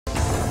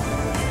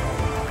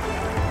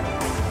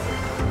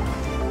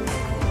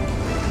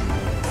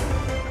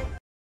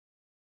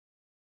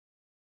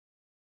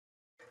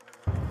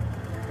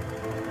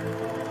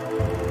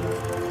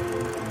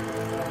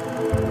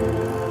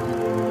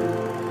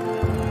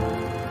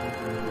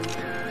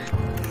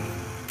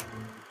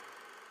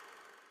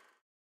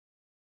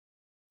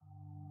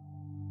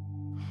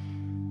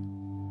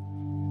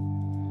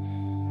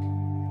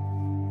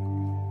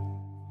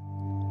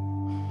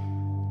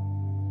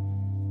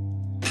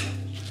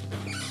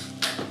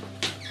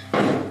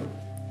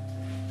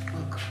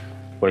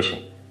Where is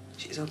she?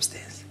 She's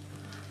upstairs.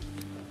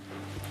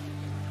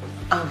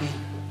 Alvin,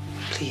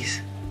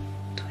 please,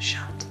 don't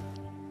shout.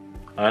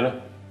 I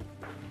know.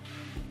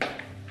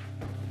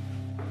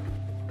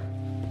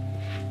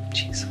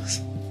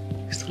 Jesus,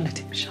 please don't let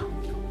him shout.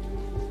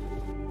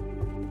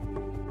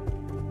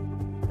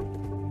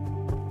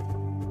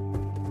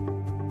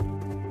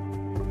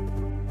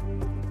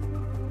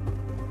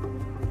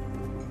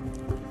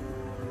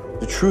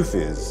 The truth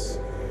is,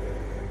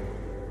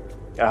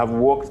 I have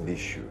walked these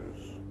shoes,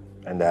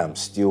 and I am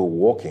still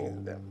walking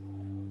in them.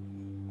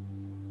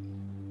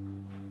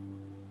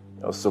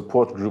 A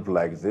support group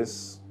like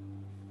this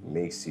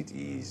makes it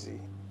easy.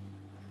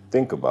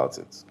 Think about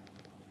it.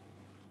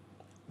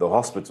 The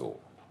hospital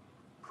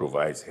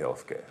provides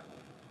healthcare.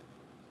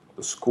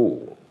 The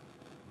school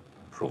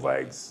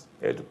provides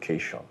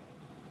education.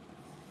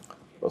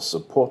 A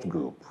support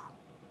group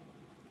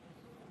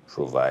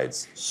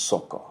provides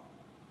succor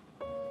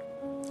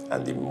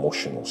and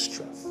emotional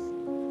strength.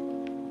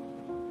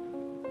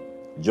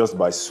 Just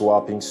by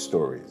swapping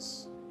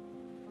stories,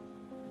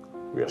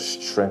 we are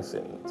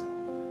strengthened,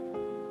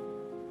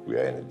 we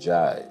are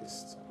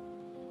energized,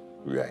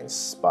 we are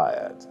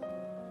inspired,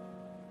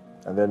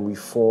 and then we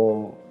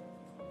form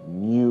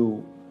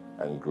new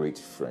and great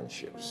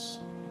friendships.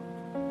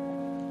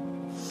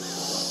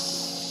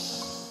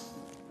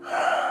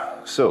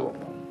 So,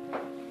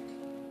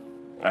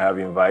 I have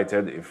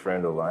invited a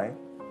friend of mine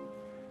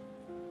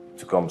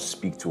to come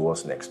speak to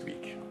us next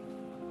week.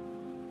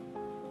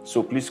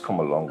 So please come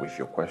along with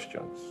your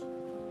questions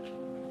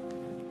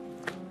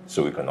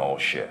so we can all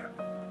share.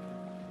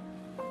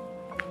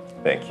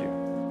 Thank you.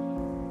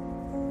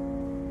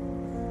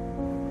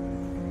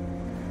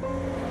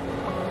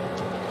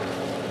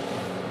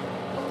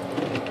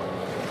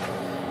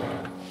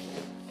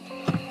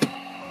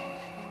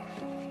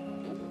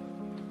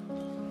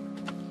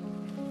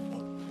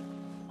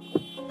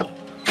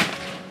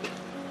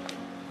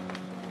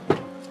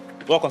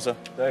 Welcome, sir.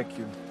 Thank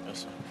you. Yes,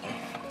 sir.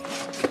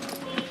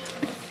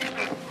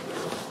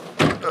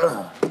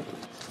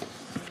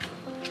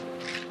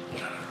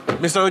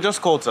 Mr. We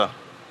just called, sir.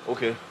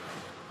 Okay.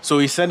 So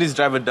he sent his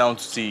driver down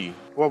to see you.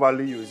 What about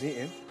Leo? Is he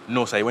in?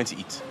 No, sir, he went to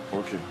eat.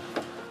 Okay.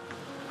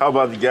 How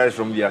about the guys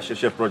from the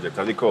Asheshe project?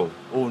 Have they called?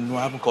 Oh, no,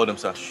 I haven't called them,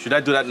 sir. Should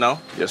I do that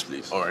now? Yes,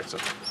 please. All right, sir.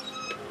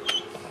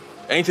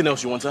 Anything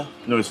else you want, sir?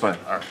 No, it's fine.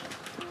 All right.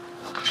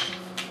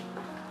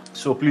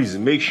 So please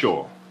make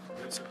sure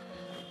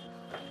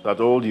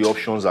that all the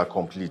options are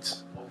complete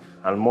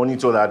and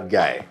monitor that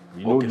guy.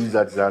 You know, these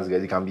artisans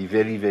guys, they can be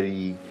very,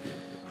 very...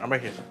 I'm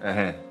right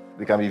here.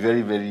 They can be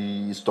very,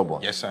 very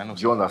stubborn. Yes, sir, I know.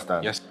 Do you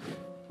understand? Yes.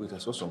 Wait, I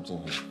saw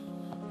something here.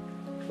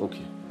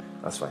 Okay,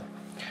 that's fine.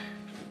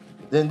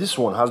 Then this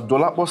one, has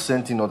Dolapo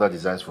sent in other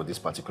designs for this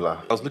particular?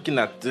 I was looking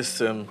at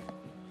this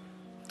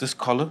this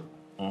color,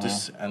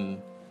 this and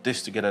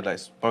this together,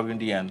 that's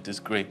burgundy and this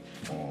gray.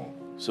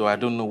 So I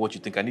don't know what you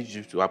think. I need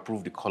you to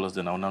approve the colors,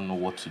 then I'll now know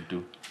what to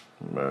do.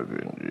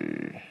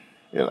 Burgundy.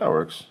 Yeah, that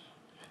works.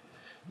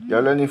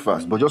 You're learning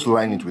fast, but just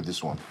line it with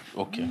this one.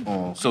 Okay.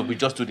 So we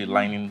just do the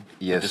lining.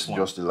 Yes, this one.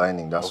 just the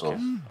lining, that's all.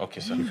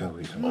 Okay, sir. You can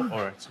wait. All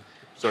right, sir.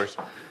 Sorry,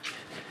 sir.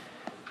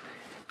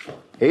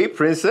 Hey,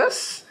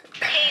 princess.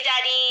 Hey,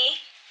 Daddy.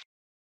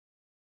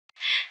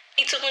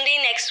 It's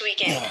Ogunde next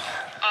weekend.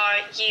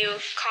 Are you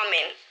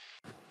coming?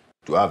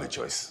 Do I have a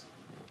choice?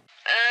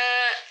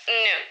 No.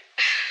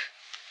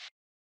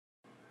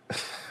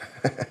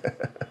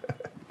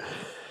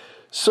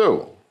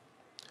 So,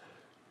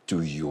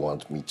 do you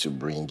want me to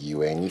bring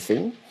you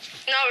anything?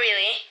 Not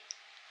really.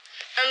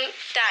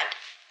 Dad,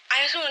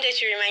 I also wanted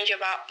to remind you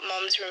about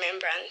Mom's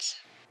remembrance.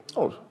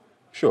 Oh,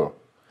 sure.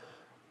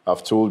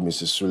 I've told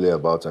Mrs. Sule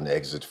about an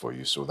exit for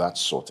you, so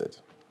that's sorted.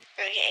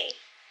 Okay.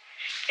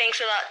 Thanks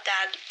a lot,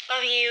 Dad.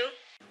 Love you.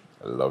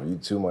 I love you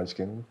too,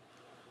 Munchkin.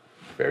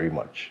 Very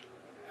much.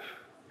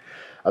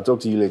 I'll talk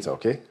to you later,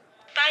 okay?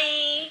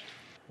 Bye.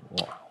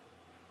 Mwah.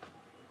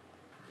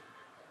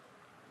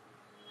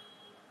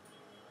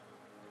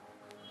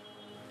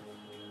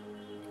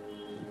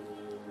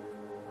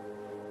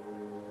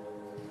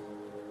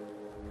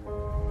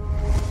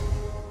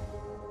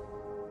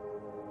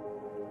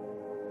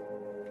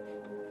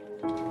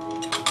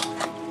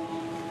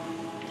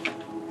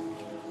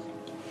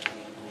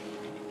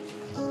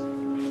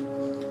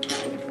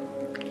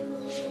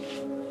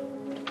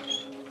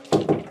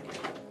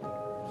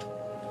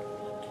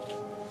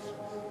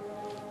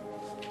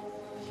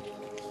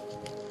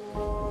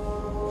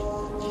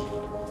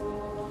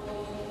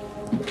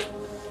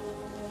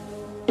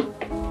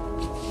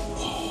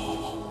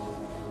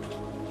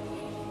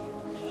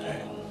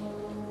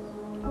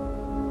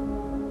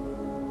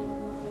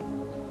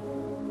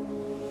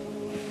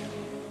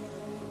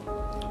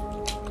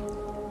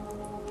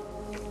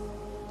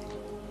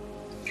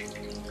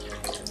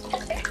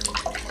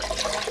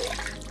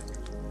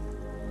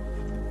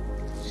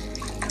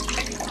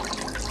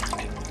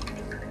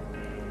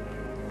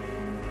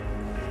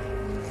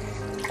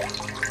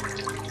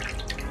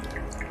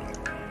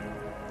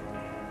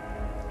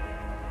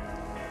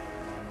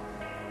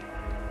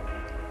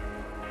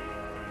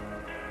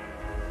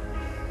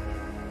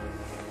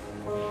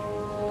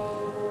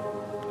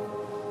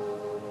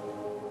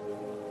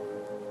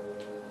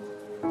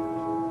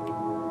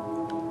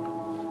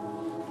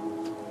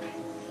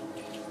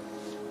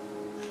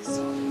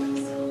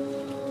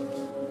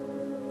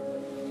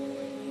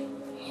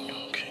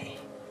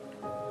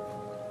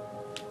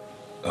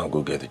 I'll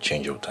go get the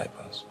change of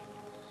diapers.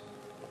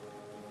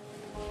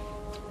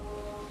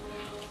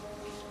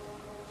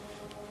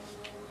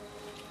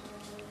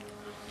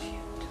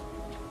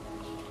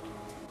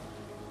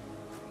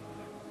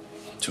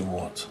 To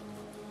what?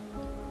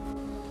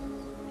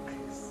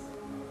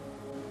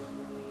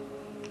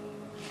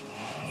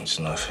 It's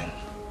nothing.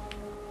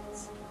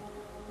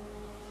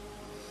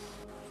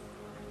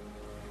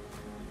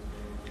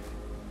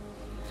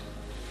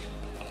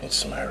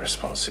 It's my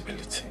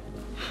responsibility.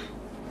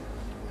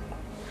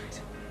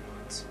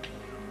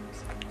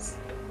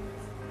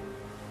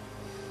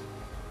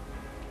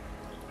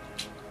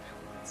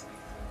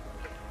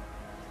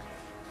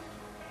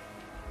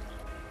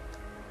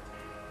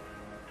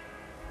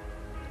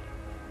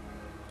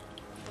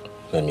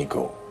 Let me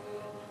go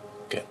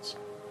get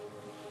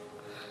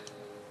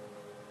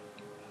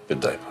the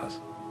diapers.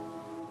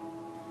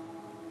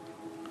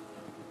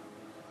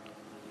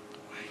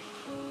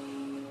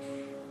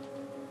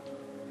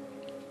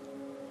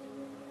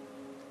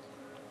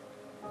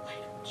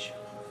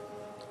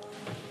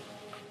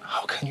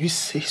 How can you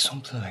say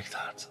something like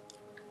that?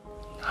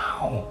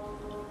 How?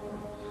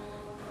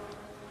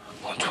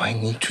 What do I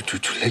need to do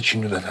to let you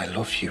know that I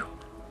love you?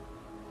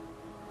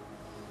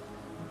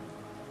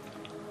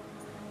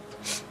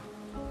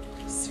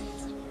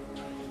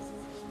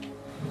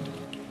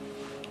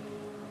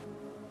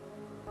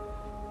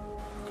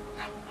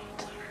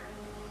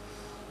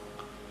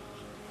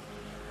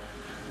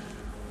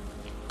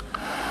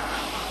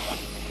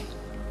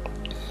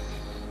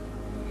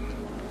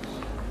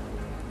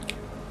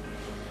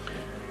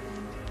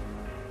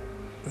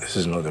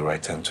 This is not the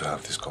right time to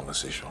have this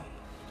conversation.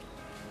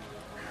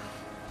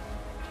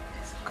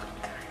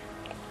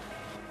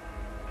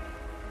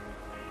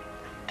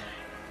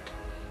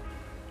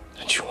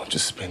 And you want to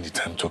spend the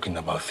time talking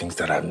about things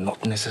that are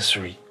not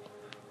necessary.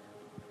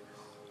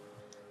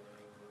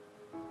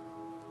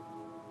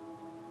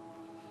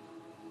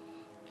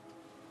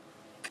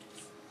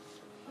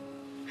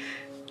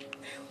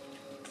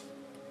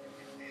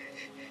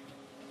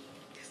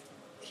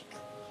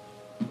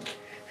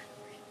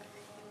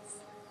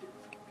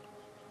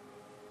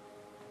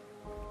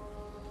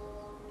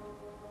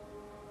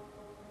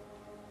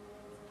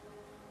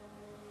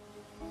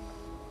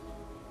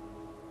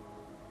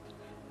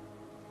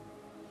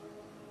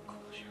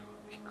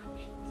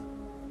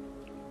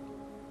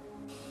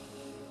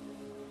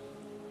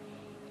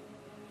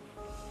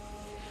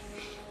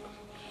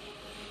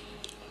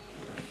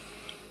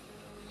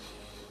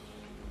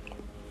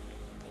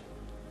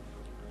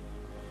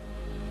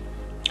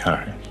 All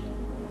right.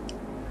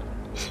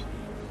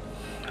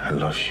 I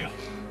love you.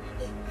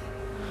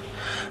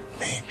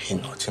 Maybe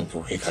not in the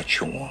way that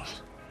you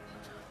want,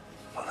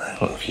 but I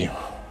love you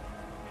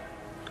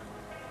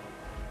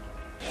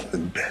in the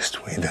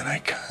best way that I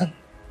can.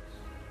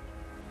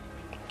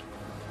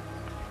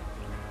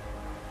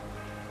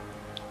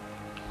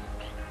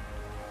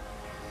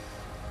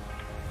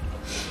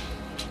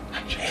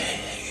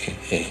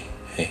 Hey.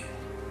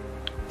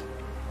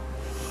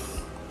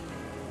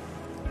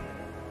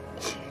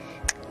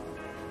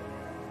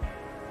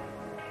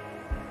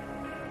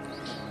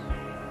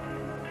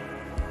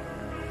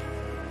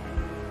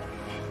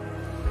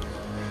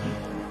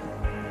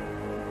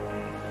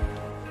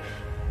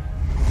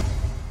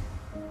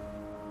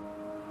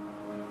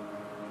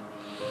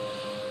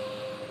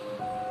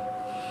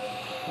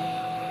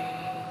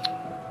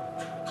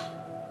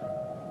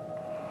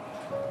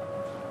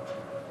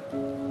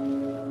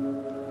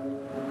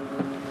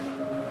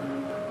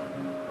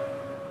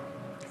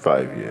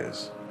 5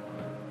 years.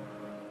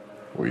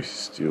 We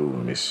still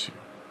miss you.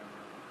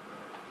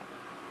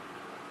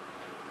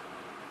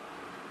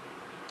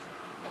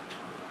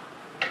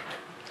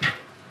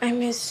 I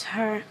miss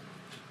her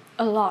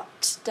a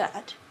lot,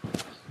 Dad.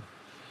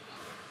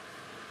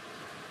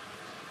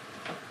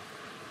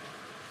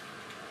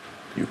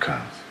 You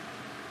can't.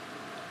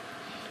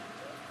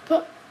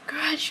 But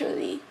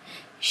gradually,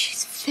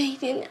 she's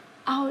fading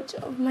out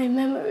of my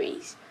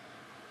memories.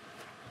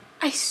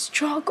 I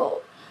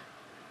struggle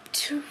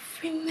to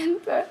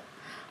remember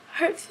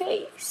her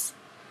face.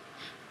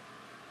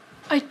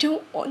 I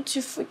don't want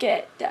to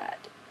forget, Dad.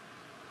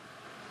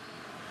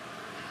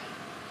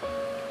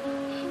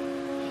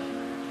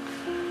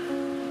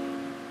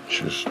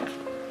 Just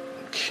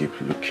keep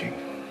looking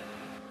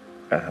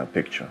at her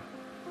picture.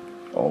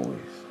 Always.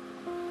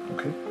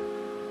 Okay?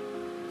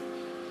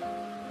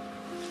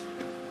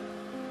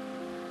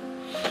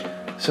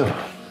 So,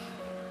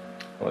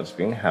 what's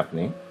been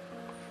happening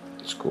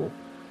at school?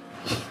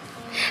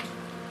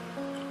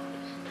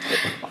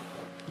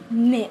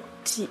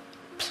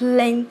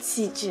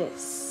 Plenty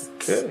just.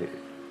 Okay.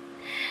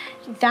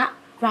 That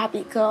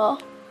rabbit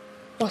girl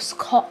was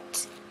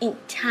caught in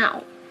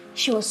town.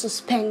 She was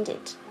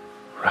suspended.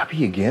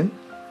 Rabbie again?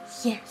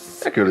 Yes.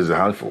 That girl is a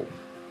handful.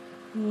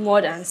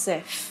 More than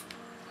safe.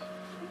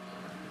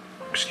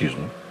 Excuse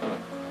me.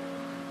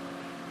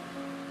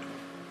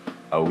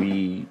 Are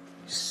we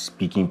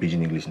speaking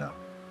pidgin English now?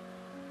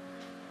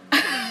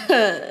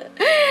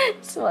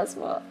 Small.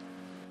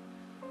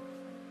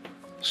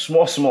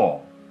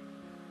 Small.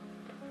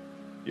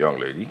 Young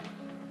lady,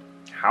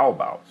 how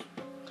about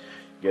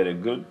get a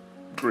good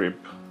grip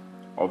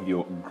of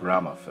your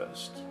grammar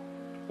first?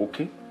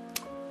 Okay?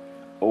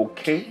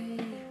 Okay?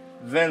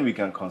 Then we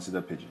can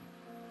consider pidgin.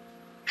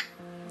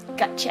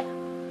 Gotcha.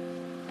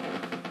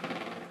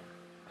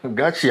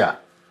 Gotcha.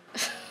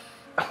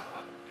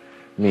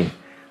 Me,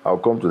 I'll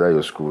come to that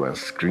your school and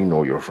screen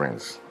all your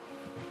friends.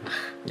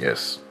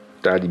 Yes,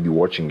 Daddy be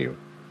watching you.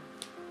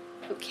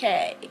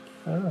 Okay.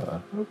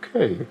 Ah,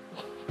 okay.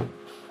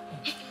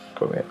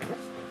 Come here.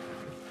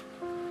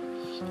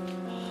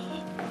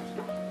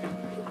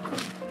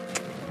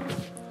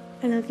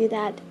 I love you,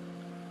 Dad.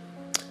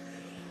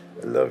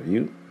 I love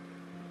you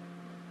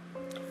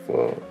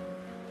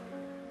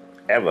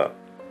forever.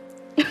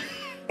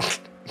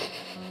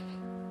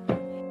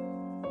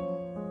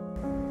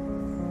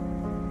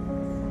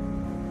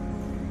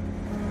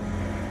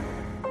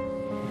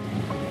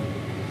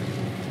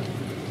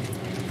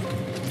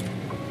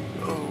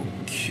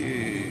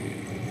 Okay.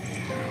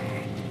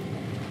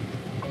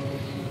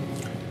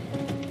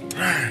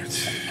 Right.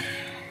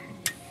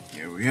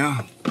 Here we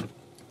are.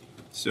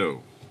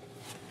 So,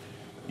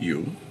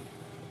 you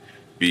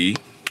be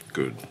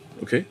good,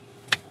 okay?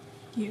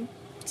 You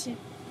too.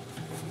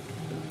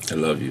 I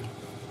love you.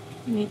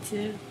 Me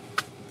too.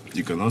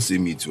 You cannot say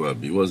me too,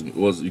 Abby.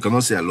 You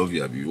cannot say I love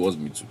you, Abby. It was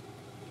me too.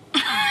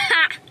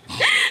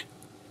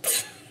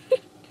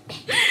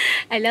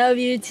 I love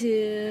you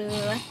too.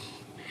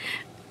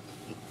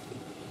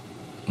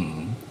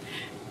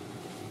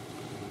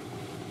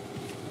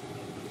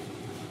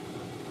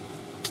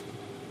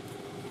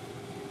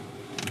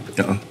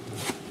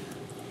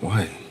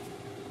 Why?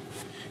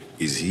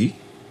 Is he?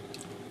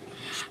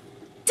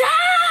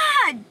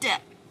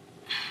 Dad!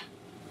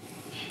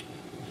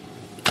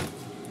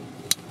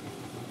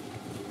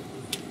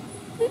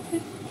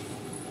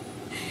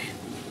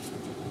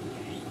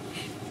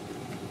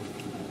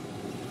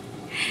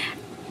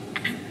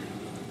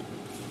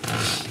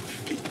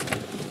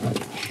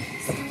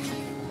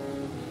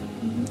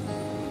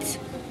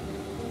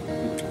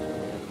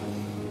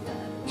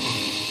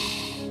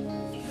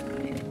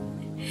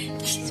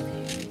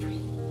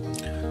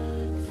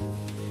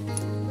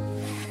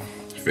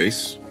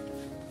 Face.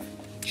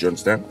 Do you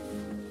understand?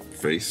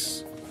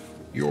 Face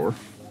your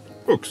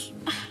books.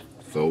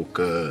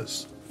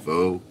 Focus.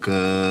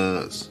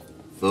 Focus.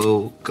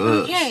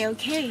 Focus.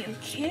 Okay.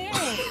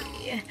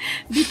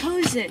 Be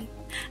posing.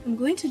 I'm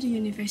going to the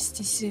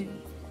university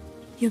soon.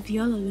 You'll be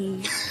all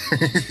alone.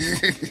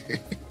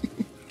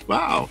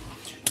 Wow.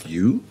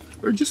 You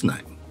are just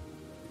 9.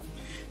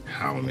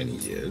 How many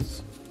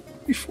years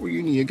before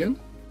uni again?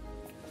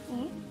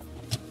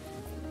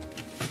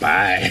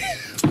 Bye.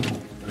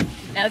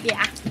 Love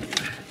ya.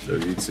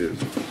 Love you too.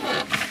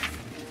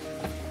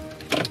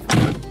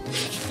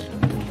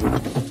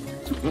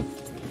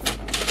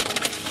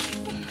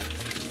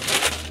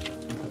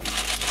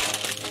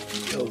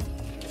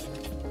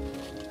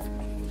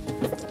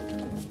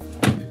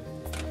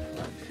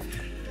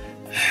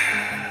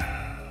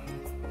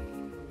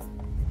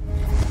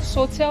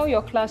 So tell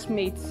your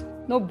classmates,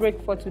 no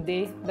break for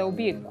today. There will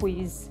be a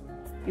quiz.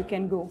 You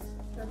can go.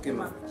 Okay,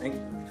 ma'am. Thank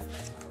you.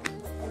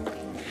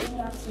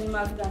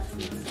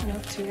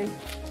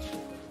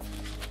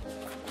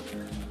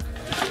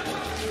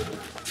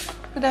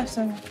 Good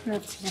afternoon.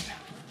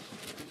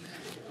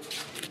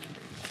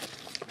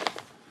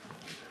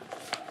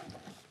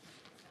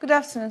 Good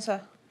afternoon,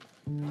 sir.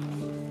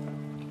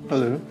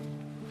 Hello.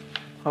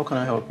 How can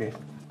I help you?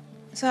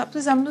 Sir,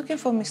 please, I'm looking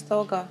for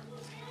Mr. Oga.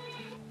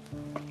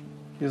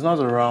 He's not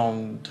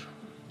around.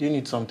 Do you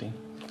need something?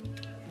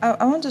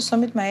 I want to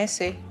submit my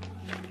essay.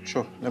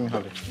 Sure, let me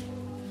have it.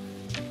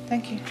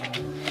 Thank you.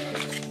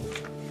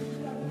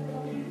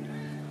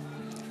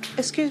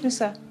 Excuse me,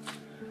 sir.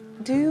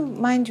 Do you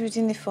mind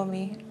reading it for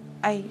me?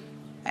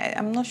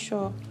 I'm not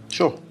sure.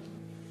 Sure.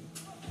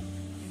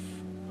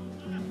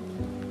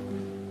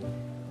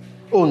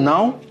 Oh,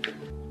 now?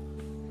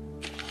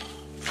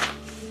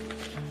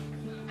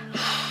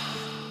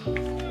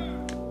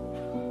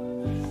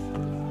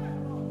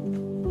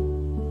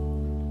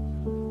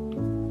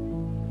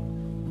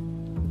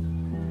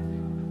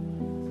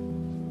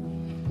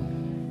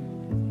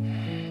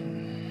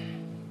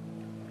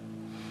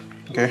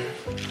 Okay.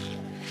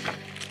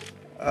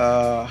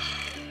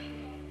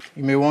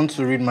 You may want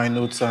to read my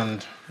notes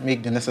and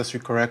make the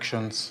necessary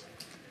corrections.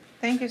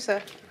 Thank you,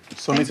 sir.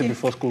 Submit it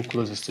before school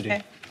closes today.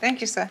 Okay.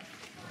 Thank you, sir.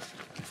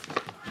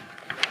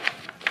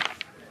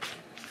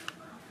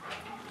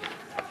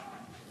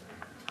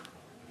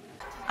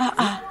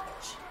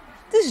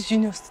 This is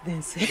junior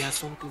students. There's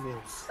something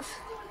else.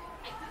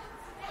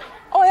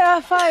 Oh, yeah,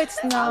 fight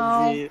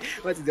now.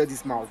 What is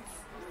this mouth?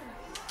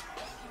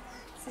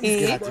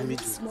 See,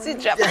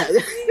 drama.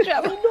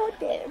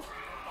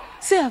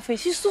 See her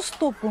face, she's so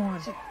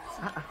stubborn.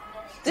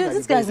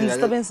 This guy's been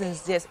stubborn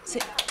since yes. See,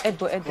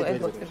 elbow.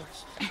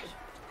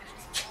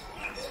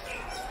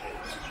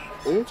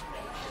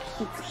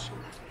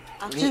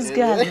 This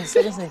guy has been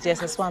stubborn since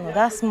JSS1.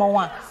 That small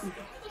one.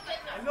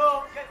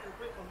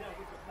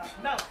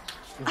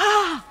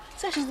 Ah,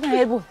 see she's my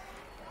elbow.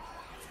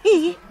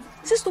 Hey,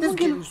 see stubborn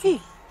girl. Hey.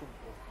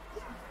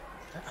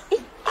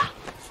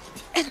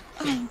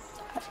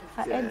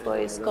 Our head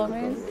boy is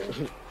coming.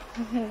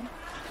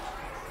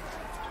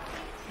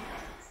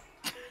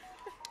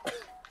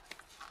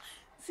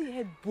 See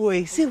head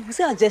boy. See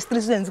how just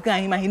 3 students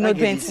can him and he not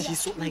doing anything. She's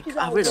so like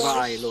I've read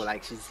about her a lot.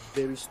 Like she's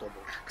very stubborn.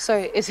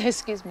 Sorry,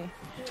 excuse me.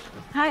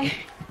 Hi.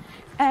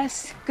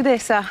 Good day,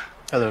 sir.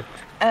 Hello.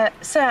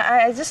 Sir,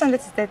 I just wanted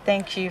to say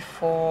thank you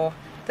for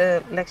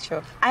the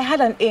lecture. I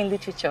had an A in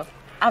literature.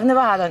 I've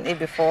never had an A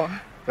before.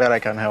 Glad I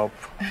can help.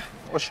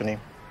 What's your name?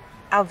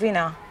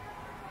 Alvina.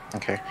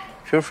 Okay.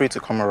 Feel free to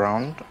come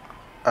around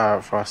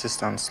for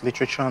assistance.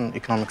 Literature and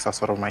economics are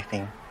sort of my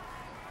thing.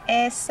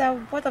 Sir,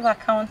 what about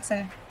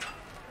accounting?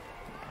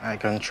 I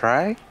can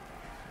try.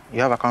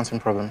 You have accounting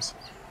problems?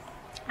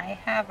 I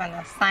have an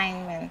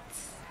assignment.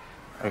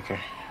 Okay.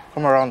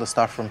 Come around the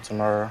staff room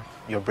tomorrow,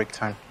 your break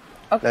time.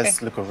 Okay.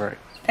 Let's look over it.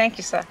 Thank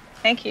you, sir.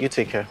 Thank you. You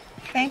take care.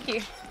 Thank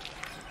you.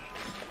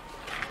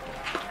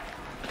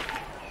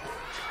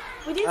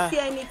 We didn't see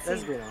anything.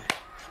 Let's go now.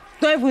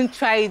 Don't even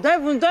try it.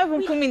 Don't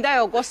even put me in that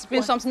you're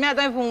gossiping something. Me, I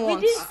don't even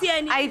want. We didn't see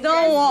anything. I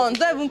don't want.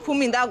 Don't even put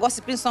me in that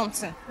gossiping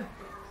something.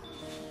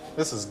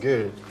 This is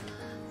good.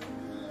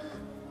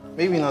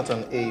 Maybe not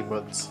an A,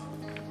 but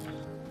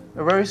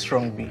a very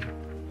strong B.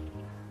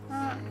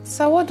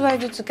 So what do I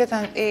do to get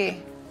an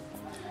A?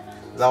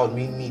 That would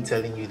mean me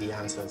telling you the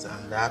answers,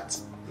 and that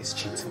is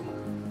cheating.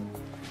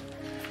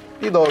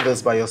 You did all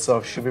this by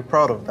yourself. You should be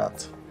proud of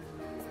that.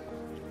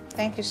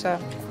 Thank you, sir.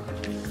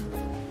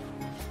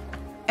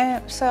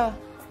 Sir,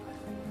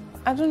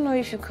 I don't know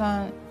if you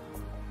can,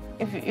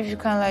 if you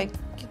can like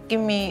give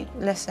me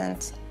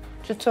lessons,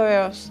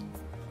 tutorials.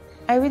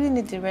 I really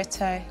need the red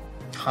tie.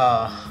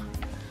 Ah,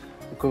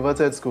 the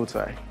coveted school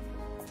tie.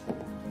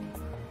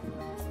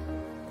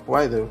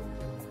 Why though?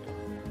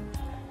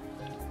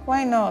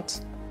 Why not?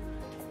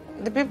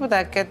 The people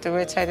that get the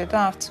red tie, they don't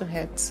have 2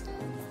 heads.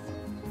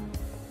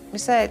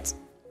 Besides,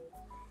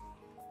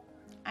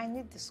 I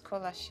need the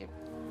scholarship.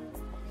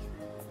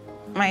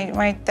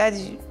 My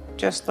daddy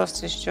just lost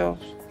his job.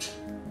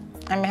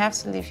 I may have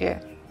to live here.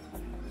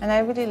 And I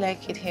really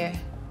like it here.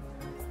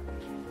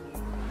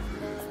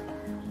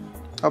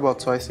 How about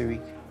twice a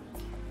week?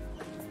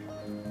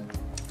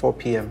 4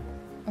 p.m.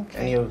 Okay.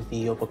 Any of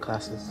the upper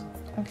classes.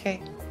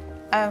 Okay.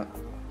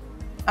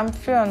 I'm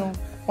free on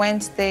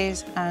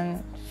Wednesdays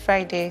and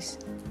Fridays.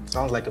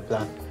 Sounds like a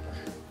plan.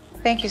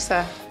 Thank you,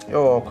 sir.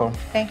 You're welcome.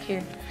 Thank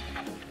you.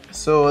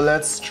 So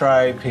let's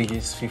try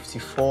pages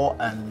 54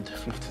 and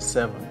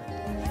 57.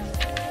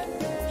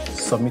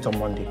 Submit on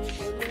Monday.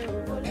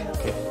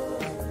 Okay.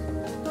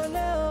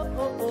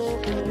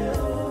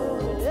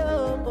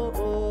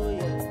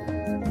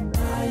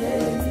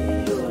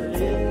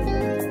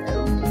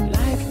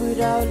 Life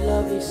without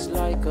love is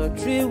like a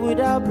tree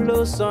without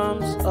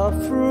blossoms or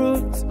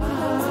fruit.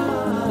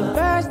 The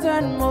best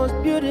and most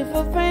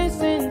beautiful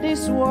things in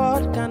this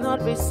world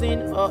cannot be seen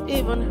or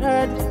even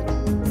heard.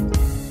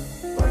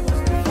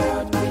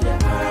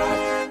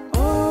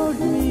 Hold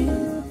me,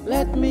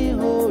 let me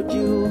hold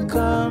you,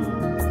 come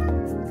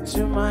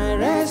to my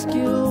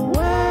rescue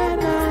when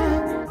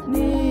I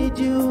need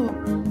you.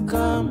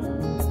 Come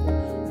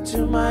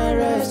to my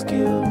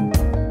rescue.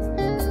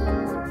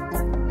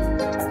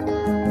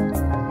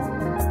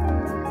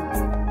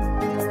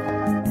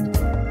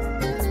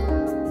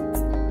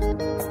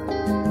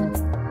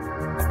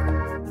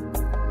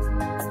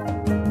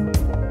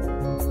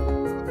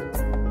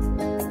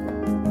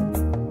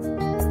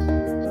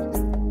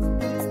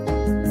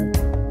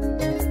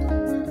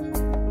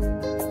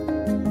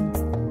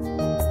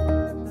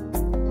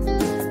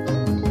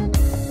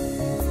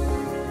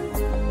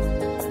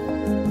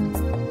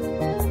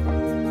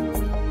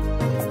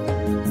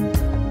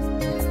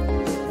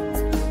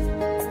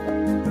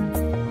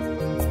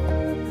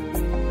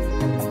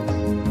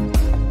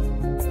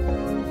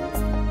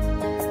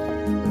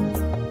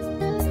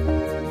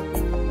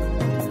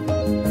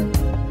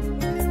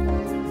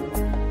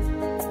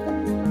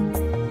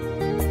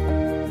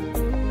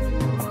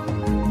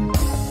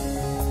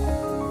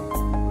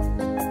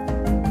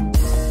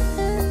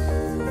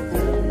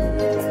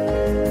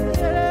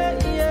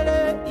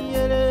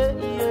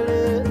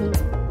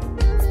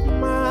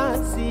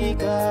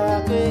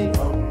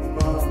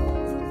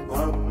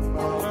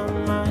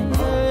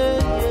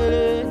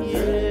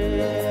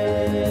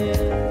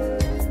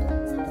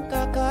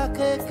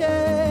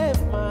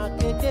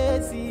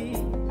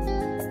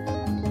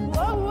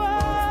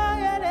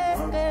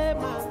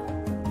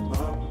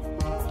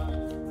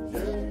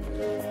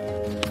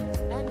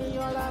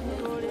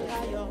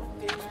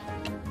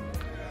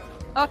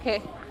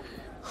 Okay.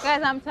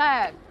 Guys, I'm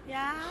tired.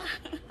 Yeah.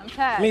 I'm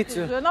tired. Me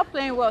too. We're not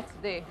playing well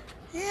today.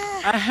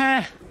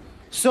 Yeah.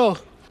 So,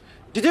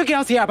 did you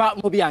girls hear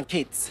about Moby and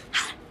Kate?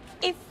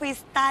 If we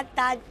start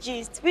that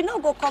gist, we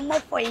not go come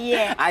up for a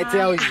year. I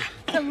tell you.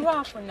 I'm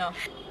rough now.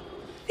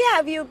 Where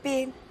have you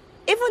been?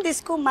 Even the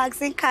school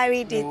magazine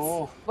carried it.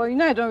 Oh. But you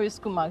know I don't read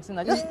school magazine.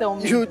 Now. Just tell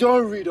me. You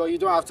don't read or you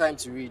don't have time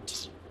to read.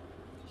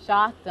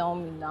 Sha, tell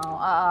me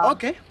now.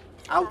 Okay.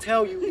 I'll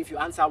tell you if you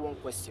answer one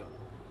question.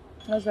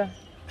 What's that?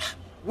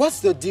 What's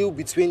the deal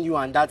between you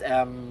and that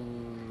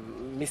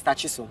Mr.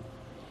 Chisom?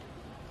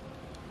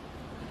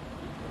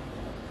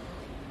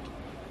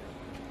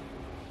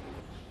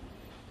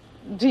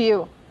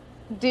 Deal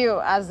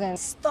as in...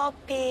 Stop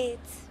it.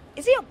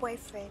 Is he your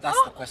boyfriend?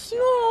 That's the question.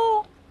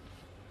 No.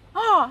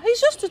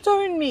 He's just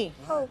tutoring me.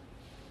 Oh.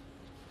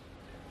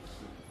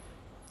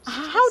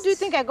 How do you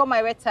think I got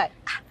my red tie?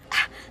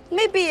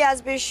 Maybe he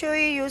has been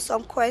showing you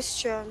some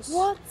questions.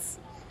 What?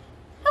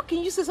 How can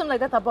you say something like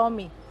that about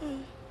me?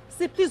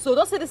 See, please,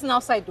 don't say this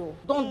outside, though.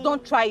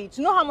 Don't try it.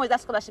 You know how much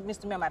that scholarship means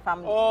to me and my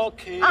family.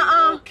 Okay,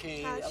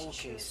 okay.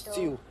 True,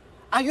 Still,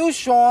 are you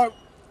sure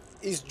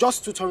it's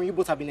just tutoring you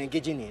both have been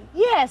engaging in?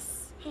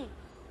 Yes.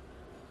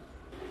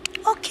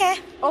 Okay.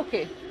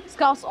 Okay.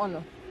 Scout's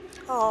honor.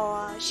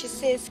 Oh, she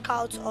says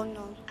Scout's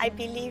honor. I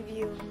believe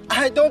you.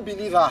 I don't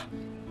believe her.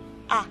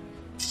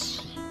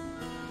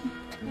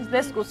 Please,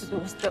 let's go to the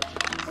hostel.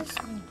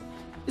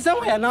 Is that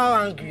why you're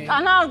now angry?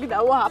 I'm not angry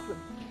that what happened.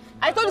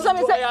 I told you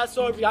something.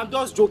 Sorry, I'm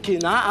just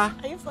joking. Are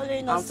you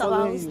following us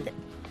around?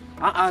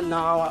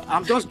 No,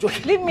 I'm just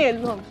joking. Leave me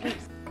alone,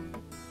 please.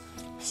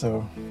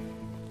 So,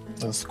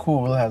 the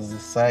school has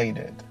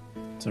decided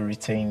to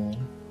retain me.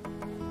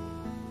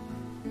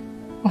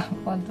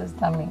 What does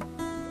that mean?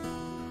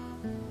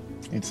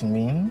 It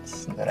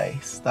means that I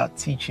start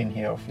teaching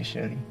here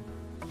officially.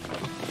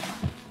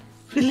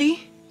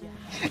 Really?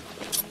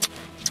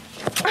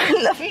 I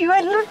love you,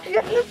 I love you,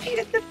 I love you,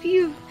 I love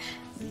you.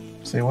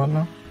 Say what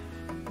now?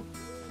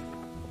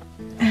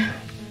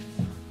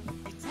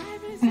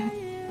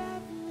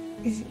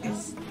 Is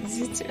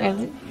it too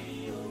early?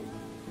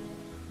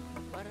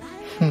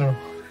 No.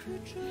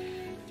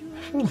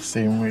 I feel the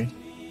same way.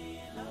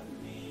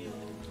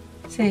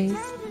 Say it.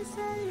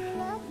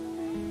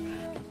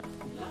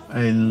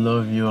 I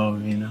love you,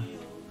 Alvina.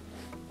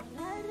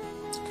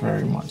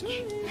 Very much.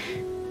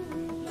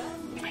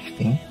 I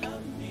think.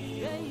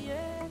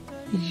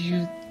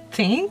 You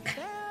think?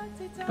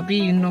 Abi,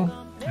 you know.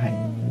 I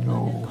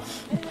know.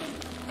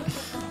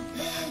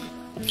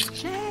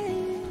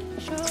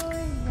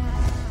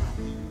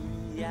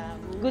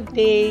 Good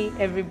day,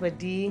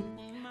 everybody.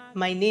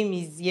 My name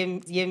is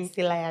Yemi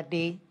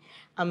Selayade.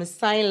 I'm a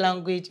sign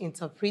language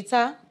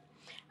interpreter,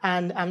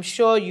 and I'm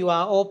sure you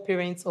are all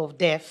parents of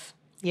deaf.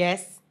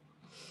 Yes?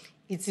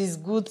 It is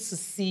good to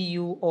see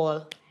you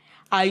all.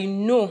 I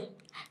know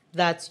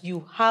that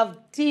you have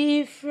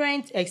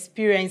different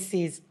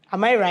experiences.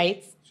 Am I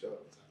right? Sure.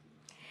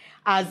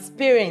 As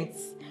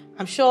parents,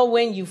 I'm sure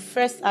when you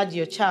first had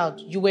your child,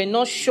 you were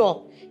not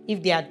sure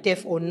if they are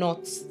deaf or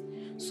not.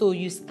 So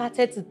you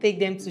started to take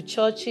them to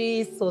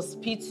churches,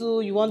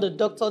 hospital, you want the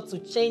doctor to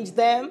change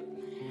them,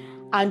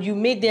 and you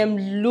made them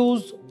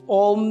lose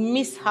or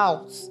miss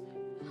out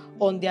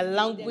on their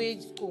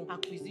language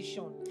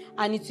acquisition.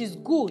 And it is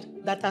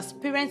good that as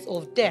parents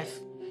of deaf,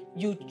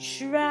 you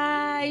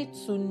try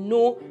to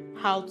know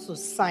how to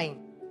sign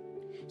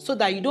so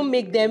that you don't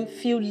make them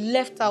feel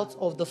left out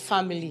of the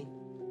family.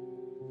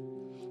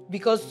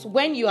 Because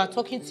when you are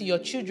talking to your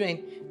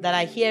children that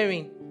are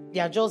hearing, they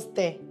are just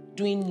there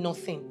doing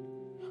nothing.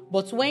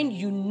 But when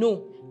you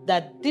know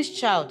that this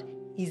child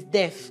is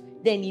deaf,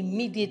 then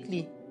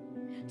immediately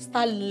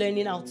start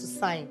learning how to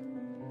sign.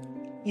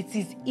 It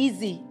is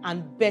easy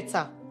and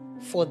better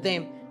for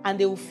them, and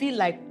they will feel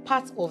like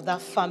part of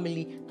that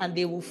family, and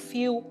they will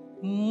feel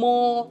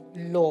more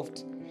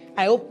loved.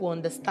 I hope you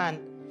understand.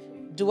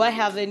 Do I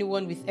have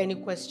anyone with any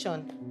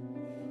question?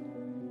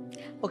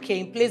 Okay,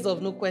 in place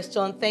of no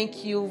question,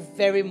 thank you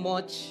very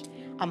much.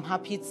 I'm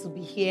happy to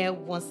be here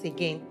once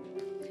again.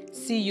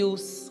 See you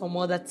some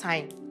other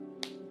time.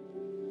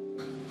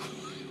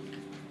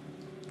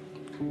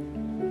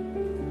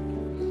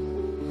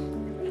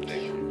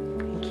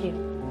 Thank you.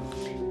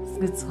 It's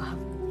good to have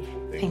you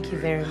here. Thank you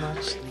very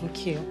much.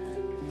 Thank you.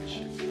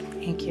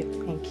 Thank you.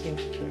 Thank you.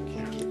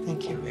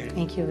 Thank you.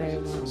 Thank you very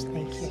much.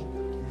 Thank you.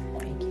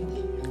 Thank you.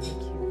 Thank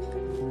you.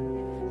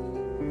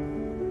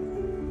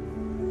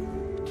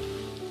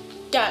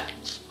 Dad.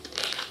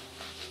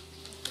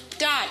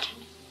 Dad.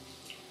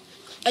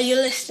 Are you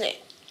listening?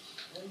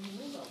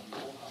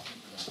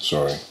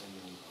 Sorry.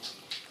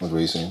 What were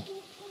you saying?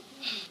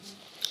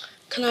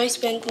 Can I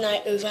spend the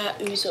night over at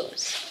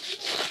Uzo's?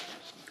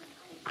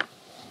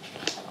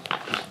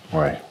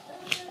 Why?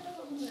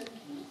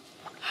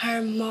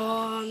 Her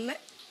mom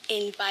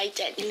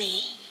invited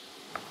me.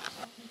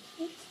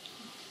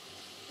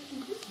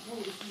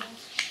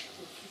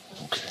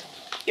 Okay.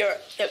 You're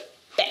the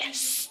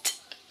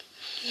best.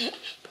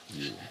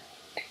 You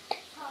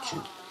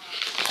should.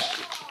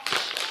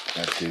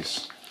 Like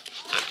this.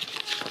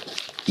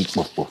 Eat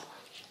puff puff.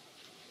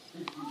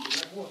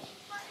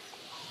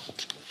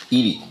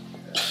 Eat it.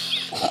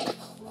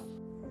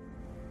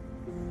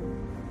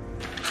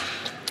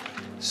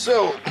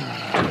 So,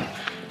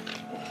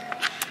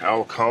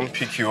 I'll come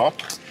pick you up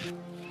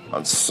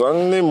on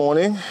Sunday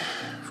morning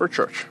for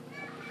church.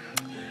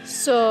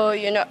 So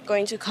you're not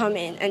going to come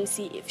in and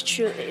see if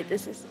truly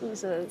this is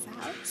Uzo's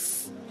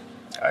house?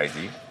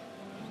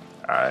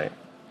 I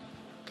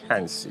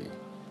can see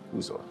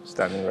Uzo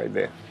standing right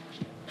there.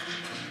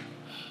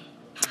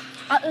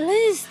 at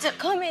least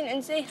come in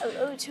and say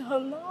hello to her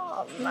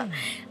mom.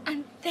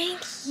 And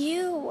thank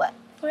you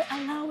for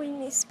allowing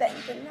me spend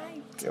the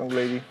night. Young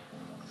lady,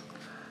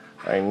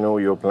 I know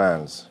your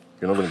plans.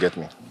 You're not going to get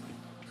me.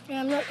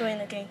 Yeah, I'm not going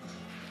again.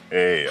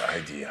 Hey,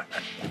 idea.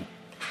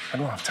 I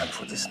don't have time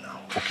for this now.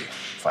 Okay,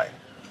 fine.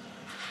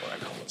 When I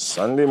come on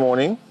Sunday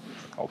morning,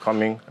 I'll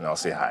come in and I'll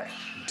say hi.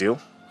 Deal?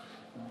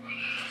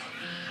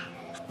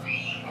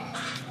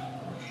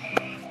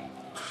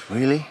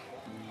 Really?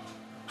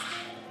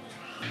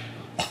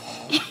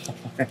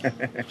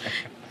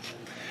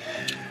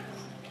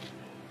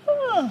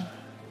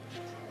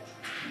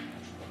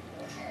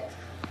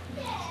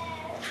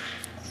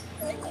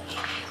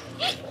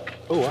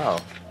 Oh, wow.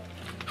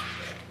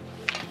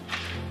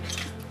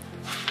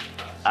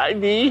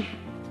 Ivy.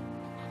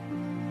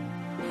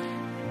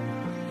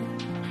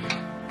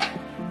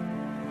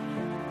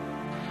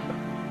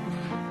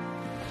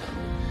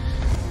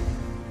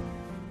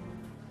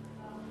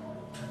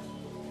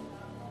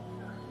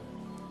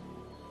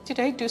 Did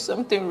I do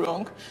something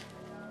wrong?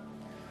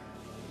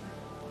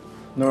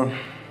 No.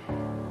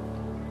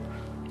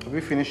 Have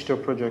you finished your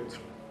project?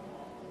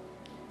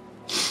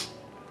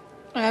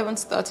 I haven't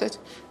started.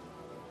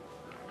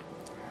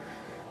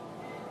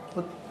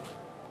 But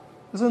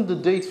isn't the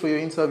date for your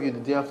interview the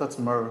day after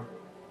tomorrow?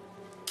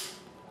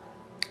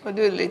 I'll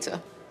do it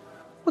later.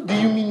 What do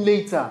you mean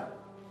later?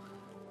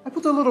 I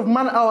put a lot of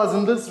man hours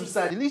in this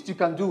research. The least you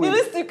can do The is...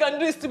 least you can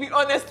do is to be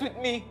honest with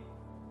me.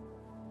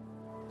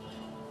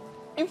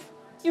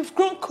 You've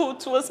grown cold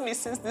towards me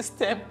since this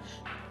term.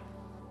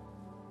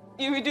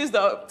 You reduced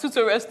our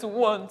tutorials to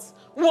once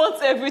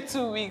every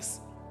 2 weeks.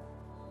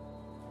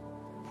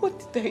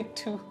 What did I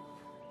do?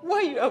 Why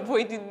are you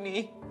avoiding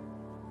me?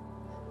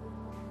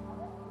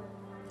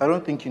 I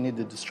don't think you need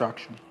the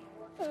distraction.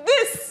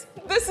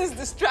 This is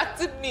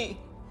distracting me.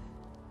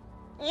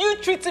 You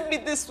treating me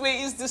this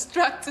way is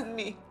distracting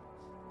me.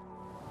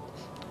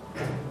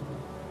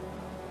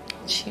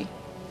 Chi,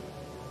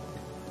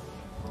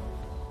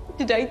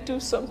 did I do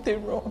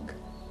something wrong?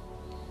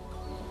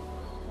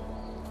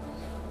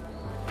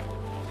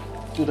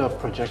 Do that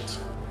project.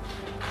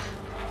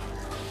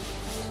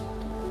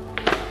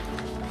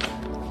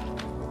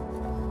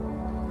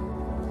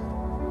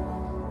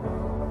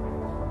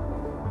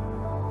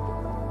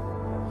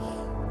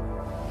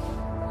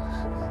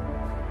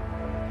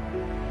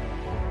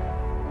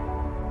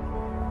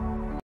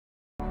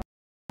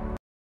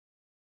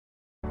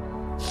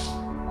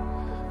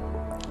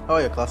 How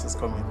are your classes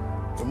coming?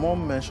 Your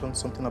mom mentioned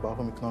something about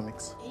home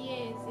economics.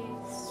 Yes,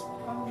 it's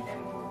I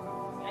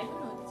don't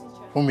know the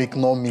teacher. Home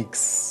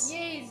economics.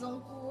 Yes,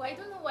 uncle. I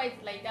don't know why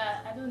it's like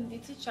that. The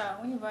teacher,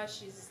 whenever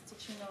she's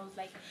teaching us,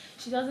 like,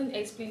 she doesn't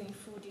explain in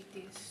full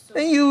details. So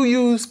And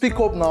you speak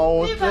up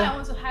now. whenever I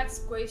want to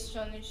ask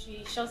questions,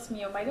 she shuts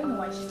me up. I don't know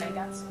why she's like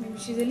that. Maybe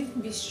she's a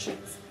little bit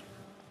strict.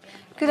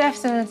 Good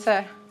afternoon,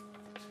 sir.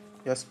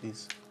 Yes,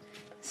 please.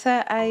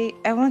 Sir, I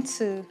want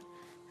to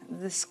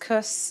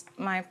discuss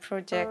my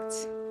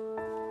project.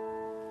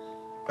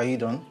 Are you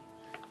done?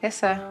 Yes,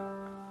 sir.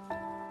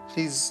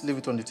 Please leave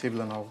it on the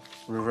table and I'll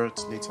revert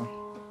later.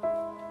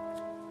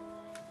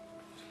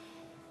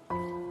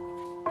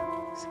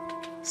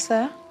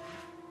 Sir?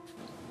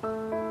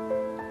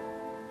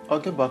 I'll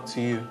get back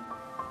to you.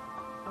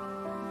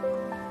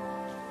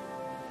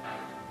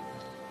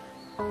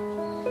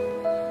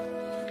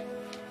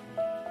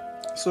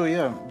 So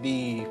yeah,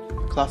 the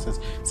classes.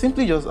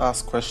 Simply just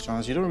ask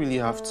questions. You don't really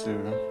have to...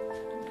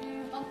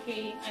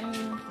 Okay, I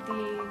mean,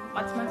 the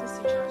mathematics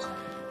teacher.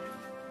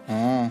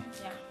 Mm.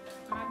 Yeah.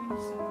 I'm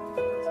having some.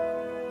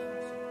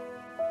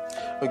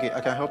 Okay,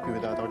 I can help you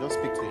with that. I'll just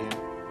speak to him.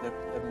 Let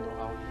me know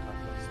how he can.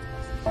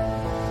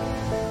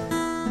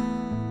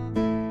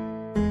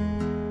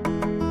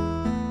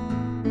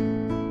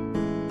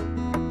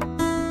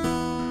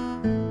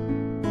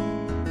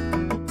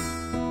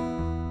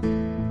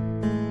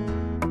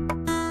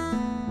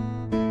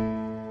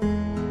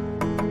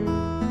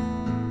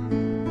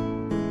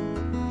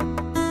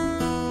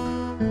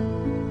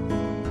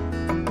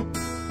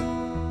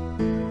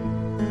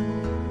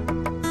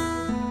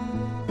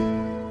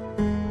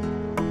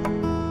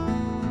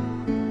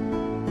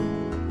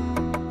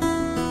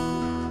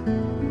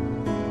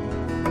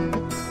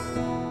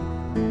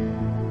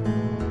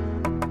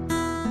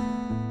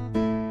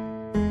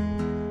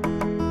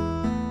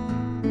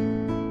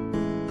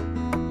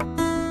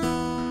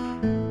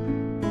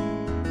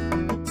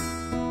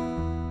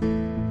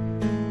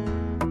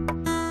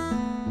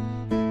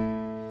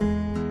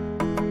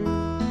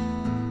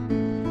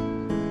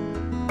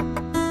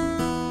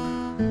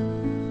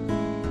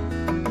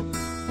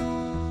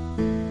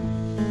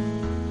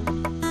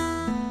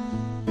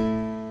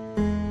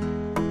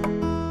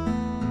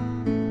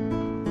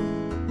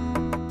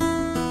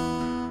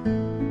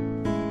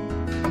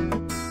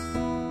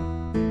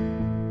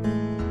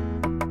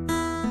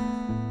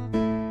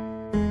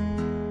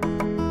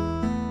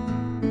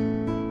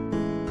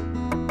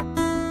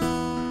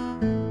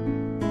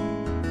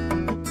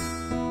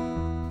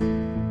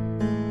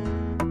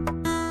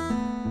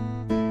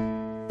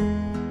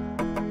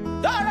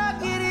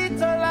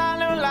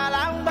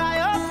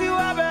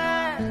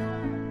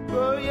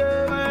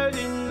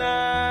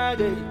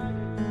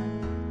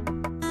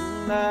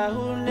 let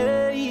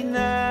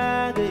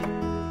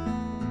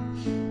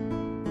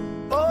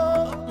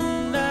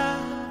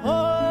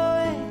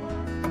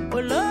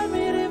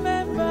me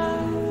remember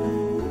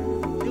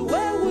the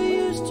way we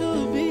used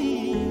to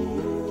be.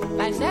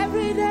 Like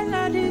every day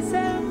na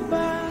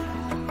December.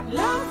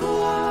 Love,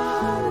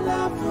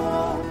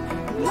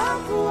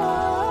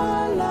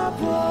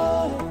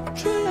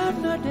 true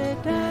love no dey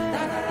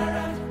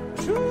die.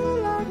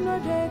 True love no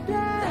dey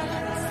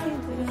die.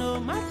 No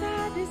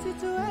matter the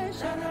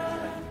situation.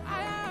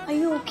 Are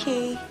you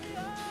okay?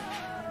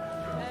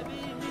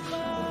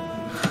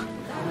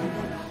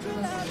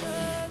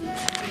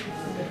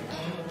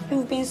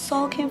 You've been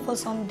sulking for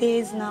some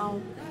days now.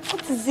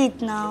 What is it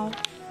now?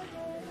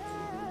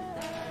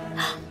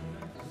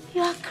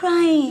 You are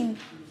crying.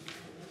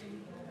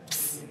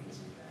 Psst.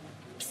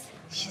 Psst.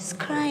 She's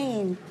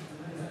crying.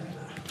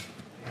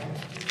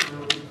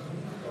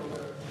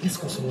 Let's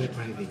go somewhere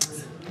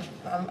private.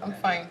 I'm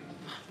fine.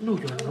 No,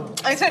 you're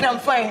not. I said I'm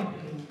fine.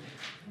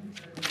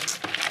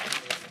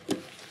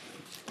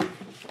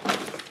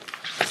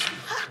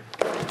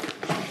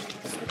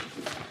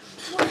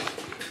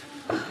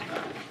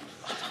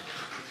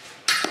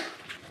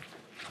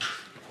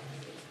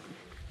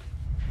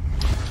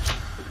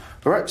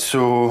 All right,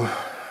 so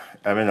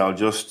I'll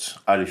just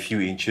add a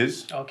few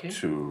inches Okay.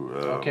 to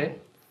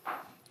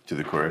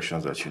the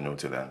corrections that you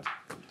noted. And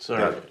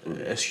Sorry,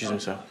 excuse me,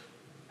 sir.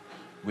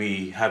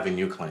 We have a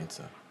new client,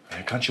 sir.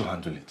 Can't you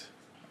handle it?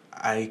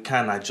 I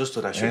can. I just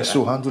thought I should.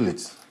 So handle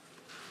it.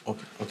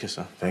 Okay,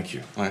 sir. Thank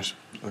you. Nice.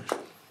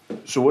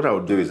 So what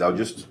I'll do is I'll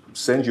just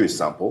send you a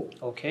sample.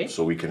 Okay.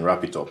 So we can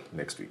wrap it up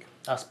next week.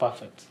 That's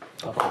perfect.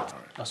 Perfect.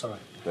 That's all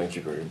right. Thank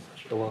you very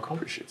much. You're welcome.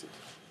 Appreciate it.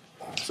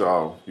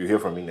 So you'll hear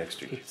from me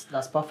next week.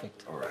 That's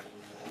perfect. All right.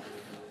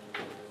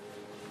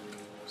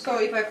 So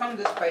if I come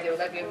this Friday,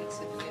 will I be able to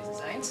do the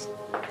designs?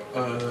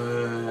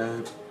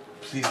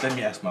 Please let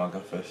me ask my Olga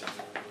first.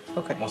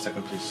 Okay. 1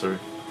 second, please. Sorry.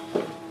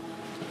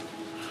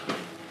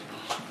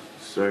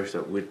 Sorry,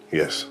 sir. Wait.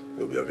 Yes,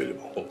 it'll be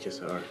available. Okay,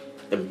 sir. All right.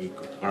 Let me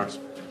go. All right.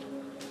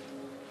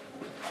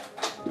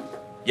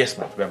 Yes,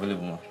 ma'am. We're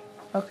available, ma'am.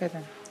 Okay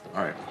then.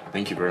 All right.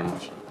 Thank you very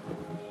much.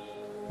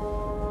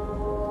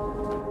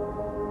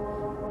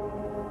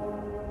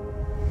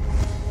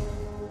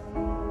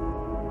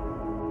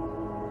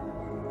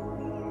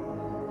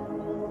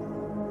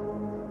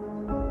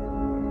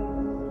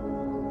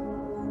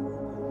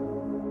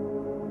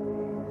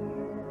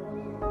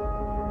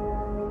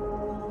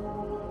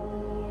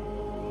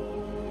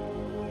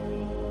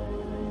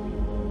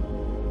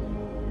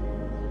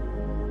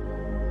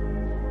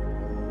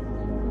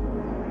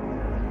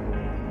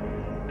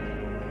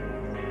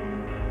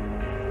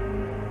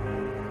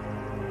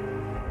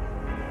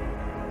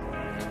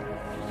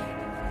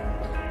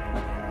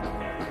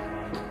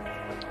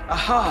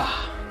 Aha!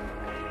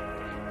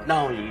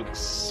 Now you look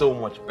so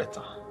much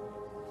better.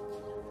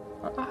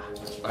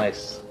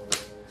 Nice.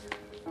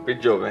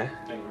 Great job, eh?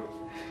 Thank you.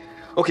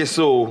 Okay,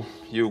 so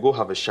you go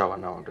have a shower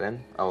now,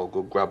 then I'll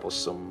go grab us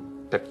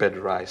some peppered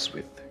rice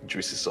with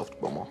juicy soft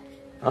bomo.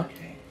 Huh?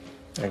 Okay.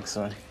 Thanks,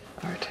 son.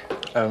 All right.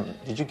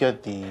 Did you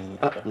get the...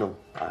 No,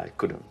 I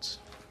couldn't.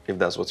 If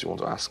that's what you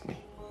want to ask me.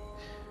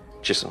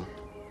 Chisom,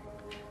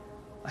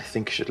 I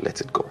think you should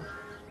let it go.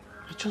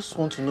 I just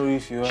want to know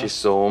if you are...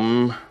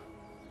 Chisom,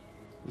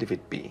 leave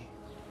it be,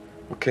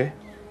 okay?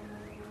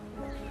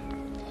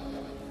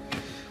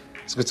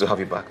 It's good to have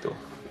you back, though.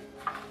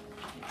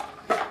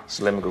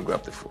 So let me go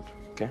grab the food,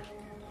 okay?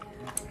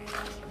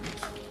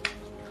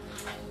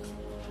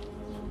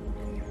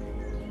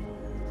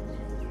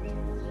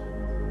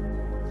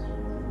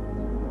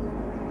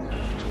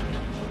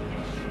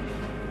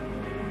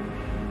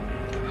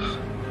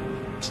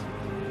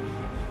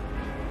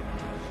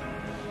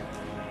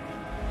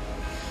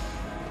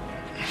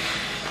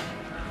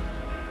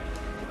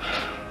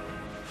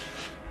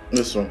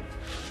 This one.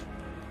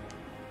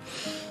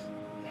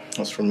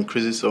 That's from a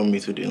crazy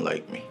cellmate who didn't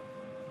like me.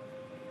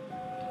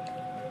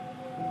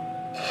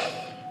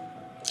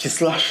 He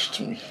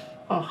slashed me.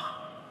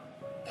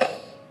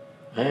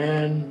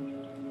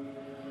 And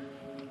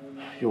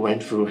you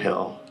went through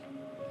hell.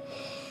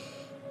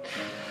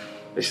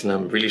 Listen,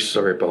 I'm really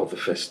sorry about the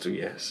first 2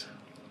 years.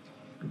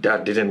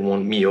 Dad didn't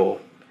want me or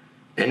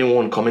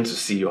anyone coming to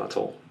see you at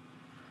all.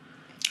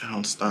 I don't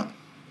understand.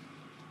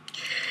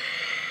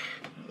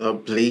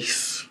 That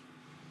place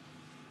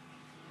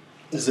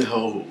is a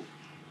hell.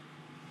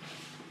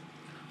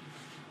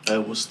 I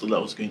was told I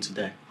was going to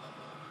die.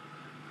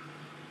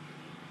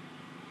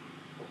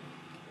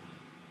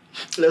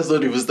 Let's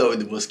not even start with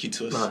the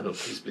mosquitoes. No,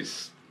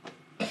 please.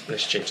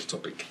 Let's change the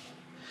topic.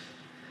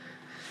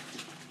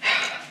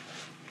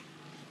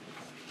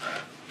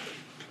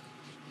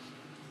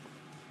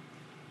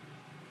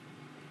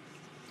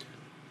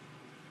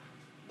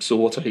 So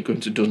what are you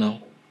going to do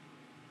now?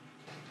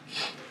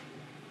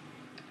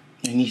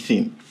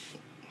 Anything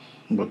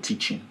but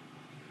teaching.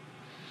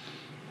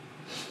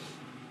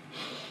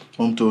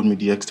 Mom told me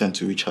the extent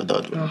to which her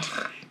dad went.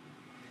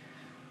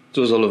 It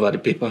was all over the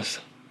papers.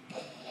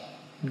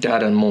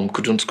 Dad and Mom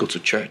couldn't go to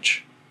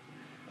church.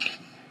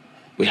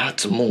 We had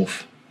to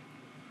move.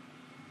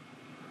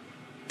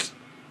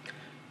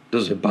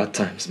 Those were bad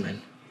times,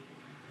 man.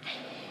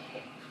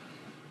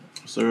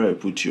 Sorry I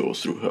put you all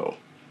through hell.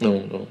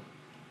 No.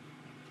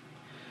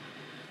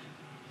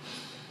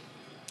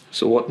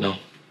 So what now?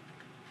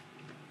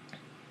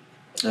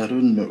 I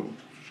don't know.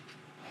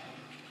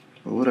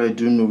 But what I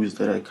do know is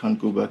that I can't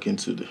go back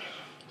into the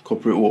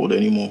corporate world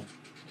anymore.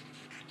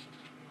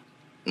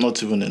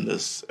 Not even in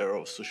this era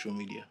of social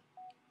media.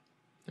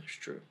 That's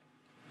true.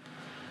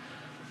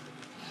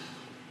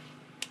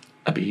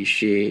 Abi,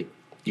 you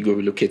go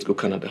relocate, go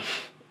Canada.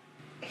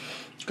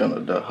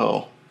 Canada,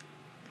 how?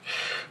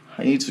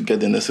 I need to get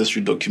the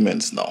necessary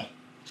documents now.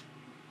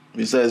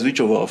 Besides,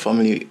 which of our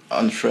family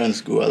and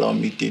friends go allow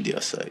me to take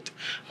their side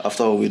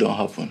after all we don't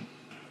happen?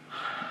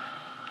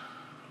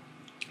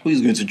 Who is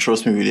going to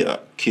trust me with their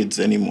kids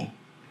anymore?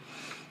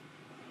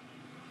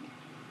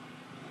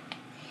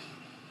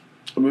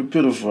 I'm a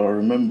pedophile,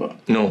 remember?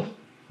 No.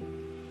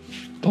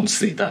 Don't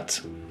say that.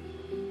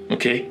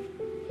 Okay?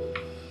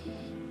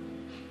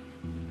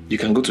 You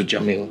can go to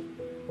Jamil.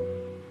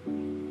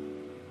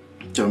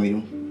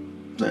 Jamil?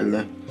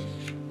 Lala.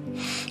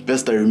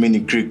 Best I remain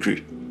in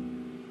Kri.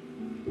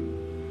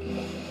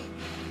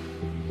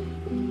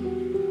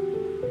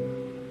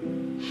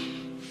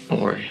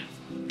 Don't worry.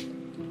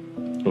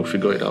 We'll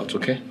figure it out,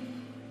 okay?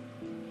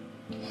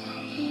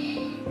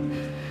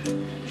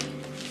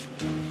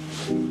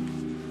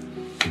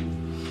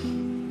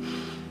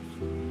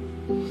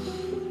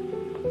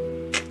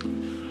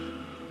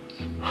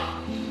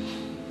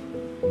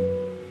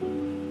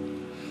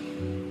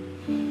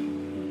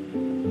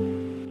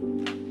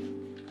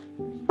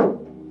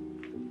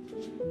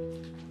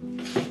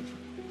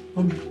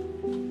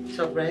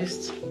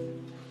 Surprised?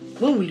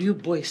 When will you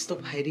boys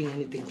stop hiding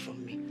anything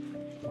from me?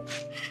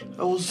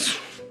 I was...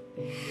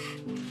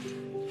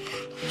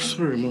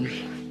 sorry,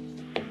 Mommy.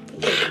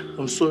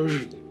 I'm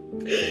sorry.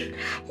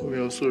 Mommy,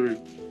 I'm sorry.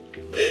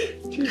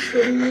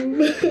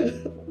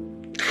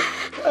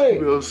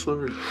 Mommy, I'm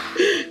sorry.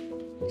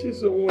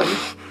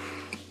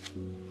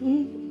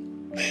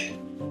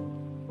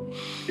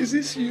 Is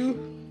this you?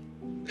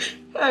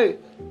 Hey,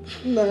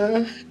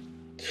 nah.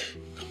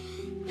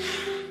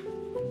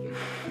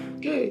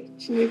 Okay,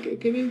 Chineke,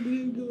 can you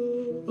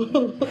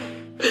go?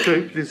 Can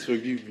you please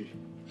forgive me?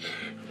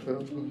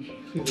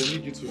 Please, I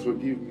need you to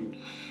forgive me.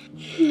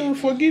 No,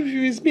 forgive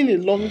you. It's been a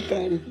long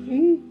time.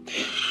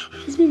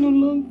 It's been a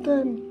long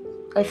time.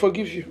 I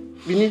forgive you.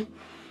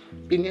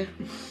 Binia.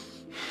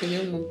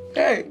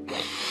 Hey,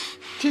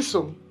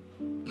 Chisom.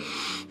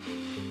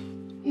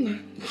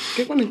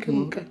 Get one and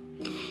come.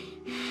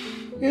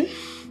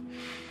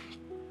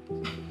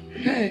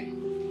 Hey.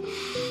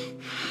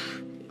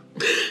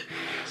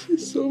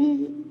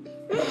 Chisom.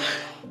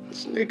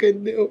 Snake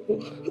and devil.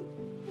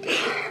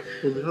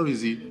 How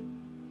is he?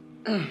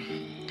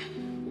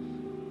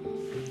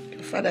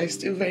 Your father is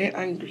still very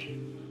angry.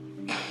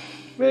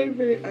 Very,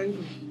 very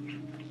angry.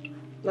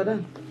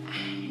 Madam.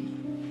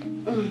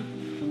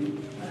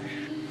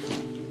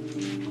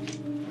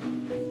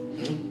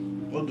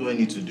 What do I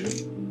need to do?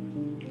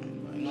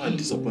 I know I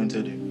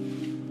disappointed him.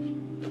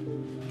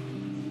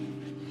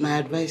 My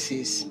advice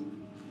is,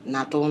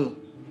 Natono.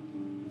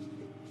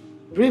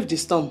 Brave the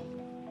storm.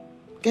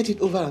 Get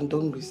it over and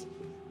done with.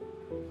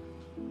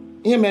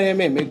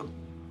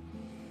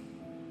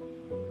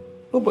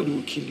 Nobody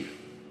will kill you.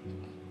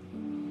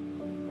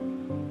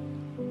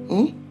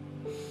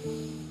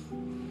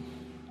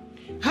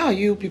 How are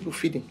you people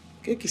feeling?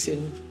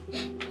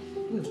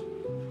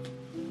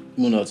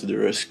 Muna to the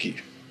rescue.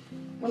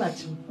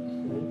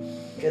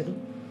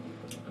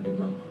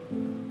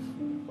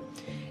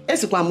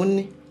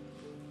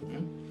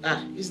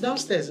 It's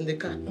downstairs in the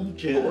car.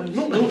 Okay.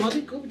 No.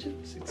 Sit.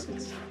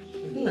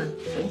 No.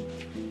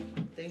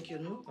 Thank you,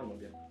 no?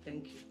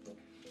 Thank you.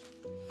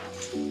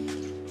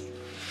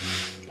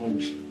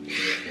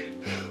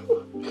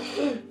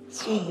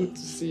 So good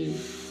to see you.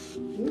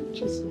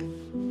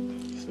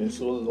 It's been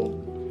so long.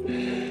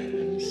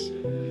 This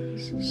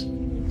is so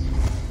good.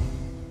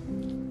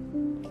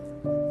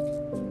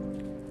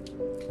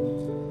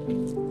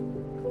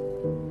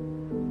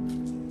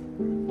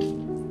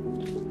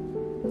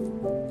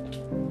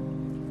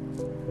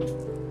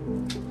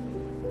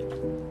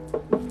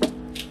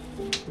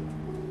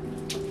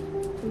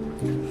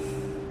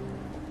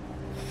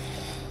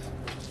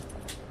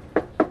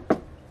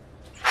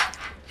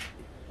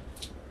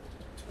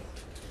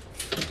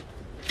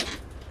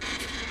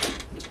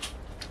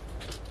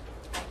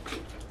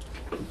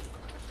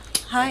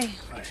 Hi.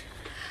 Hi.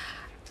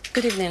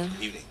 Good evening.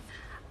 Evening.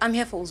 I'm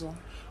here for Uzo.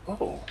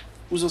 Oh,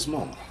 Uzo's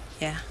mom.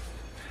 Yeah.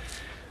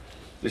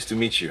 Pleased to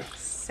meet you.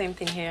 Same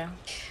thing here.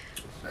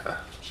 All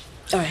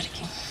right,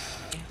 okay.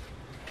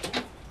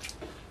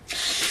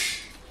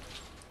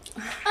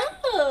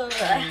 Oh.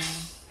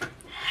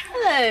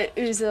 Hello,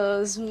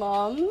 Uzo's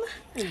mom.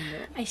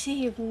 Hello. I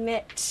see you've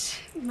met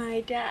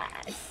my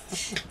dad.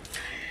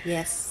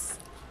 Yes,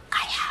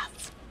 I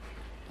have.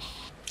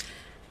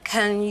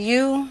 Can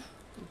you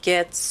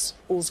get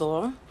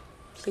Uzo,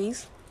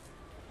 please?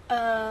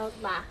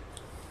 Ma,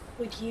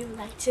 Would you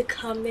like to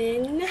come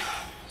in?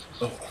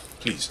 Oh,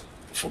 please,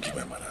 forgive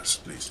my manners,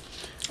 please.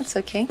 That's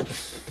okay.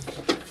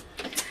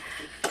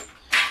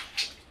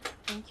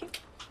 Thank you.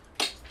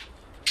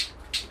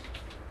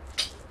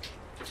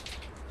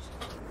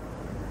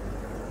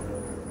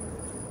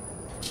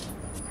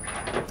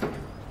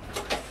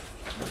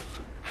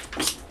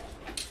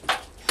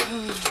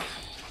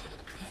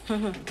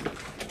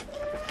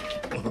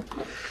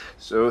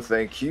 So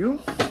thank you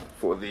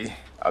for the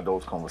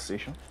adult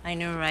conversation. I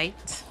know,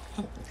 right?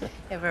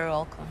 You're very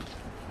welcome.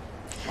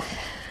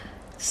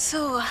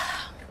 So,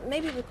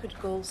 maybe we could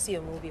go see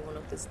a movie one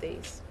of these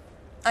days.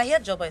 I hear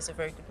Joba is a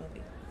very good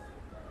movie.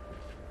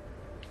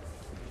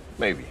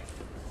 Maybe.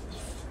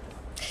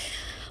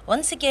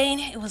 Once again,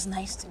 it was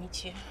nice to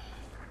meet you.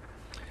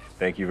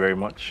 Thank you very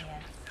much.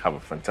 Yeah. Have a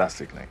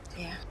fantastic night.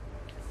 Yeah.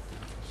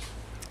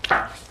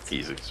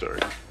 Easy, sorry.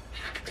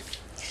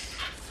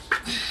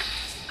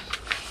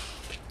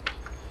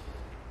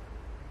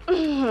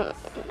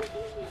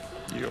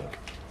 Yo.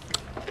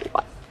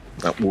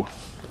 What?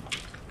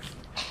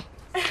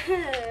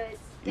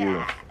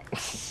 You.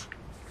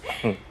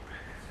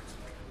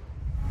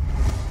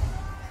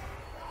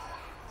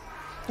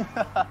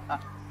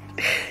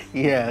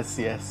 Yes,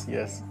 yes,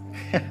 yes.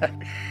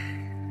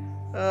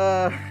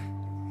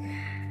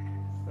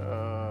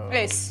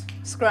 Please,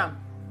 scram.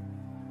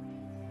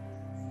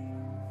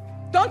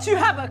 Don't you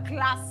have a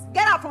class?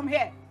 Get out from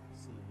here.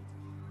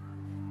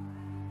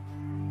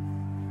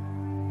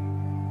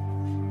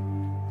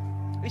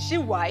 Is she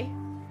why?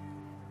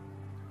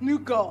 New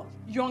girl,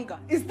 younger.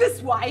 Is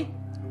this why?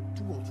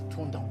 Do want to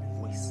tone down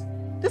your voice.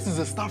 This is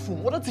a staff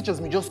room. Other teachers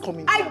may just come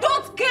in. I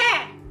don't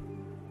care!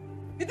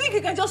 You think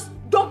you can just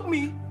dump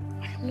me?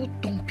 I am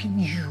not dumping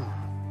you.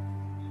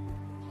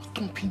 I'm not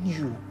dumping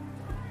you.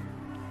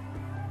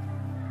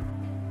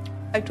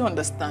 I don't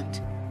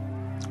understand.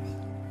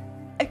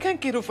 I can't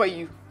get over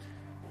you.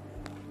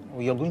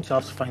 We are going to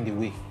have to find a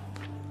way.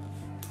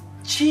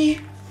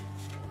 Chi.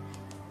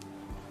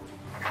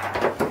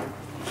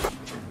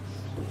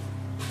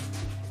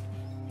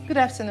 Good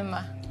afternoon,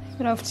 ma.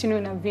 Good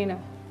afternoon, Avina.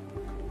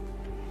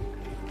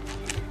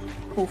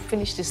 We'll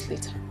finish this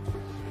later.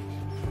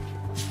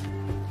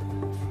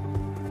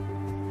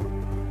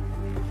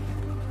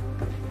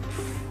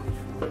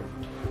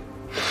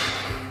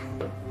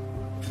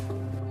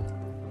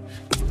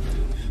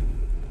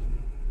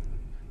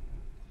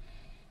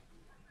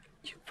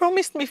 You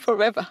promised me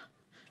forever.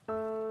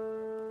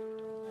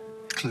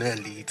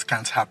 Clearly, it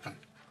can't happen.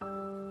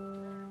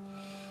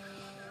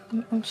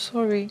 I'm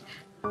sorry.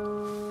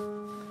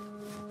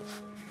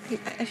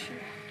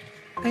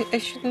 I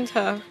shouldn't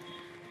have.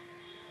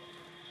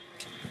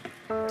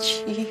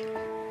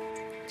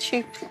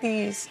 Chi,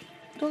 please.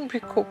 Don't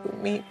break up with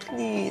me,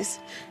 please.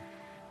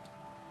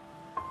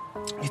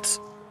 It's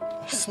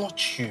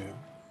not you.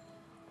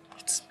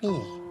 It's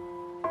me.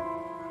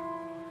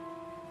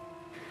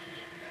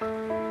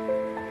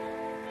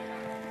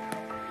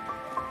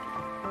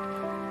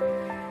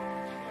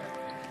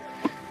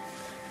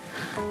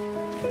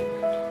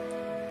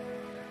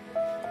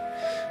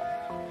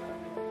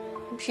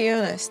 Be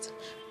honest.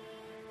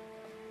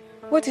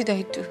 What did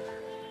I do?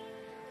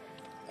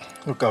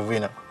 Look,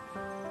 Avina.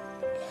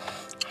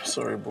 I'm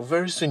sorry, but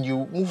very soon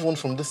you move on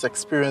from this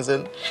experience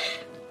and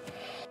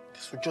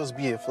this will just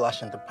be a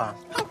flash in the pan.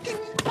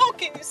 How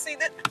can you say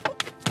that?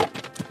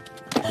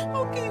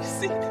 How can you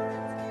say that?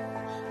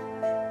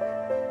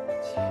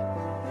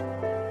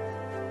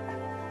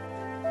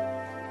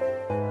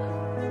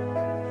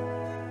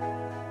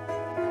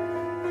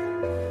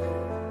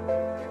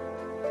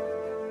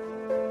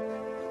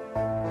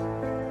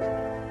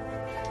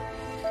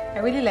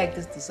 I really like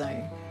this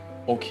design,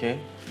 Okay.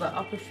 but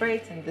I prefer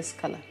it in this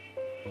color.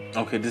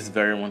 Okay, this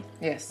very one.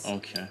 Yes.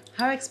 Okay.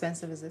 How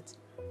expensive is it?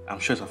 I'm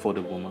sure it's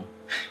affordable, man.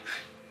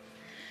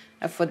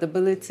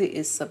 Affordability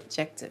is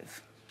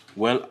subjective.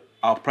 Well,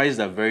 our prices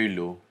are very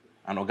low,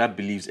 and Oga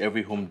believes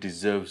every home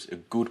deserves a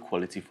good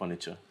quality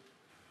furniture.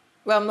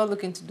 Well, I'm not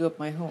looking to do up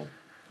my home.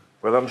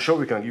 Well, I'm sure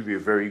we can give you a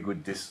very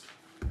good discount.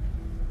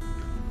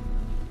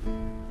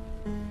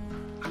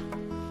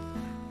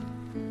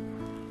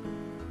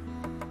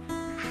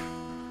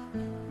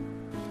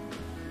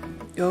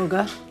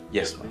 Yoga?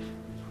 Yes, ma'am.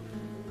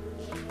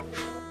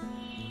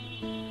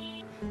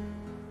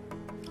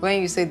 When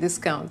you say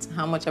discount,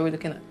 how much are we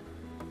looking at?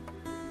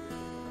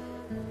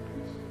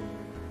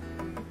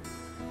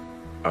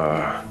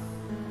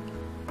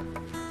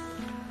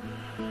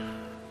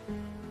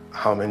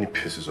 How many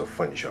pieces of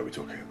furniture are we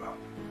talking about?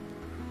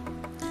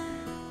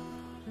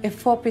 A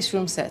 4-piece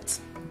room set,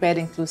 bed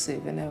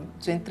inclusive, and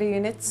 23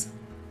 units.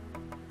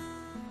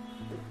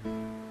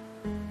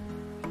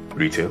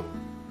 Retail?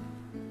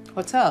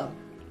 Hotel.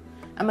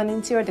 I'm an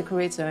interior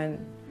decorator and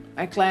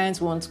my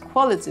client wants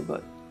quality,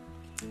 but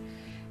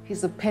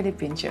he's a penny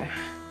pincher.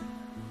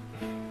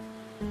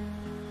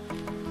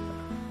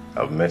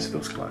 I've met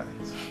those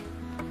clients.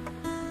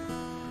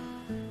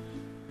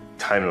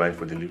 Timeline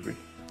for delivery?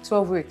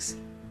 12 weeks.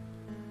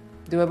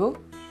 Doable?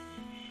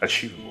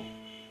 Achievable.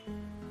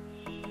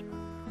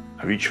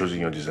 Have you chosen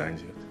your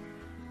designs yet?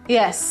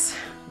 Yes,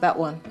 that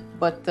one.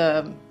 But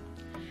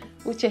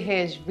Uche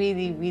hair is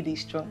really, really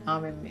strong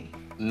arming me.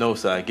 No,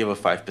 sir. I give her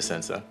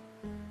 5%, sir.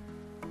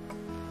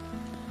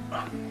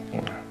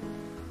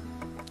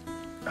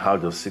 How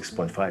does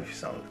 6.5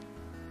 sound?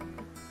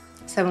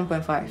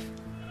 7.5.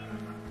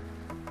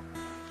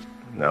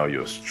 Now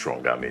you're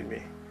strong arming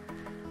me.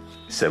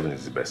 7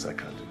 is the best I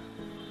can do.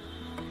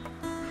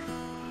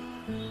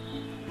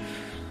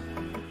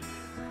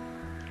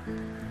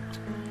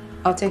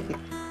 I'll take it.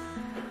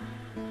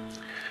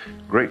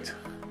 Great.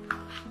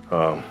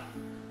 I'll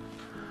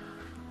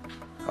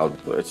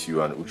let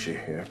you and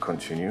Uche here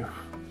continue.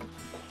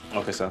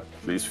 Okay, sir.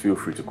 Please feel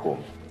free to call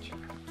me.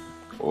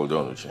 Hold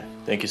on, Uche.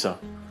 Thank you, sir.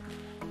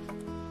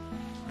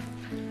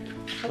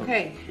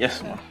 Okay.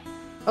 Yes, ma'am.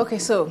 Okay,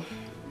 so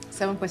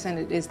 7%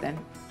 it is then.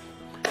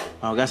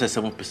 Our guy said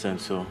 7%,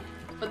 so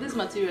But these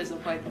materials are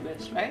quite the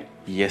best, right?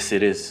 yes,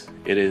 it is.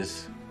 It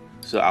is.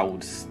 So I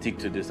would stick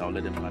to this. I'll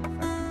let them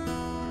manufacture.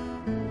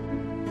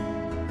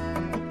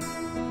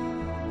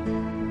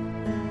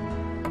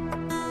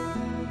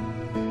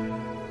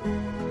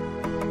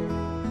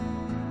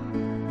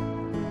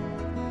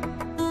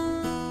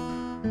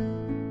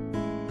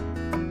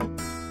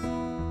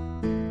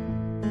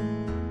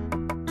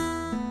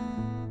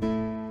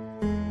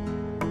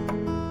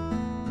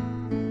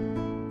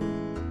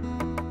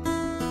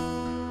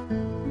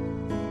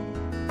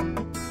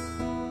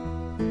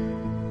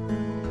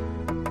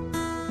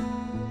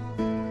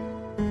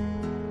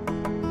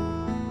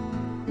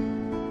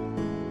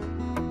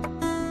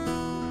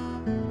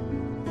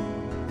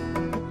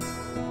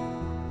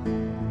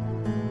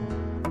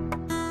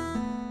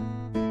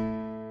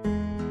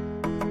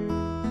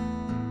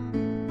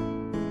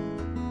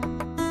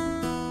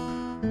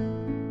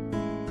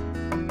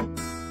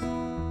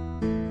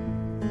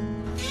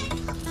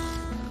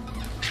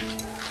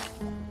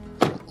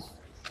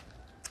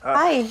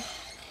 Hi.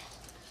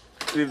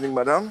 Good evening,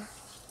 madam.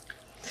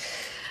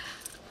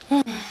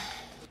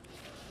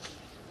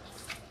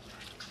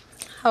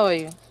 How are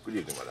you? Good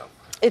evening, madam.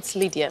 It's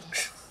Lydia.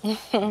 Good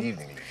evening,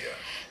 Lydia.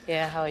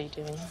 Yeah, how are you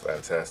doing?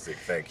 Fantastic,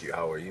 thank you.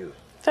 How are you?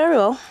 Very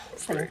well.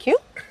 That's Thank great. you.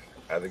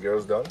 Are the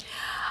girls done?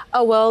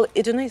 Oh, well,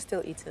 Iduna is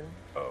still eating.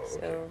 Oh, okay.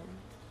 So,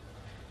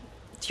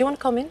 do you want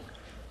to come in?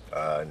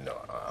 No,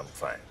 I'm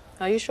fine.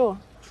 Are you sure?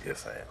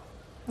 Yes, I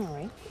am. All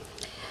right.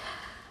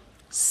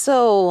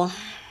 So,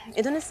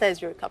 Iduna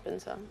says you're a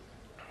carpenter.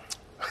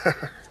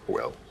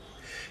 Well,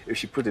 if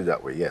she put it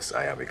that way, yes,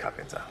 I am a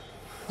carpenter.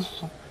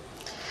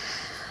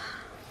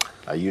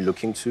 Are you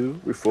looking to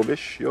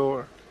refurbish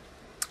your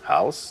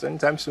house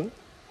anytime soon?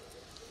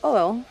 Oh,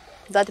 well,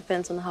 that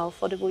depends on how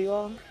affordable you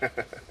are.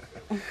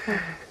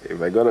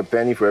 If I got a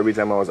penny for every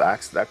time I was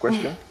asked that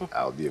question,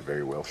 I'll be a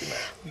very wealthy man.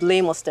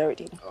 Blame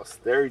austerity.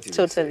 Austerity? you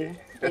Totally,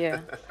 say?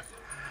 yeah.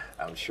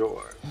 I'm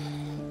sure.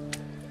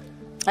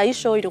 Are you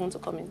sure you don't want to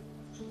come in?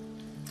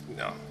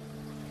 No.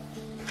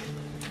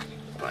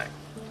 Fine.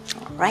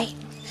 All right.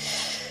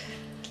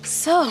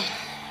 So,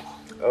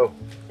 Oh,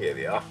 here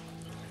they are.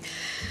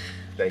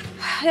 Thank you.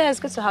 yeah, it's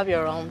good to have you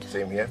around.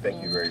 Same here.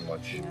 Thank you very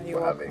much you're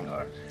for welcome. having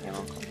her. You're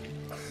welcome.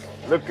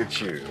 Look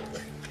at you.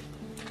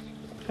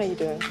 How you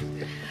doing?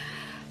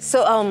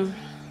 So,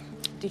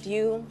 did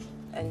you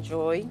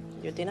enjoy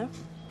your dinner?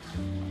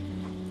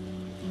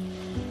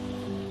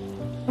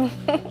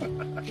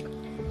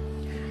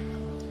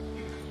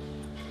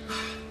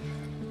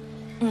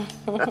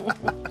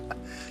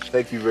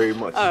 Thank you very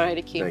much. All right,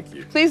 Aki. Thank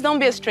you. Please don't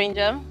be a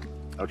stranger.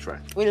 I'll try.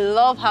 We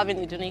love having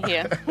Iduna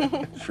here.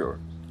 Sure.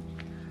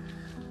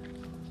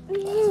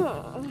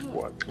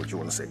 What you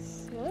want to say?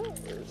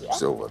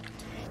 Silver.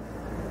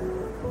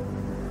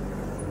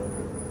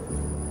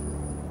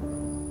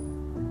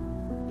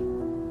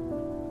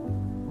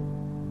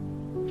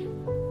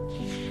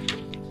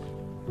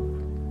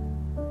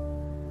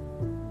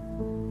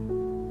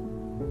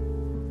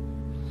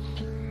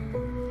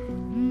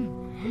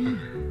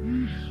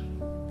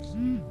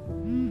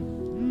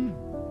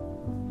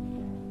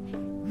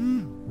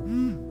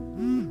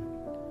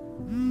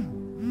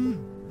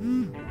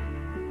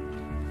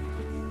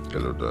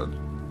 Hello, Dad.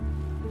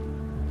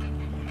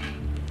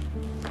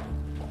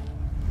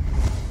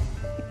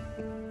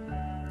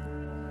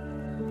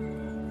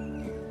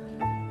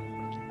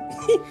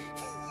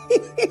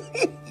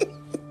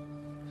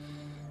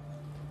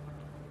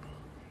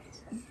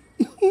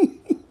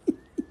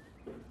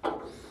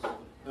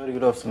 Very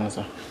good afternoon,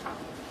 sir.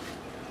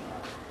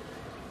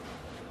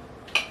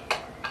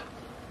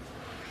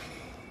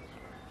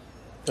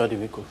 Daddy,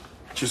 wake up.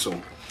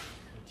 Chisom,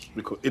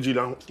 because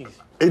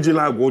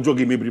ejila agwa ọjọọ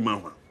ga-emebiri m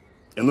ahụ.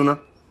 Enuna?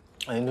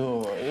 I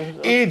know.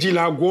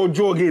 Ejila agwa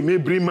ọjọọ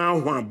ga-emebiri m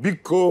ahụ,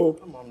 biko.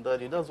 Come on,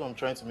 Daddy. That's why I'm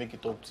trying to make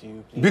it up to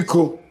you. Please.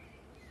 Biko.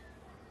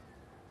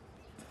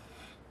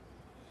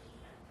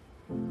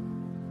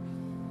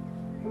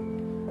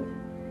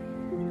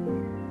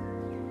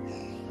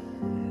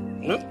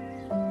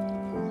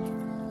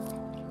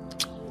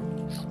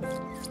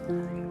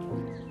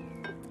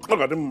 Look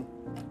at them.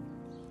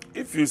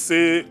 If you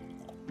say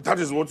that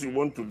is what you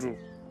want to do,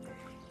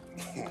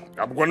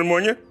 I'm going to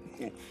money.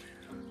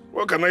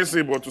 What can I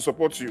say but to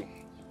support you?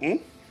 Hmm?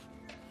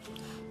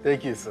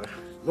 Thank you, sir.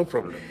 No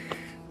problem.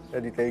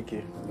 Daddy, thank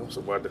you. No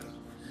so bad.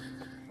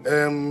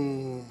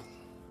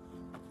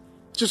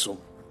 Chisom,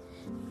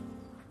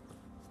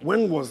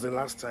 when was the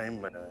last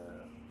time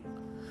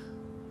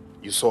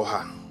you saw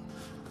her?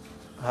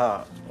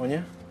 Her?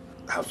 Onya?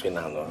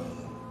 Hafinano.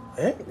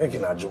 Eh?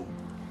 Eginajum.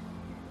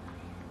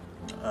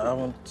 I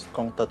haven't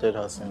contacted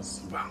her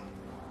since. Wow.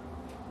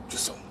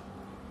 Chisom,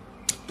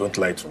 don't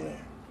lie to me.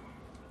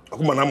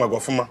 Akumanama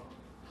Gofuma,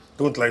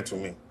 don't lie to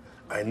me.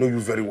 I know you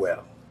very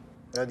well.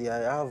 Daddy, I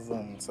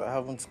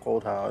haven't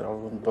called her. I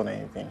haven't done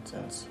anything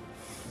since.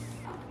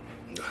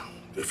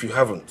 If you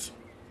haven't,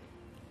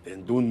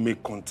 then don't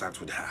make contact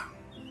with her.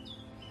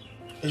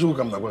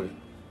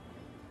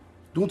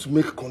 Don't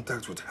make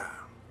contact with her.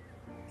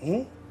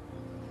 Hmm?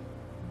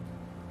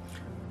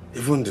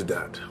 Even the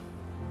dad.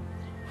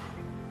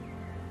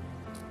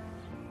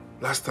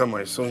 Last time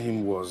I saw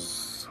him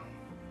was,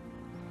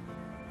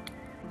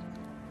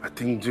 I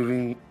think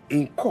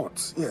in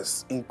court.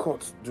 Yes, in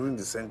court during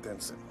the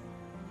sentencing.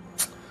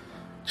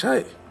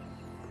 Chai.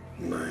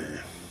 Man.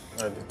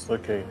 It's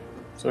okay.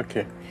 It's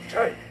okay.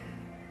 Chai.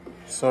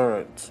 It's all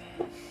right.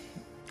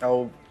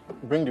 I'll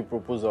bring the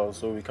proposal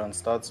so we can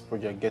start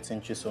project getting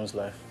Chisom's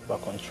life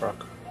back on track.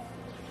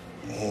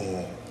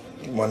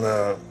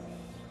 Mana,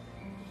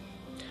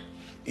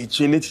 you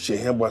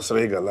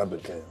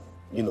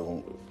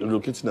know,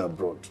 relocating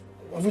abroad.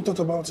 Have you thought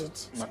about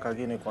it?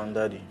 Makagini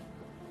Kwandadi.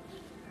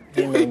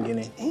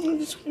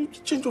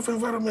 Change of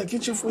environment,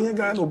 kitchen for your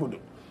guy, nobody.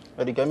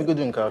 But can we go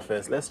doing car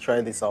first? Let's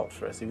try this out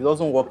first. If it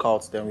doesn't work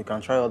out, then we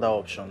can try other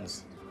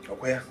options.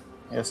 Okay.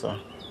 Yes, sir.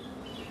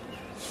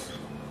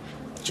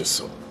 Just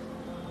so.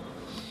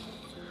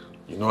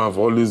 You know, I've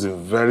always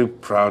been very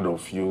proud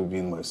of you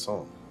being my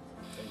son.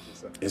 Thank you,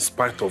 sir. In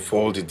spite of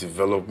all the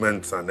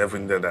developments and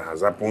everything that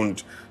has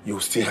happened, you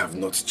still have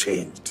not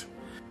changed.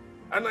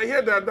 And I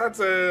hear that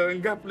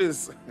Nga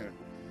place,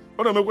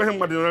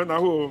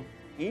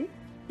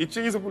 it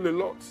changes people a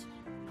lot.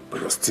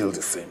 But you're still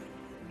the same.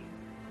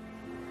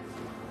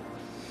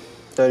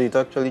 Daddy, it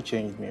actually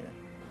changed me.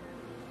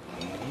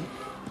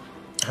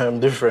 I'm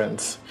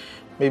different.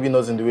 Maybe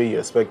not in the way you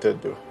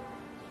expected, though.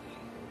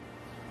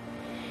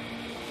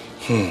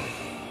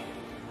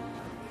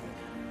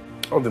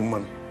 All the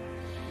money.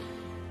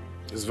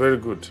 It's very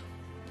good.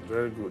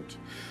 Very good.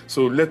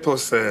 So let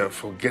us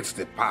forget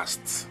the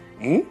past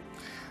and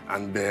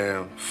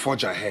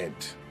forge ahead.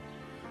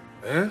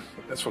 Eh?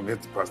 Let's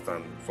forget the past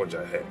and forge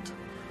ahead.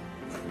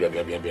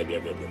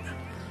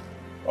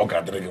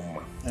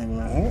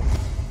 Amen.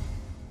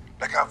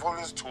 Like I've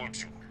always told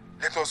you,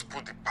 let us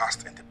put the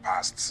past in the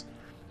past.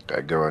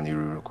 I get one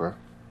hero,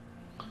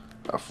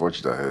 I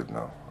forged ahead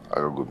now. I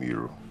don't go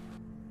Miro.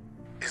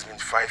 It's been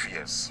 5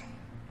 years.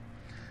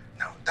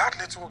 Now, that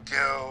little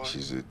girl...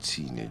 She's a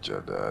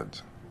teenager,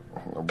 Dad.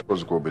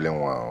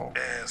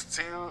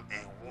 Still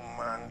a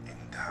woman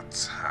in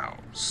that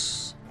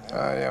house.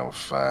 I am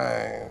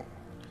fine.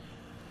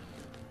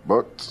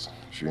 But,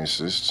 if you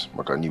insist,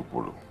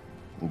 Makanikulu,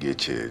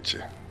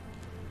 Ngeche.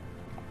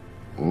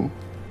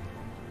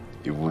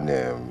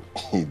 Even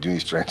Idu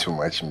is trying to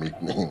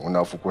matchmake me.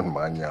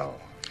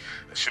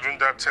 Shouldn't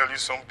that tell you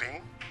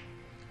something?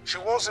 She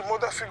wants a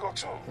mother figure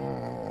too.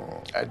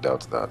 I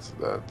doubt that.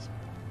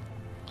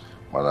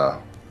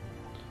 Mana,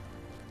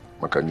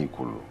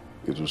 Makanikulu,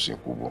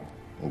 Etusinkubo,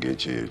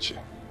 Ngeche.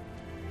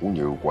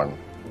 Unye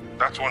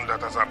that one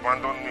that has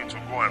abandoned me to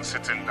go and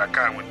sit in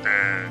Dakar with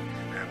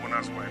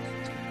Mona's wife.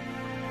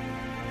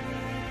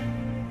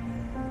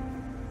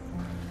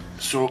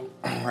 So,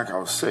 like I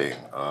was saying,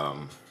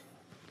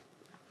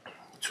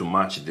 to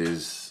match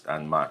this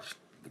and match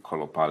the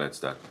color palettes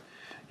that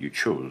you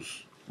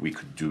chose, we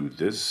could do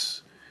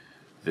this,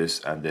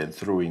 and then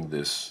throw in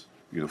this,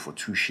 for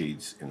 2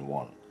 shades in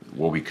one.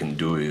 What we can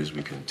do is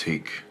we can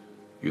take,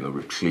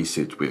 replace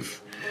it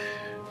with,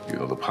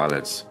 the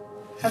palettes.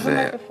 Have you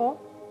met before?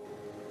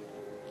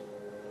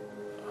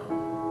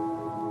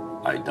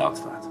 I doubt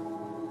that.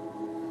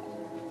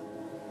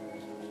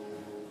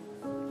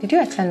 Did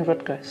you attend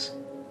Rutgers?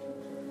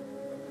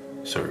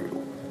 Sorry,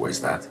 where's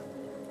that?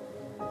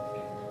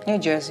 New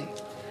Jersey.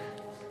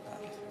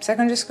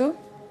 Secondary school?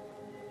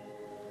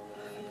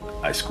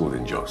 I schooled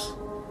in Jos.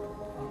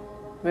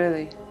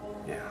 Really?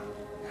 Yeah.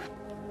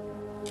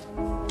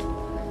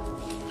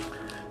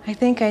 I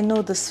think I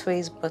know this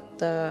face, but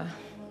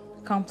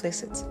can't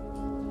place it.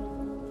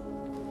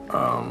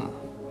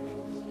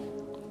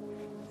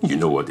 You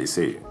know what they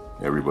say.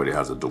 Everybody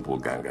has a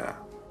doppelganger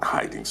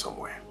hiding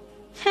somewhere.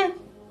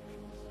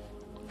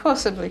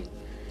 Possibly.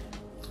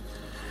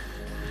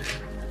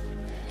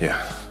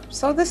 Yeah.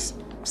 So this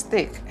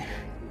steak.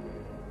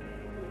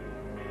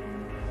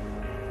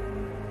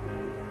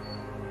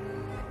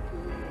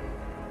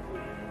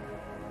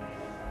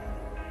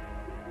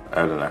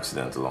 I had an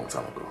accident a long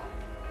time ago.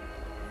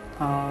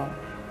 Oh.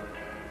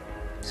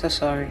 So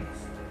sorry.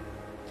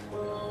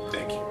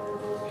 Thank you.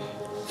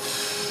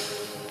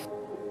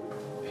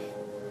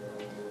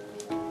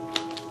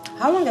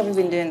 How long have you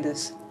been doing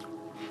this?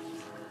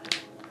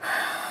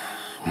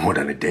 More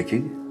than a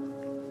decade?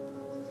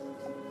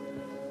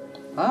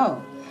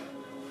 Wow.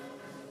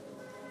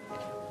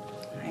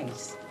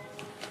 Nice.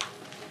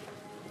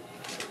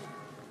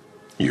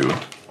 You?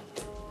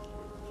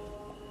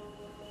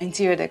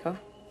 Interior decor.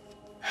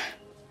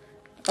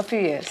 A few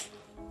years.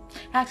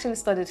 I actually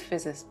studied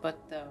physics, but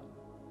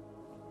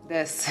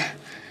this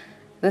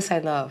I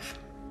love.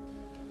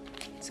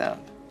 So.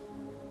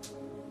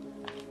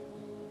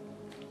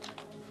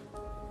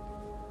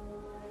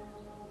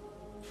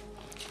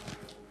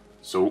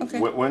 So Okay.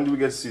 when do we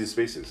get to see the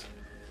spaces?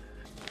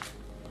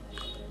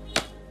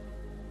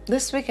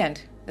 This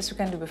weekend. This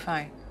weekend will be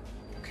fine.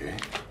 Okay.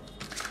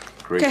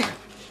 Great. Okay.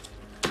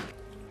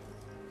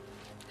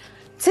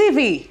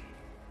 TV.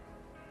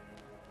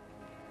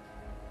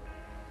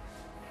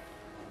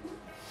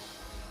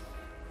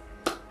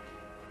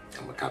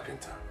 I'm a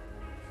carpenter.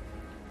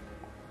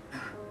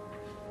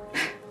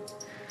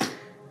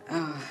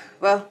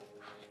 Well,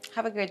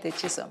 have a great day,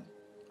 Chisom.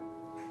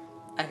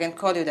 I can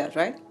call you that,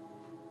 right?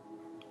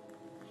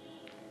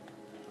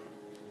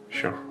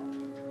 Sure.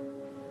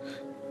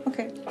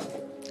 Okay.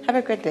 Have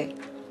a great day.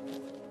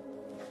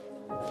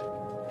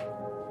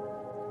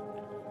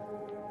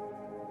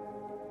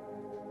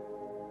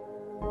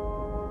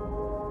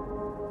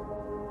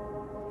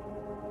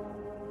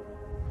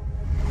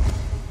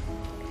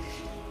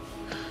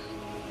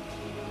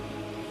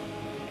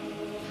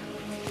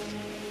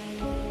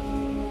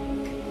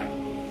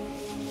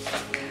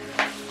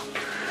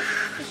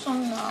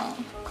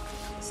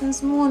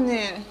 Since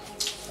morning.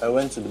 I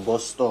went to the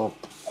bus stop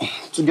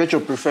to get your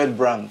preferred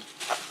brand.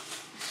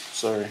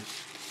 Sorry.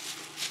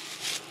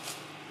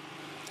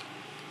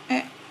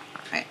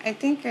 I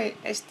think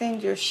I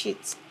stained your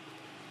sheets.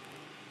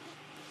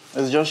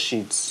 It's just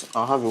sheets.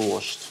 I'll have it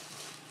washed.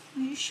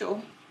 Are you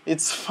sure?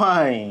 It's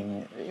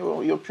fine.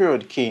 Your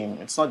period came.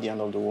 It's not the end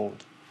of the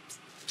world.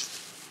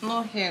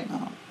 Not here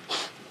now.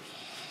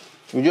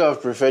 Would you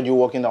have preferred you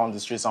walking down the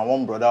streets and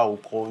one brother will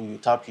call you,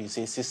 tap you,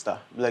 say, sister,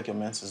 be like your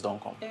menses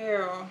don't come?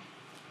 Ew.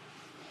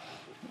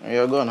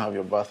 Yeah, go and have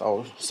your bath.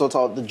 I'll sort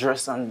out the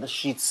dress and the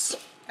sheets.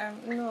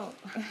 No.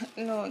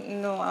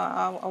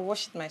 I'll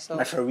wash it myself.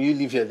 My friend, will you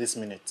leave here this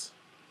minute?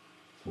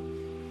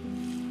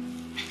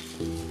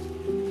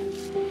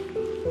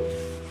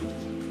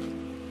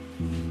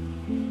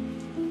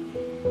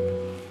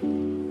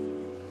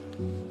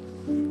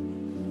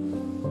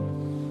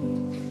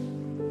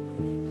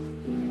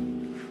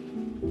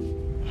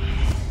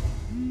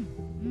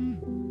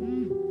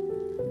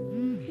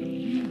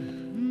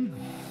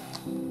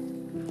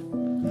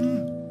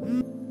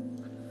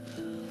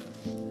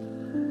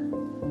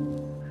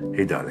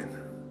 Hey, darling.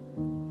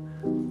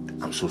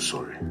 I'm so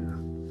sorry.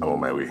 I'm on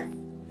my way.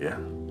 Yeah?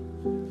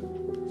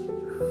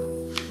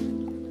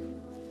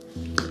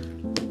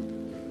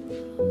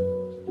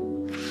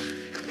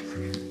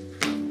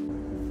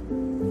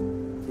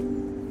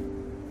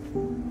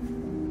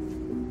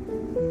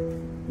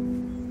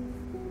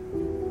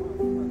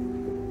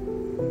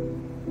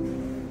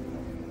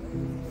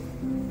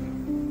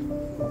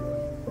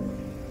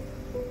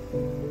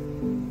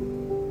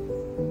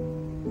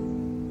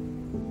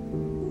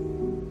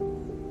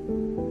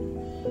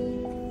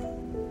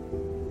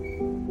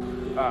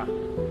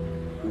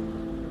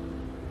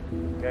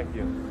 Thank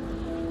you.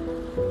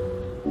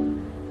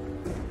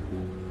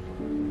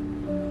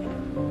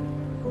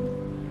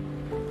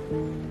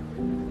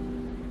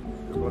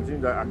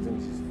 Continue that acting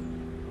system.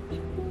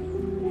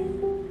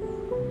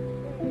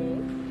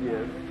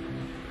 Yes.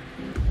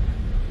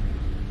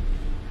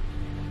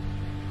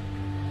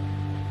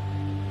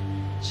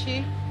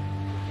 Chi?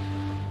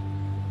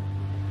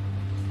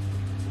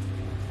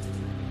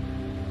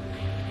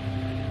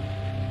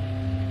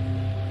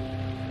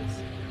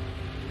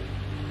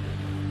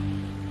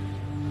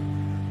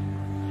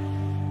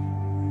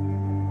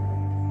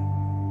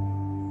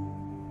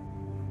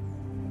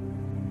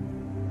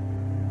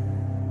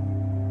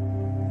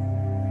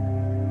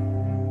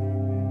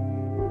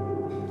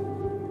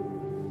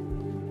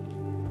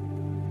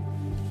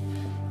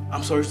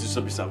 I'm sorry to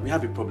disturb you, sir. We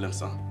have a problem,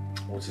 sir.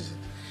 What is it?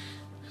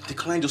 The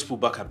client just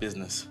pulled back her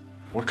business.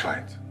 What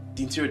client?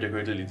 The interior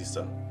decorator lady,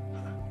 sir.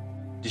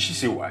 Did she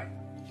say why?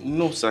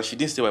 No, sir, she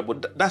didn't say why,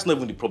 but that's not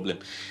even the problem.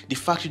 The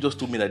factory just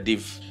told me that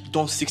they've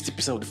done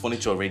 60% of the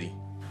furniture already.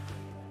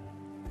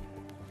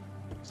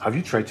 Have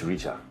you tried to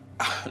reach her?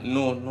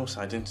 No,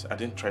 sir, I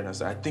didn't try that,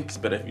 sir. I think it's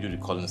better if you do the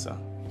calling, sir,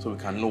 so we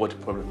can know what the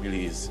problem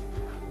really is.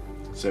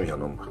 Send me her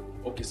number.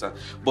 Okay, sir.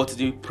 But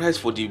the price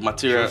for the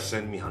material... Just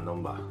send me her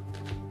number.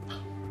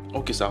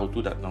 Okay, sir, I'll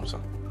do that now,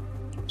 sir.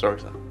 Sorry,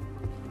 sir.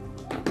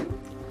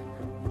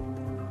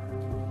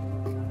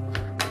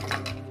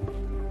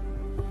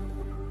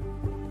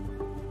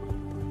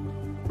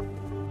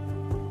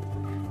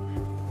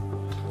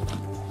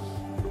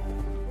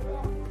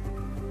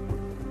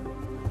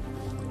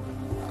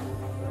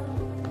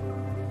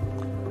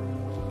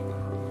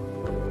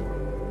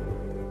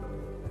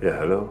 Yeah,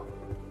 hello?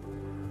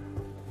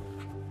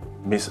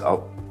 Miss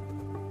Al...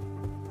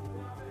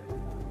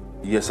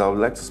 Yes, I would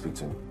like to speak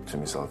to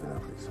Miss Alvina,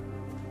 please.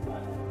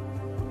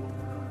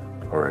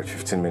 All right,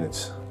 15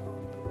 minutes.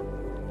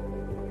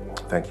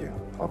 Thank you.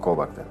 I'll call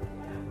back then.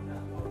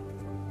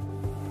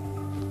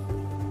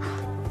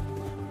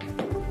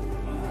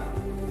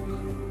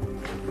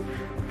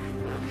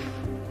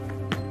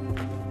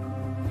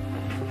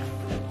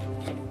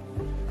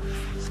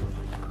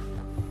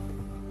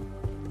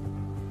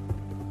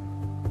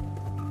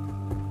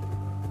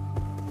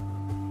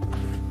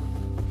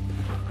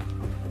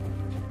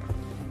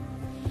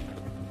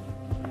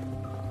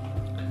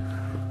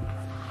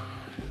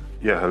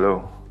 Yeah,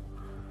 hello.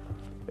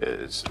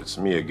 It's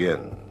me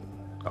again.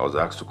 I was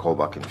asked to call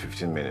back in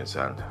 15 minutes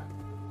and...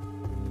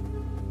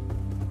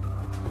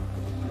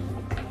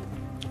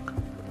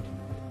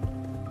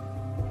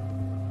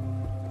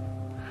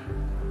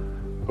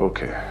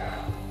 Okay.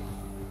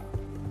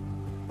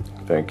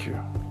 Thank you.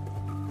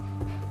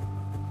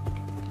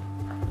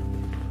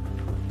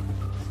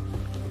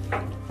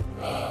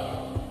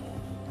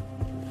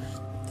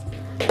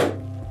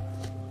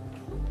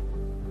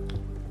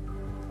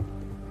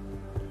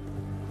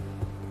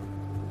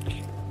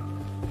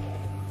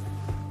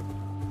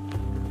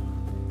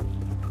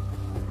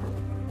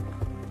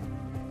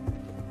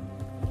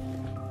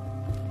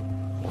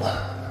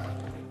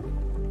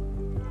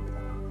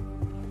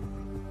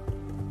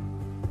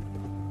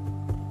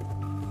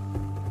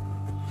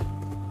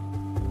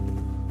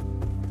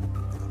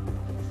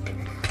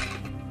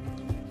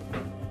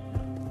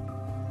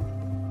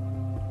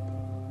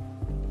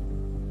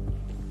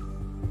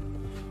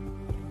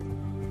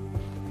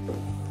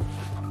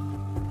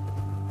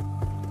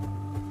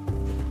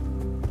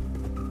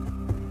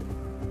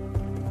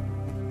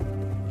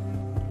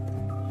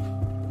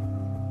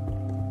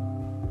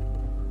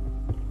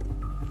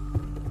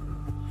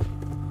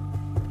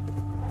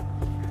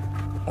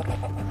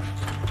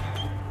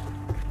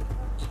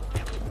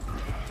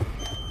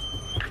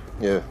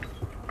 Yeah.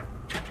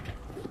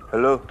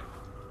 Hello?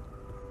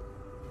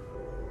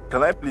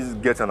 Can I please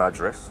get an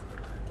address?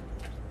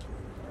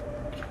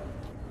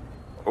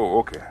 Oh,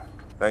 okay.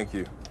 Thank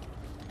you.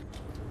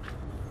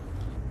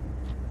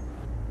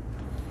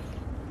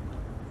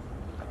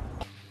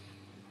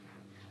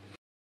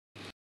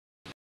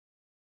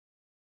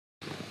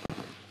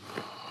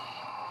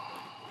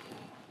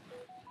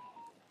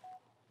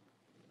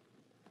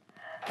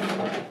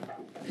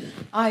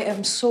 I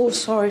am so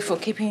sorry for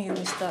keeping you,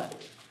 Mr.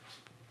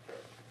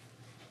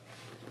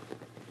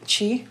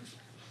 Chi.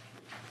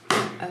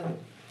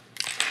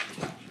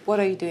 What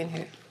are you doing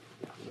here?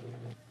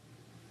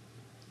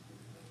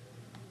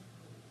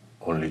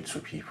 Only 2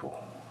 people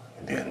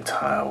in the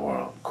entire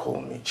world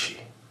call me Chi.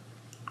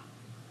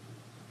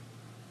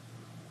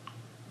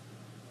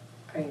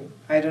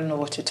 I don't know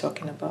what you're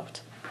talking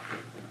about.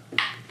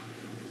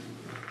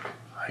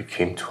 I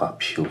came to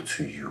appeal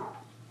to you.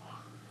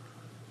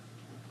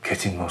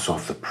 Getting us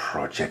off the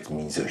project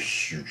means a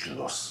huge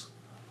loss.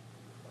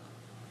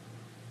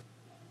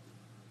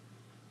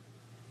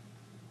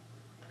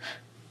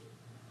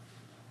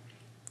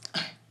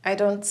 I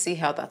don't see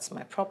how that's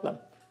my problem.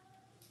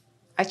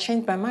 I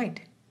changed my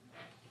mind.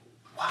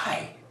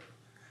 Why?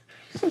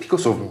 Is it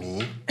because of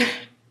me?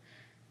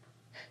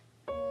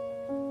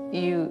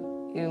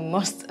 You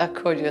must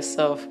accord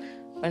yourself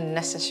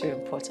unnecessary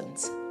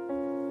importance.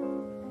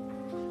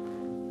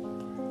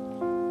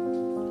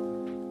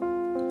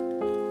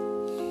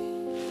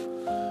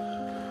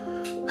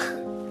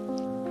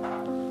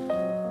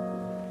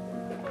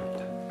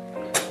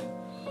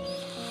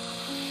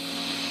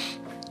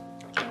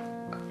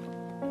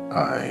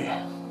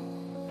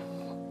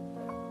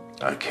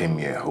 I came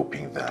here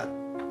hoping that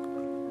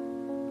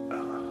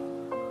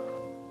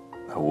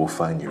I will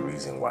find a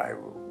reason why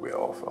we're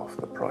off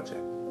the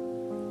project.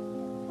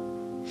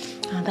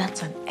 Now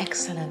that's an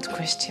excellent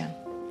question.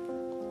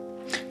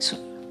 So,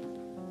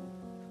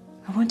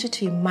 I want you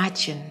to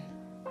imagine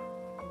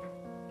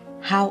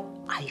how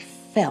I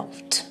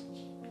felt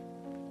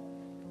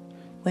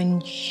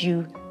when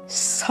you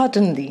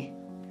suddenly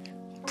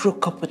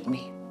broke up with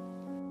me.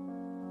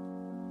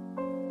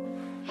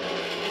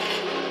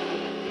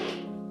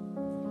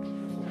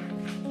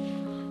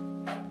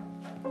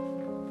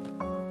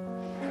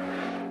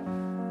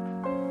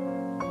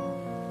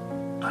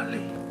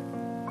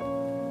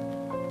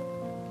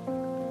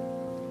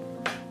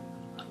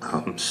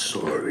 I'm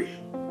sorry.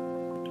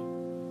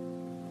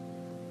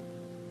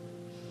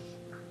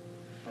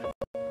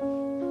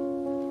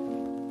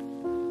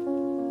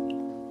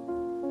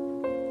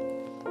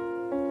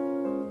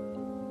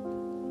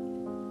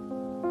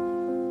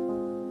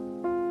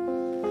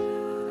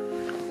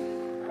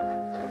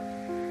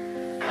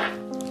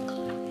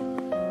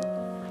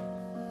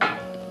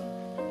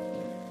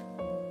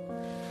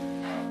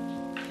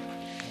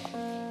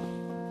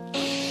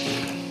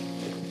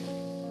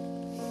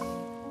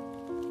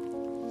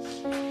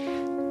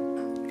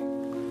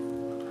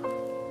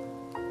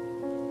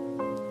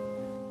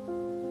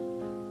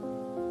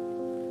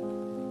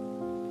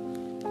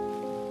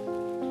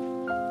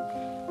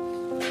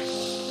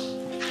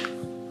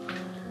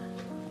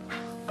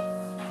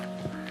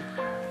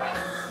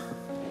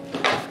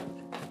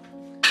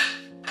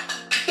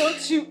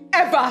 Don't you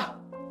ever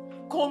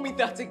call me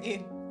that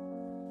again.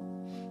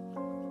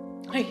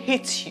 I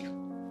hate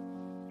you.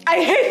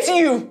 I hate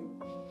you!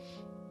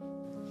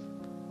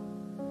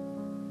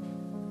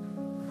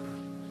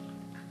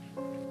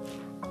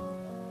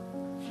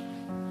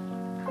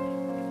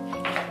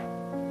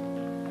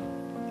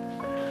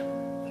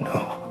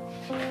 No,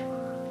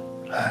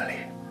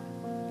 Ali.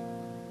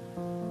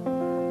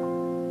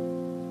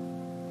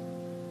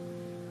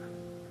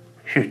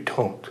 You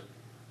don't.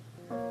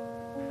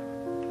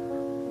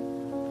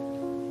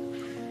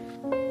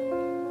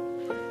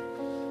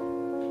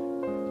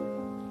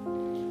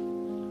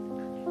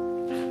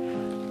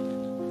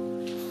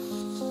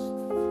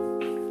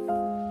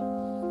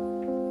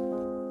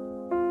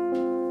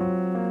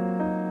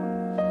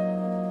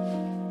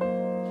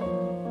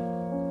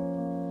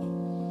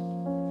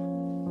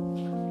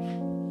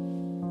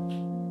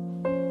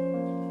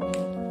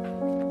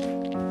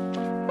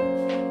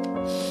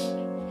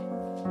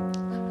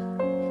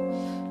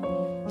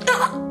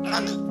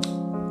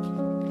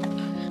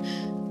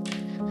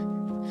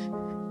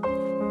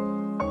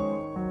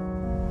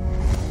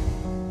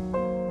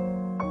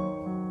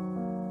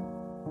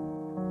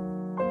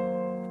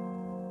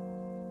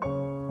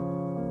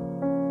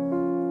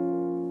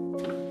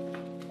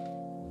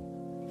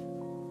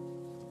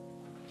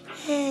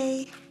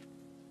 Hey.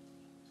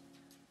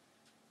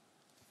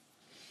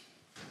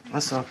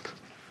 What's up?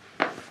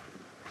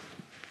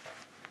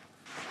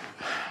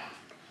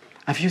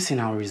 Have you seen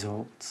our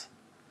results?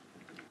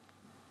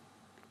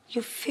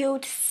 You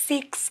failed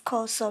 6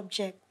 core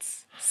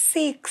subjects.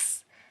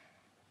 6.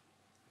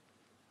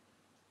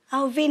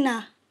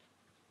 Alvina,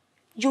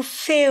 you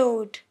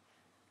failed.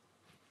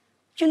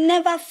 You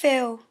never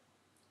fail.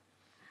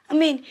 I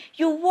mean,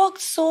 you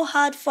worked so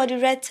hard for the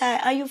red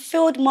tie and you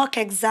failed mock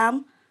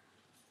exam.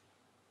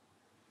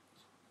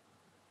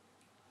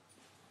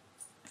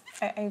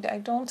 I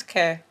don't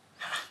care.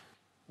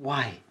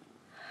 Why?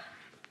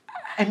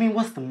 I mean,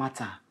 what's the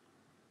matter?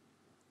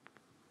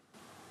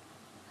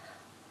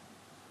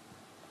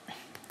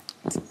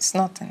 It's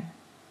nothing.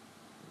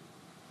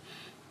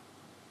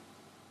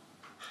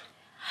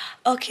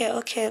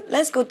 Okay.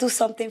 Let's go do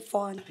something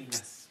fun.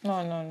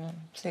 No.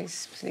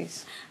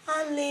 Please.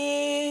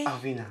 Ali.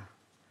 Alvina.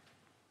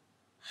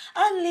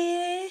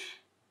 Ali.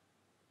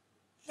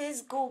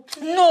 Let's go,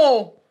 please.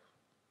 No!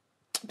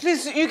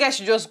 Please, you guys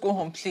should just go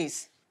home,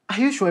 please. Are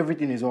you sure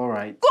everything is all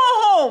right? Go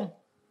home!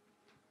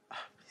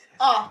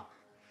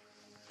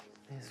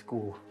 Let's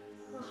go.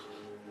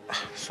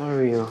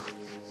 Sorry.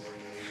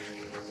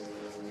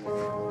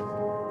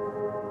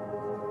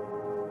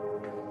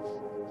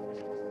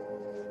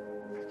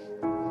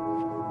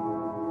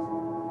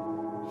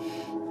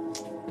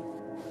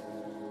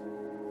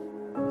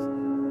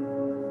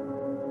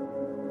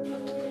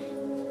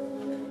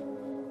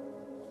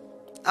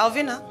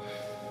 Alvina,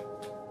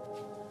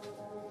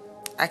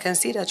 I can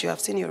see that you have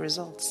seen your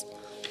results.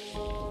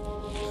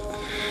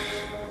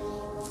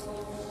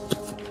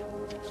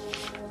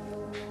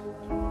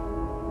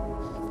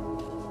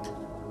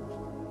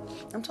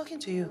 I'm talking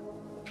to you.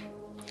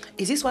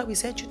 Is this why we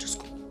sent you to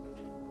school?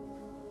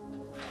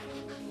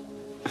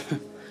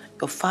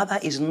 Your father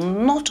is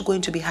not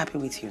going to be happy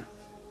with you.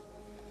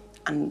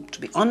 And to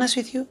be honest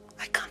with you,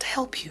 I can't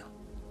help you.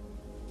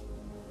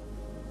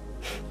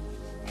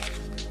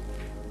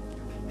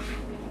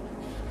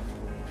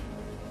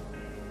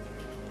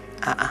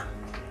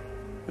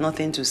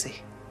 Nothing to say.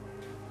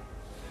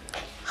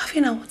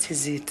 Alvina, what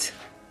is it?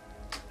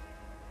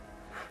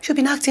 You've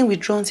been acting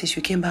withdrawn since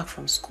you came back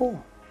from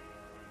school.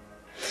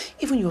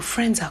 Even your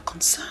friends are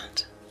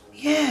concerned.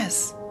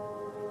 Yes.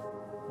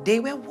 They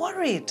were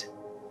worried.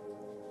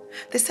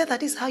 They said that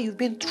this is how you've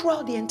been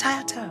throughout the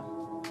entire term.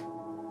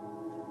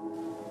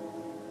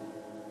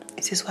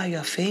 Is this why you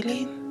are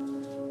failing?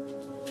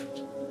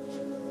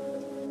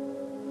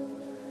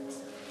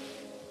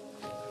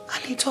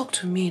 Ali, talk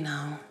to me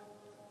now.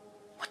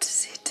 What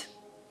is it?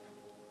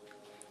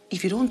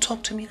 If you don't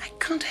talk to me, I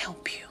can't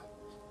help you.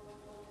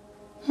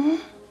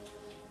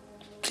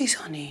 Please,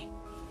 honey.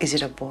 Is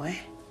it a boy?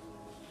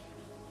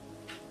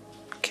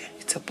 Okay,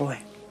 it's a boy.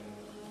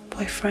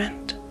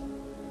 Boyfriend?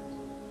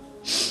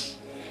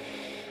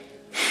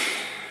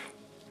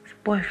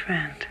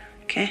 Boyfriend,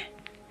 okay?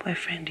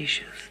 Boyfriend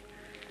issues.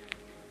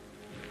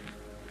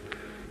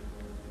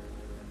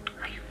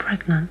 Are you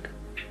pregnant?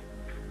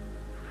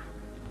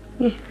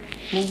 Yeah.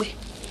 Mugbe.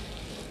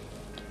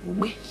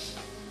 Mugbe.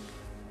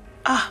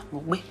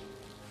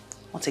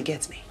 Want to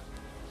get me?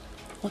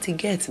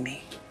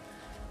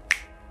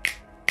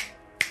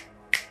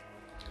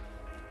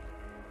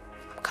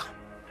 Come.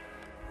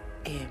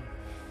 Okay,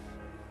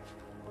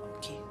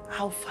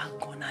 how far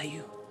gone are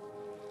you?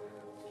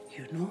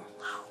 You know?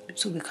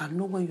 So we can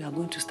know when you are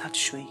going to start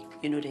showing.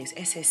 You know, there's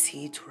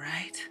SSC to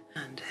write.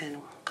 And then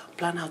we can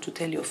plan how to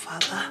tell your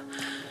father.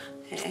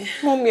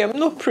 Mommy, I'm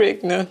not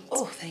pregnant.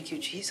 Oh, thank you,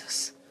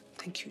 Jesus.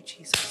 Thank you,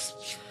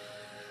 Jesus.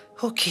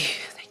 Okay,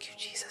 thank you,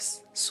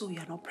 Jesus. So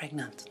you're not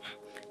pregnant.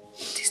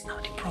 What is now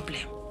the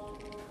problem?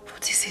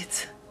 What is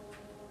it?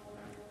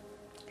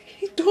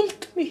 He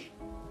dumped me.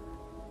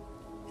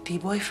 The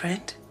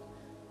boyfriend?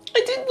 I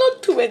did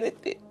not do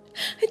anything.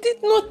 I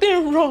did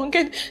nothing wrong,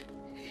 and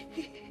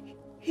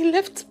he He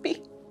left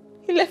me.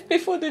 He left me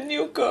for the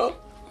new girl.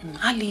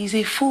 Ali is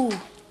a fool.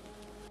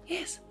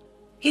 Yes,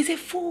 he's a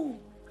fool.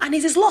 And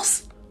it's his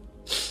loss.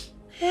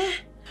 Eh?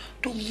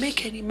 Don't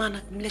make any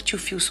man let you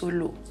feel so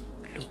low.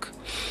 Look,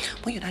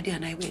 when your daddy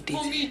and I were dating...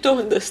 Mommy, you don't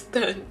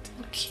understand.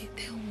 Okay,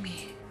 tell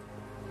me.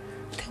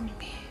 Tell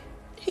me.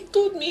 He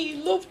told me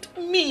he loved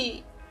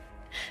me.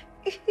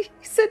 He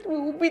said we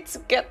will be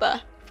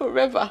together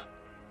forever.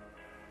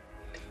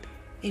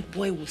 A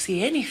boy will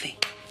say anything.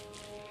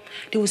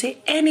 They will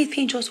say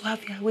anything just to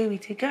have their way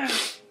with a girl.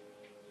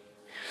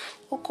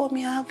 Oh, come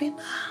here,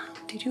 Avina.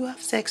 Did you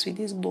have sex with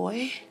this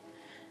boy?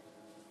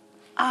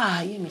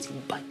 Ah, you mean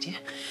bad, yeah?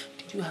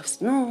 Did you have...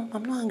 No,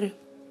 I'm not angry.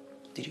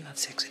 Did you have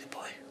sex with the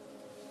boy?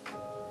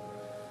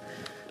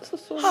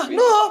 So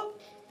no!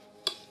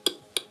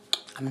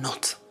 I'm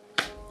not.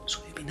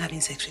 So you've been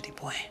having sex with the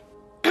boy.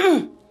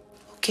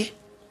 Okay?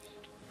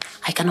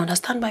 I can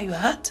understand why you are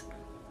hurt.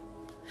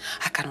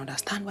 I can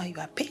understand why you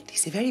are pained.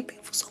 It's a very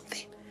painful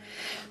something.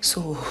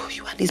 So,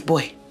 you and this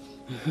boy,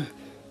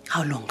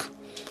 how long?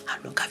 How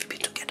long have you been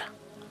together?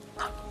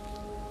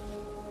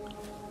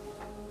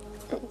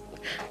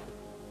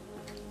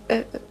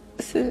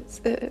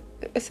 Since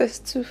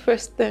SS2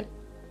 first time.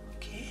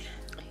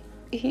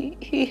 Okay.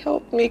 He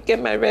helped me get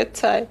my red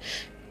tie.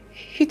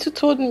 He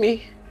tutored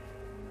me.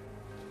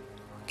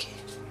 Okay.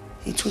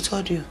 He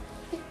tutored you?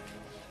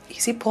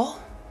 Is he poor?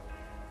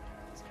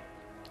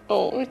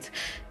 Oh,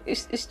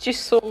 it's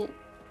just so...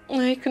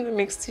 My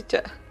economics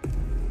teacher.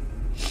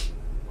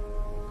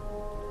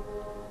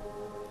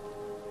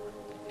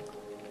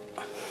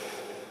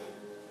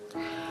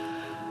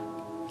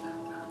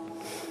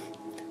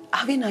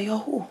 Avina, you're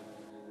who?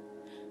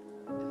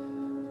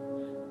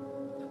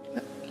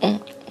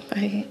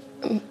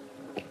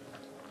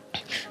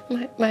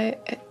 My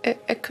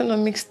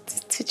economics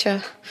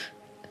teacher.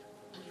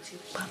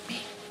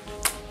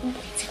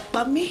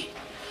 Bami?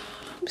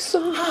 I'm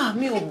sorry.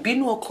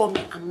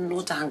 I'm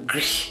not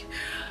angry.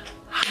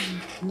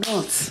 I'm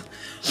not.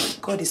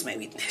 God is my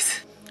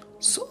witness.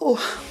 So,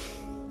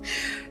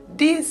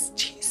 this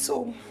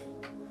Chisom,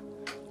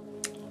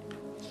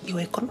 your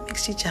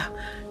economics teacher,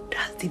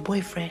 that's the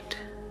boyfriend.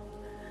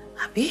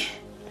 Abi?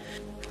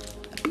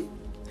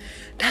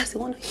 That's the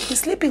one you've been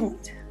sleeping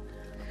with.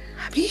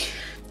 Abi?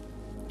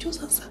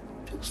 Just answer.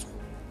 Just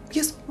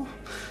yes or no.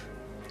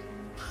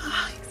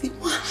 He's the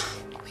one.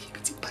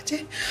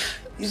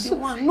 He's the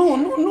one. No.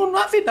 I'm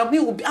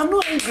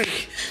not angry.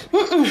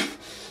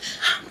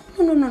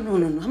 No.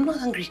 I'm not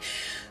angry.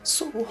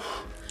 So,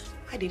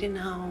 why didn't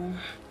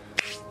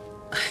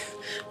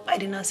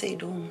I say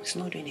it's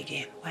not doing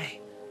again? Why?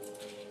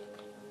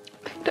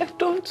 I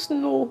don't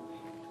know.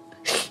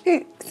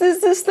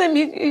 This time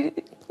he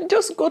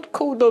just got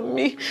cold on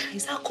me.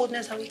 Is that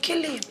coldness that will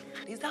kill him?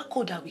 Is that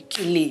cold that will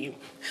kill him?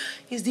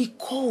 Is the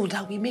cold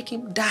that will make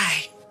him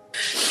die?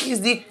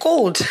 Is the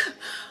cold?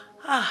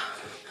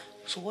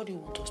 So what do you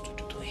want us to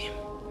do to him?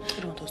 What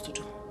do you want us to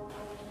do?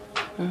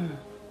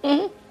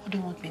 What do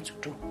you want me to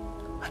do?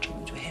 How do you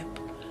want me to help?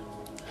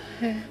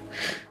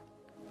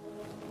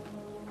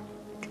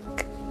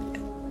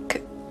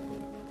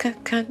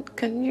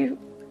 Can you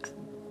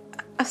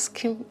ask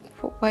him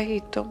for why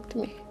he dumped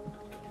me?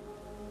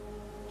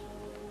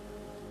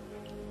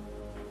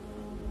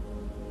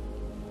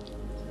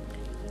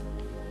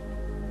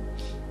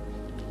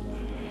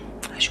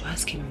 I should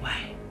ask him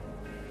why.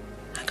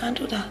 I can't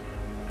do that.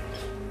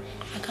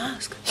 I can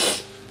ask.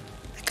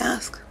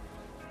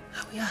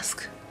 I will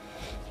ask.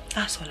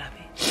 That's all I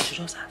mean. I should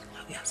just ask.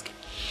 I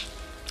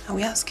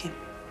will ask him.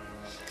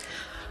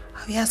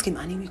 I will ask him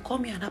and he will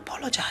come here and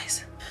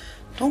apologize.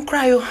 Don't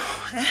cry, oh.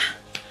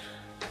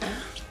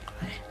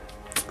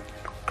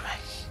 Don't cry.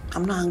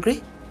 I'm not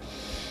angry.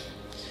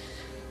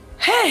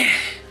 Hey!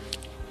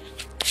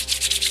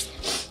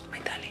 My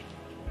darling,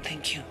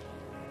 thank you.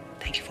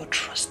 Thank you for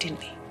trusting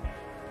me.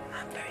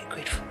 I'm very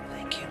grateful.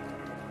 Thank you.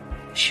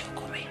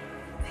 Shogori,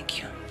 thank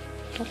you.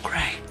 Don't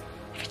cry.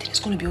 Everything is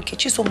going to be okay.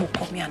 Chisom will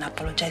come here and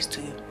apologize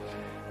to you.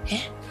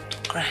 Eh?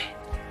 Don't cry.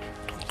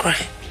 Don't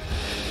cry.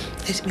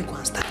 Let me go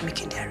and start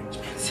making the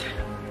arrangements.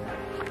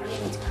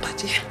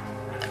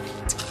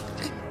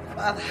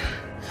 Father,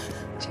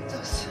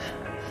 Jesus.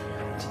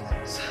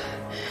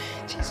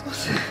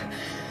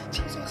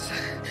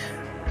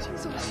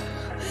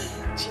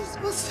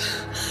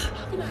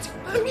 I've been at you,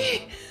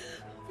 mommy.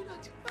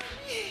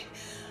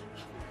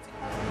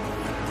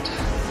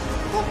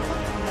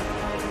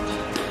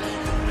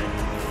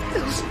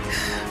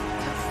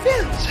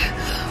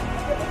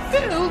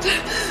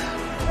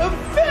 I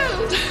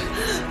failed.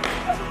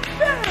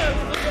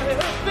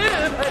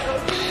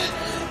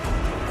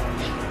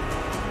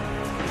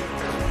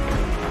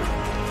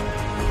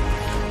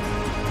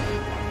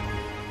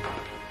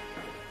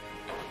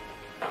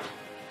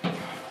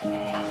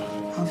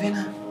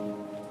 Alvina.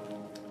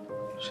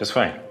 She's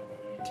fine.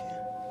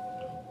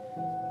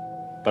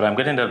 But I'm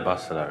getting that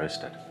bastard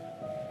arrested.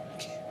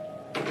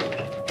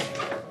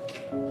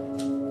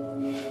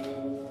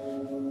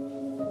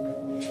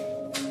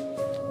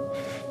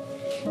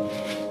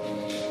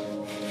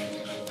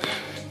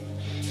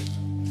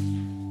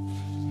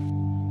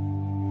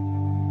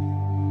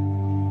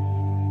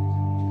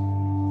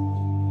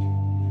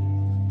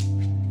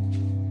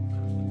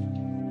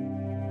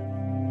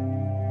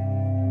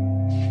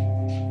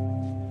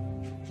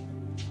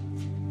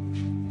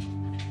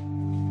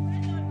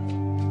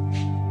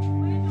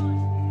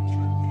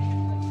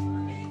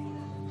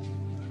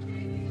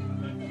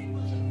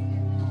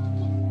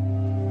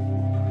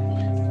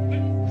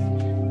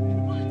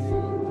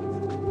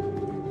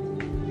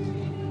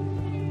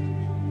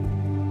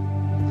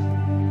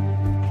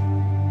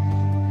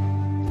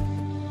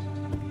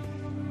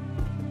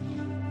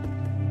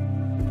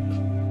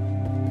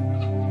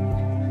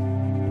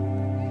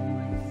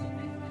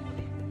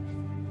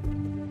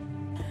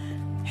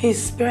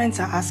 His parents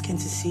are asking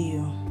to see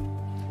you.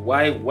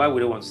 Why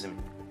would they want to see me?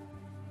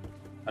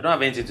 I don't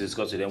have anything to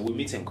discuss with them. We'll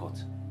meet in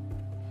court.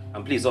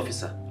 And please,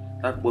 officer,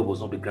 that boy was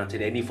not be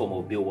granted any form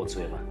of bail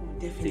whatsoever.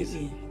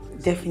 Definitely.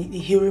 Definitely.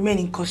 He'll remain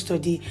in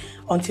custody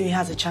until he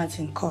has a chance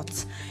in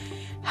court.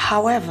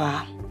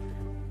 However,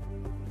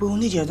 we'll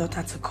need your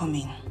daughter to come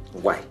in.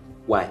 Why?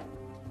 Why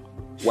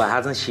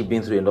hasn't she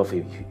been through enough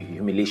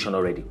humiliation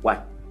already?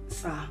 Why?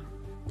 Sir,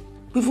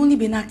 we've only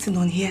been acting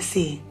on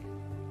hearsay.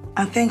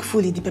 And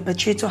thankfully, the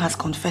perpetrator has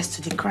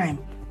confessed to the crime.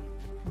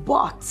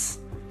 But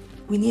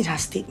we need her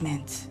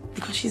statement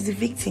because she's the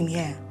victim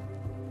here.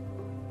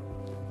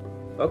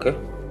 Okay.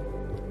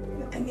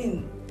 I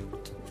mean,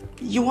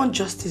 you want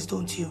justice,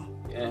 don't you?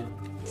 Yeah.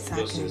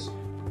 Exactly. Justice.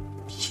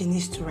 She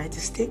needs to write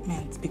a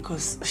statement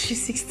because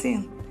she's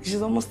 16.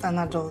 She's almost an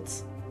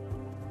adult.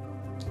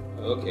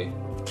 Okay.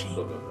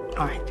 All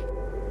right.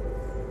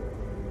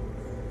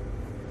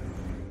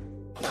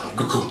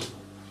 Go.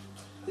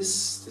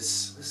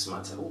 This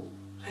matter. Oh,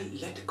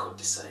 let the court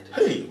decide.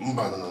 Hey,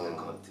 Mba, no.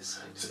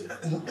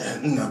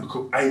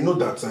 Because I know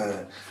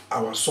that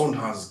our son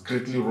has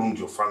greatly wronged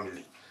your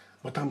family.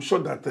 But I'm sure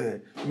that,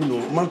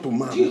 man to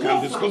man, we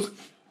can discuss.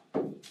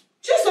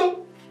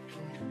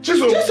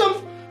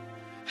 Chisom!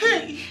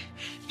 Hey,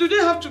 do they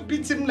have to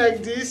beat him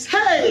like this?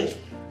 Hey,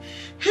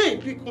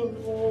 because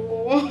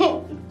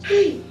no.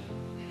 Hey.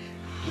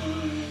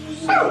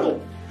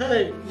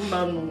 Hey,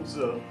 Manu.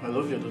 Sir, I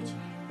love your daughter.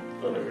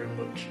 Not very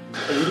much.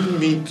 I didn't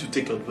mean to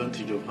take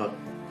advantage of her.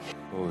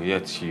 Oh,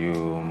 yet you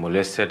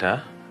molested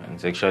her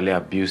and sexually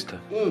abused her.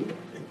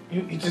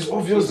 It is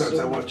obvious that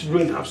our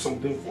children have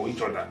something for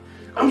each other.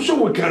 I'm sure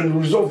we can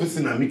resolve this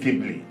thing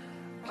amicably.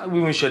 I'm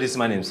even sure this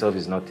man himself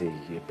is not a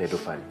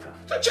pedophile.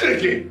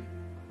 Chineke.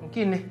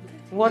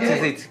 What is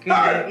it?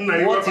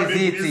 What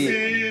is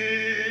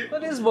it?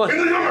 What is this boy?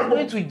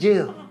 Going to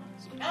jail.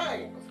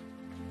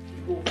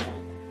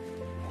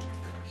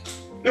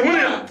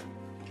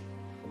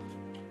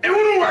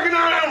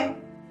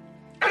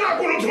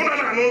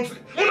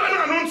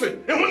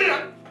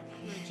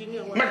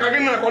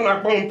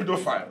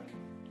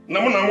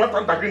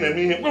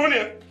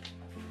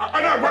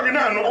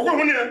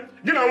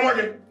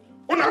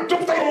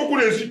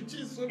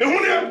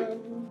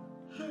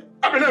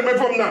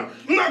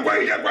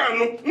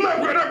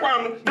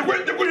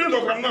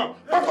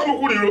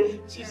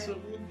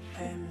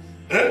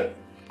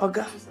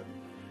 Oga,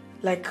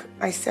 like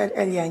I said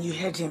earlier and you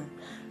heard him,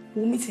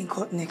 we'll meet in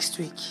court next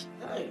week.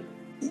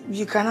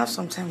 You can have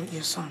some time with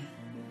your son.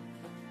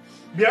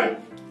 Yeah?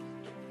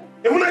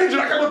 And when I hear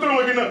I go to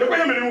again, the way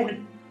I'm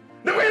moving.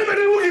 The way I'm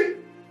moving.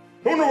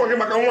 Who know what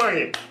I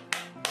want?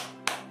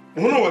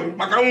 Who know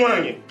what I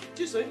want?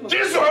 Jesus!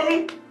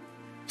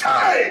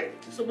 Chai!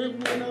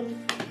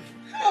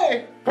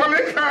 Hey!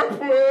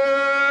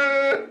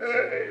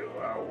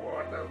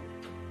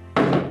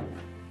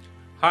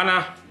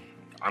 Hannah,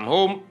 I'm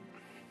home.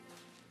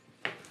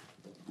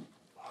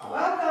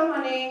 Welcome,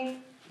 honey.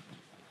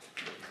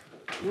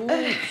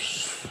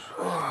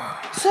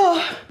 So,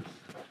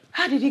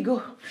 how did he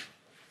go?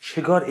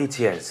 He got 8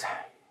 years.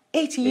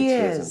 8 years? 8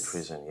 years in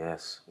prison,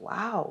 yes.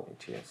 Wow.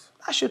 8 years.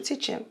 I should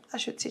teach him.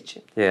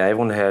 Yeah, I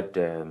even heard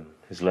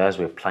his lawyers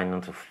were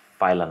planning to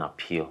file an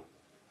appeal.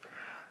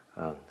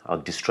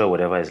 I'll destroy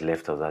whatever is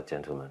left of that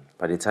gentleman.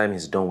 By the time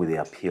he's done with the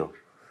appeal,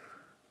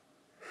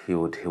 he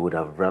would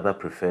have rather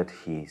preferred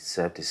he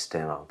served his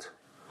term out.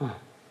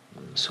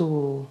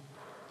 So,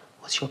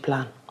 what's your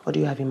plan? What do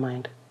you have in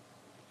mind?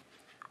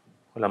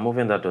 Well, I'm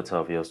moving that daughter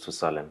of yours to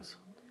Salem's.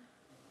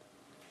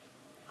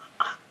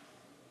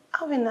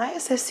 Alvin,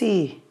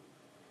 ISSC.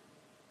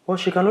 Well,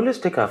 she can always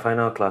take her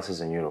final classes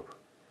in Europe.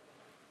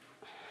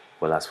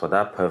 Well, as for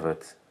that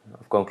pervert,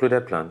 I've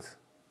concluded plans.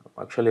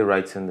 I'm actually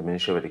writing the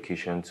Ministry of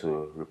Education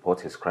to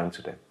report his crime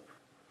to them.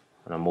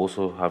 And I'm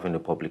also having a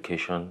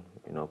publication,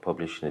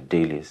 published in the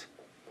dailies.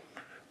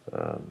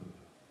 By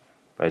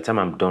the time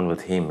I'm done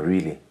with him,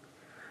 really,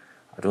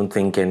 I don't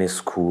think any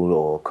school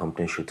or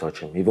company should touch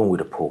him, even with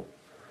a pole.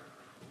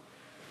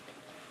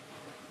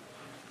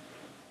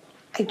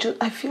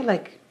 I feel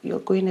like you're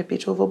going a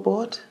bit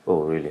overboard.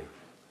 Oh, really?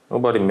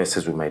 Nobody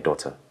messes with my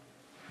daughter.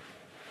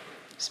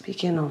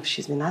 Speaking of,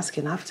 she's been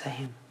asking after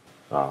him.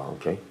 Ah,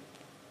 okay.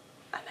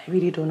 And I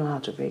really don't know how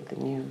to break the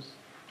news.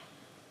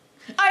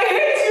 I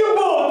hate you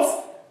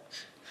both!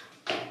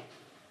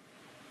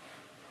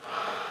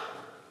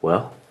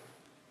 Well,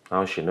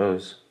 now she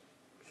knows.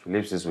 She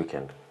leaves this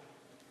weekend.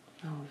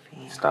 Oh,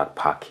 Vin. Start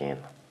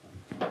packing.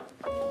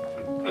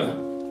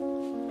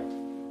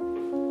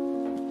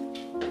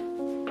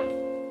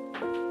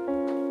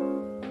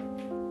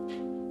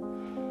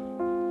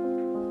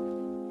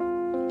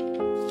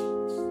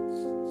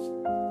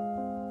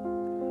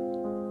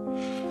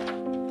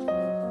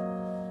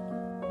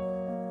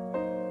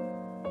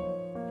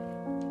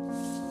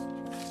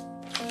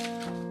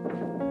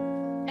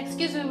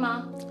 Excuse me,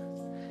 ma.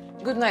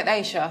 Good night,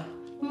 Aisha.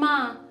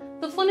 Ma,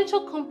 the furniture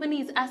company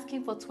is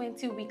asking for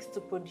 20 weeks to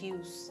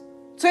produce.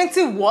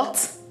 20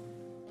 what?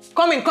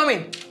 Come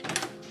in.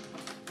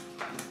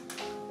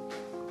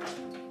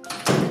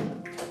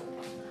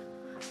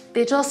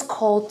 They just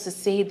called to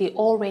say they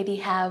already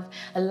have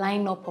a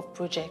lineup of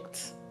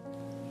projects.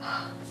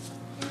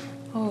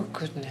 Oh,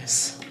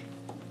 goodness.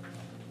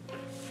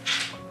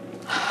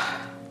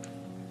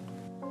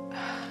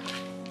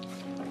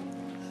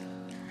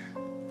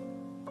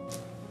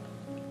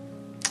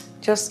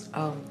 Just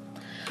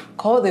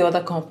call the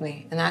other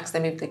company and ask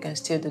them if they can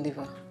still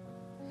deliver.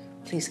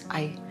 Please,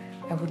 I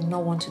would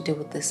not want to deal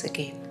with this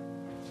again.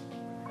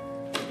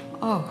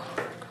 Oh.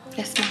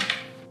 Yes, ma'am.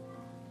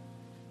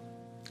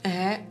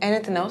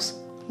 Anything else?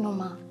 No,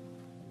 ma'am.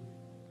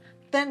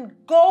 Then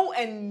go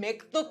and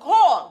make the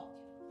call.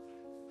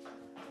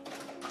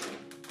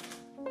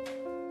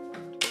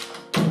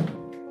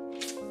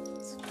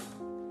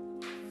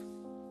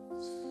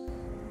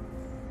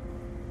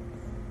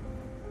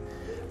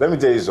 Let me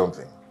tell you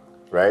something,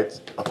 right?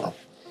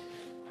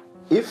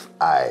 If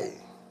I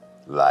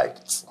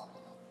liked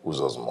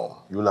Uzo's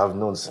mom, you'll have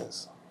known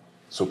since.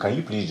 So can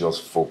you please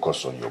just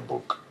focus on your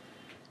book,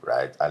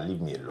 right? And leave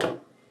me alone,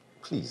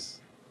 please.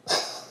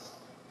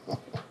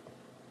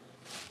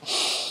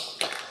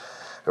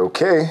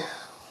 Okay.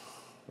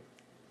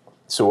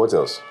 So what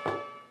else?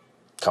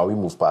 Can we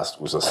move past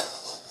Uzo?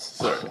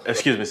 Sir,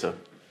 excuse me, sir.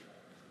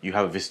 You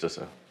have a visitor,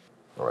 sir.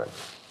 All right.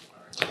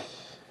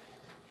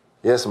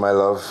 Yes, my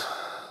love.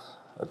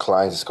 A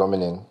client is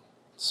coming in,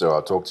 so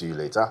I'll talk to you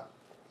later.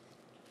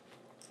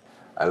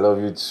 I love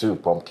you too,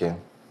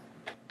 Pumpkin.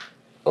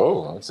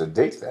 Oh, it's a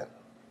date then.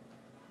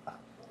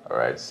 All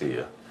right, see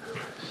ya.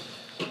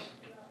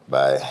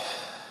 Bye.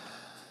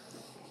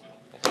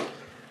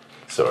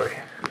 Sorry.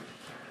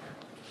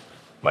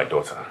 My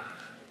daughter.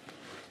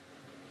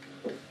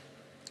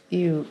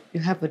 You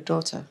have a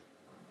daughter?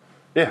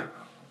 Yeah.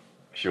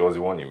 She was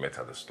the one you met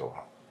at the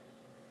store.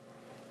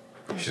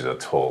 She's a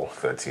tall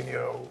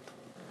 13-year-old.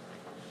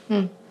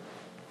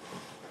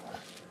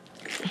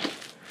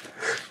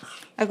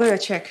 I got your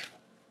check.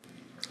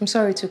 I'm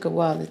sorry it took a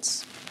while.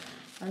 It's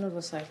an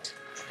oversight.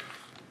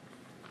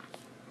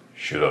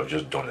 Should have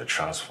just done a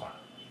transfer.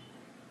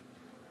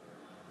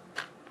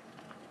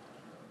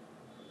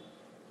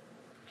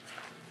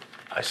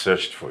 I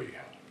searched for you.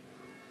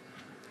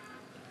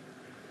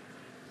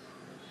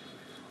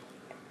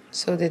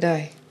 So did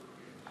I.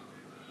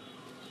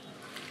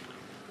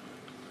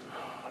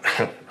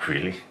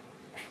 Really?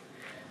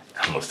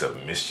 I must have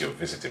missed your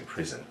visit in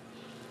prison.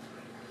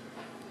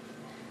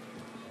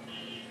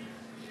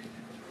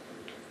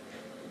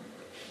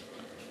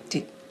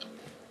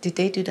 Did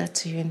they do that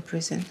to you in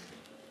prison?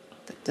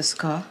 The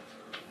scar?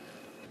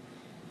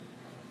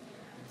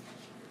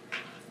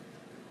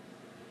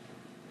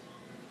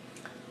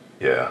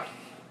 Yeah.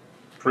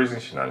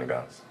 Prison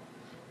shenanigans.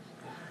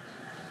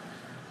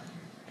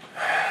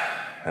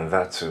 And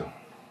that too.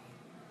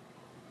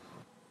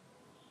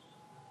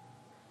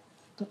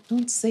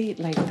 Don't say it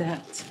like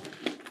that.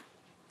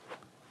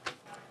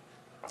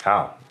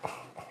 How?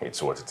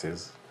 It's what it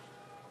is.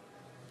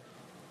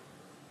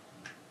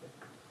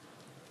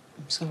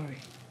 I'm sorry.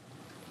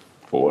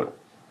 For what?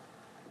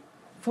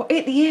 For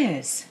 8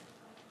 years.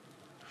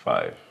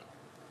 5.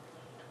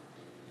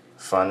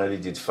 Finally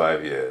did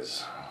 5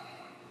 years.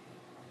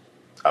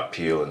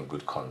 Appeal and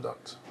good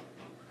conduct.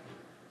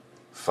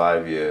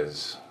 5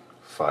 years,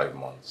 5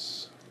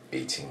 months,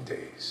 18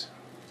 days.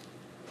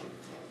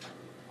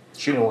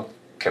 Do you know what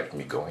kept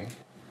me going?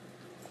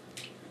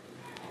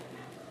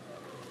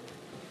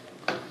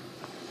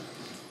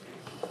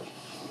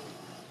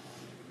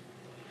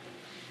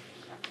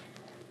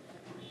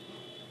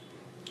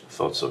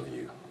 Thoughts of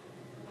you.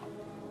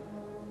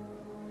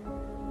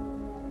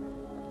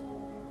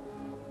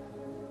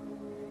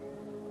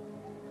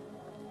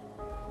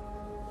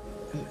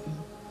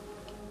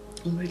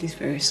 I'm really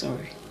very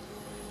sorry.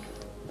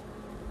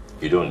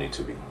 You don't need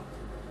to be.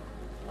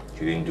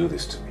 You didn't do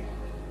this to me.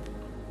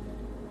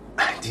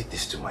 I did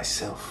this to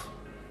myself.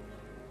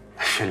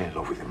 I fell in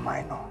love with a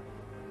minor.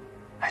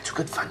 I took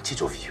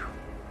advantage of you.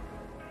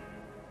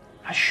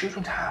 I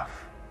shouldn't have.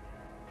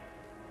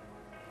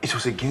 It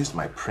was against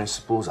my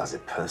principles as a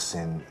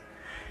person,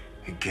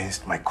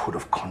 against my code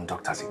of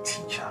conduct as a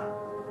teacher.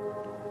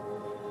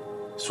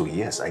 So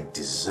yes, I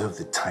deserve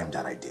the time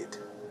that I did.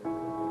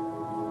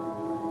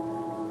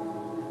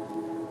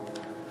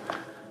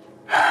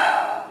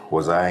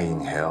 Was I in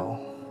hell?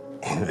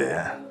 In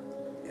there?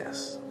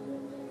 Yes.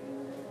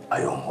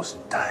 I almost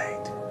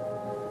died.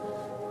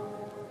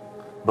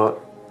 But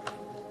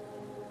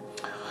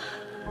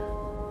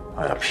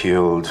I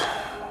appealed.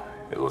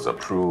 It was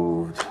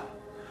approved.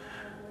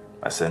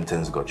 My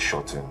sentence got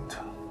shortened.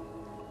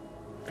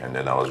 And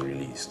then I was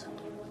released.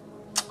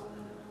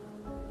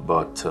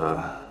 But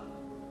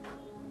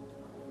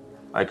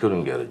I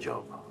couldn't get a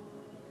job.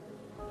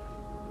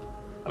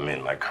 I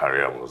mean, my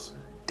career was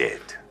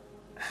dead.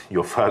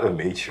 Your father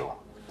made sure.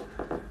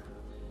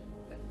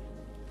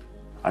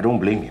 I don't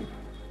blame him.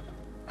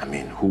 I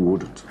mean, who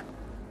wouldn't?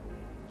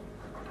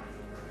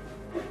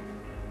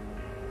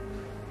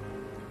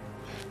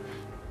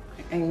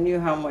 I knew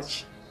how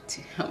much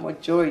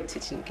joy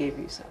teaching gave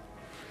you, so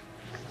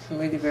I'm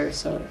really very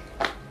sorry.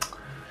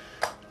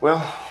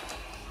 Well,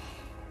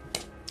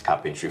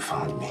 carpentry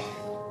found me.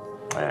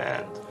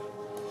 And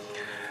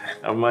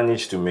I've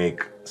managed to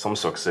make some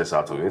success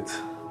out of it.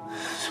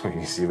 So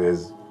you see,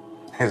 there's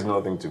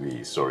nothing to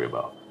be sorry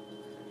about.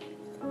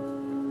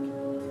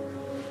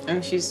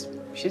 And she's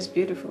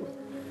beautiful.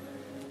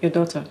 Your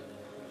daughter.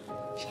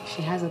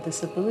 She has a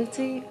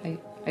disability.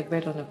 I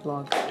read on the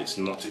blog. It's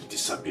not a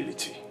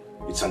disability.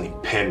 It's an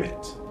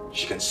impairment.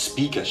 She can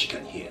speak and she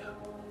can hear.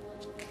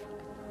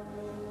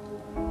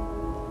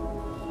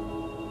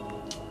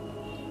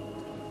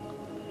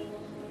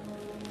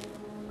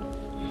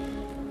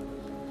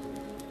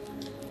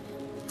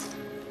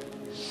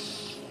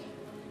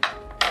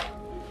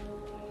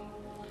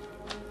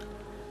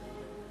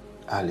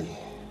 Ali,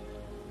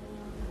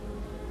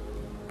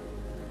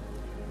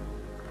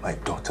 my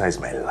daughter is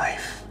my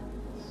life.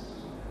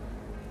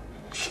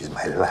 She's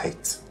my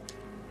light.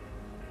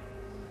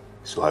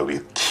 So I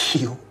will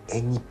kill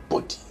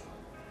anybody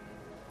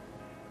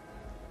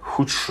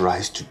who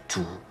tries to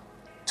do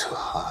to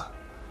her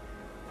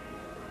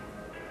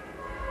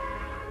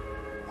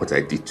what I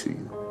did to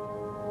you.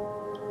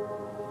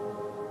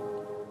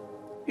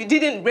 You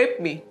didn't rape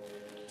me.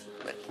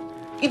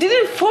 You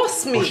didn't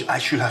force me. Oh, I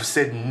should have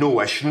said no.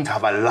 I shouldn't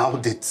have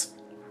allowed it.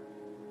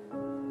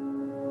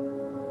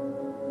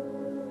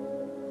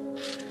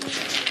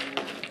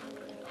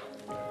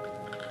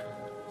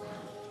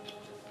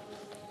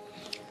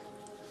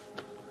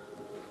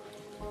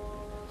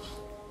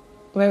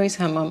 Where is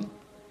her mom?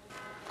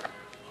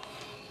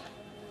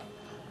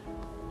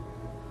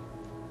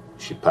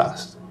 She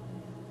passed.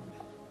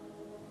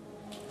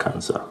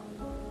 Cancer.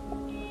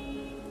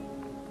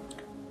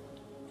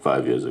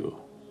 5 years ago.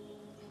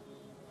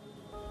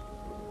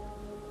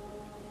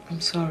 I'm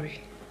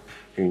sorry.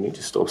 You need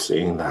to stop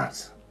saying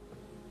that,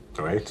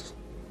 all right?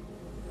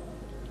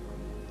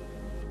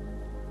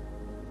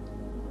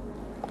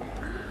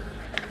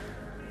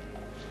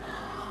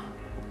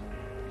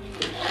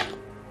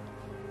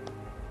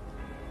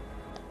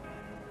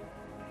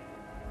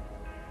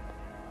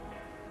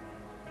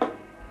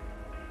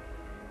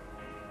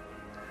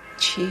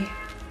 Chi,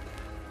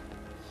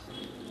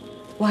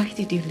 why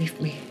did you leave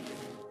me?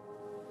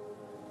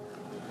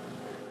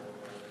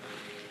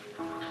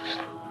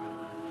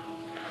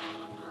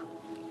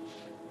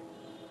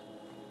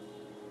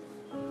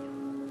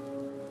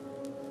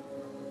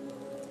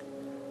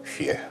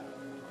 Fear.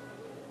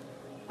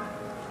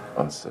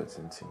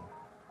 Uncertainty.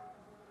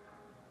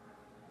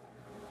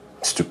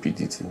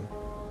 Stupidity.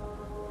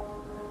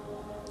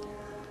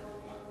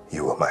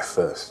 You were my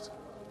first,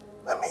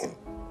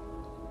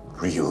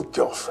 real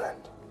girlfriend.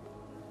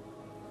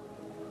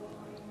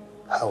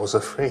 I was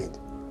afraid.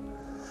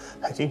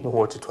 I didn't know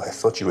what to do. I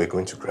thought you were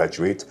going to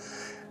graduate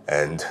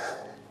and,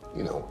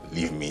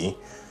 leave me,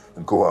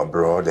 go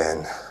abroad,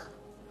 and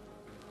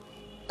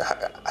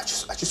I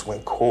just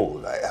went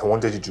cold. I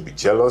wanted you to be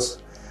jealous.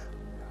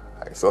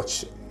 I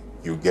thought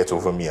you'd get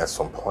over me at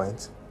some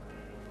point.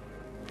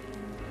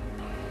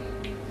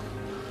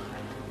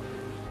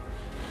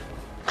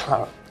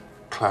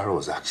 Clara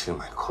was actually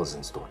my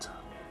cousin's daughter.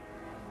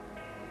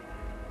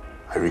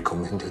 I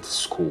recommended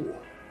school.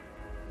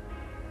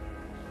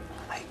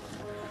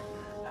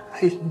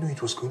 I didn't know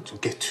it was going to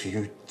get to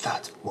you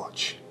that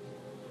much.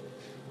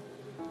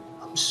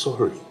 I'm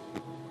sorry.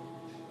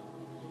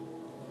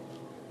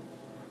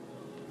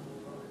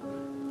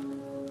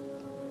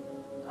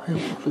 I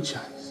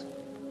apologize.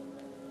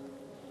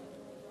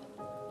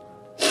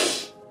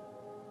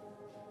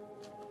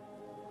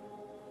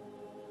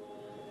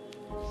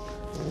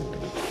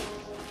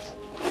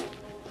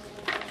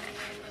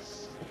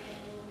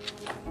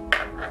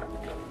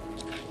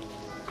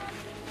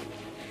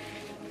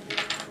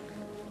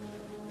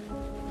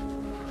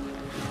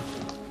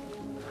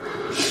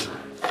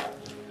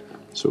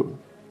 So,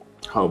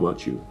 how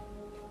about you?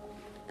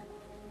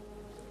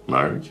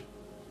 Marriage?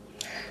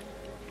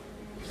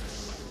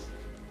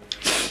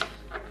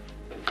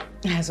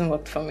 It hasn't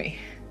worked for me.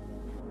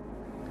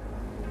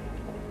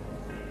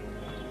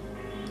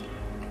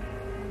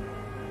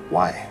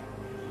 Why?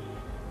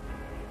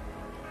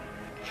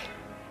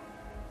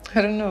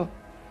 I don't know.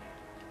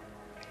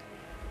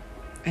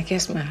 I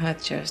guess my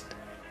heart just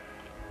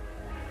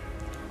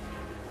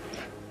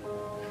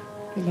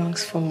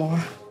longs for more.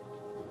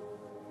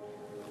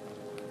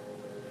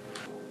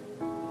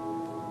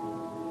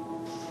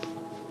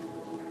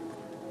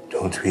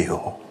 Don't we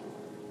all?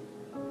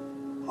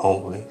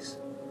 Always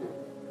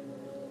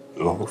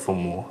long for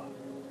more?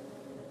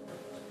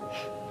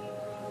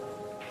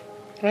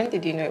 When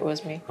did you know it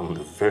was me? From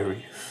the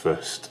very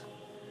first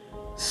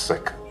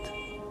second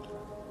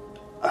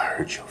I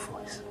heard your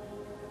voice.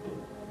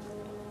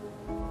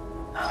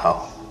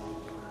 How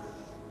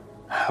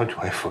do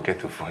I forget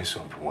the voice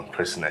of the one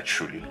person I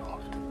truly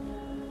loved?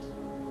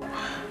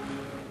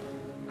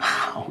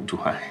 How do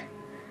I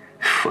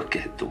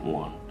forget the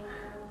one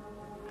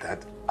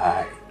that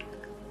I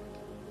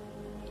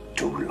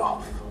do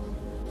love?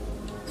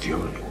 The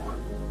only one.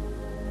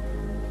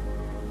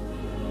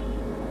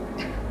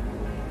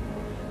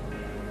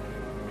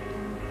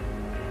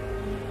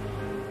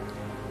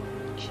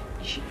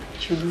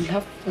 You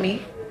love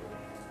me?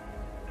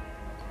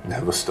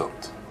 Never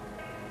stopped.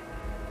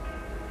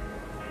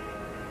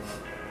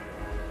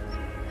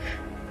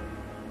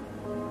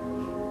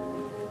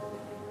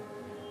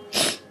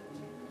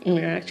 I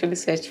actually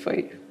searched for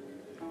you.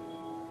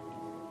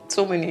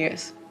 So many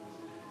years.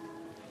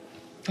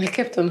 I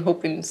kept on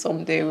hoping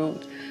someday we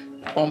would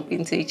bump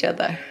into each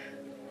other.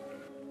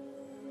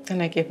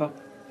 Then I gave up.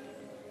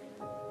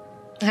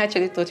 I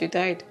actually thought you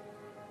died.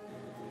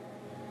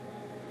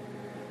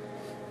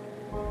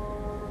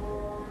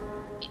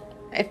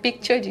 I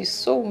pictured you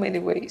so many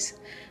ways,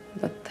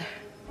 but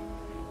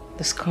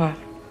the scar,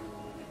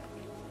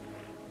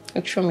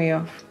 it threw me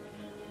off.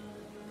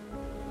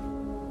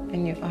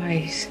 And your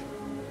eyes,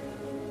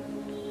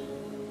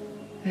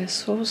 they're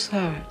so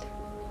sad.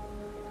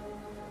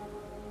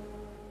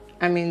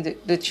 I mean,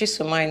 the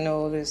Chisom I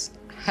know always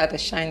had a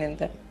shine in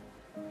them.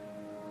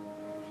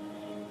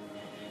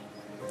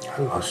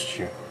 I lost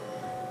you.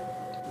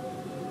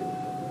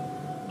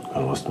 I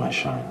lost my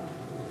shine.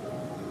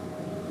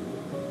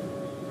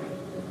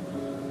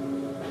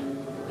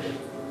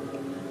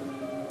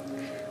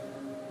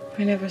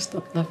 I never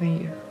stopped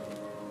loving you.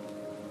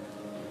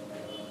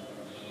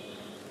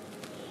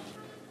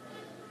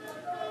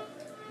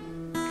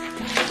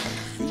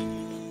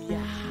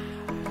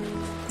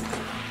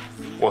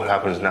 What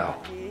happens now?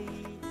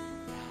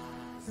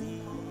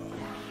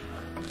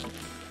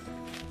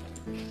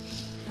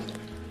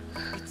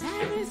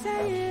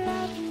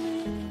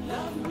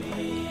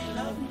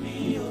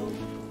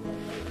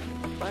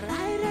 But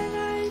I don't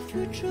know if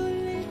you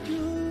truly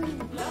do.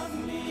 Love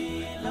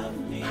me.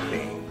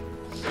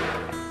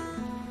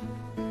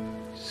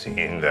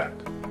 Seeing that,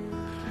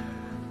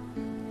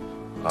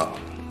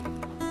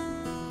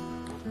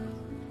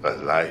 a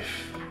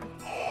life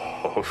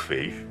of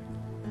faith,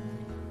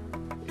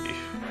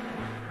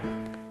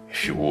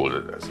 if you would,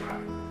 it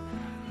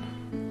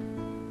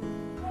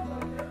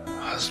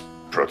has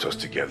brought us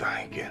together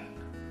again.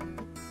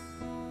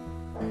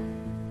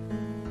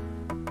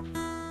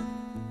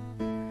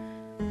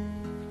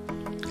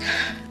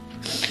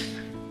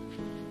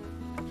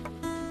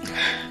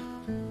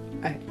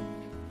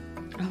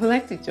 I would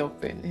like to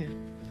jump in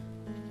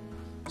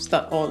and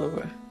start all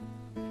over.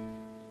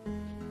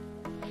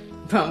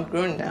 But I'm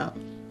grown now,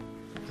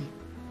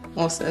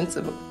 more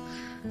sensible.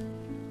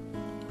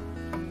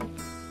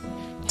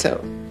 So,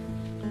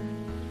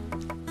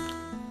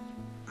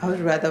 I would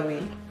rather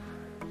we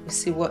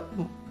see what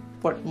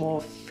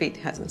more fate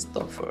has in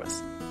store for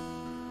us.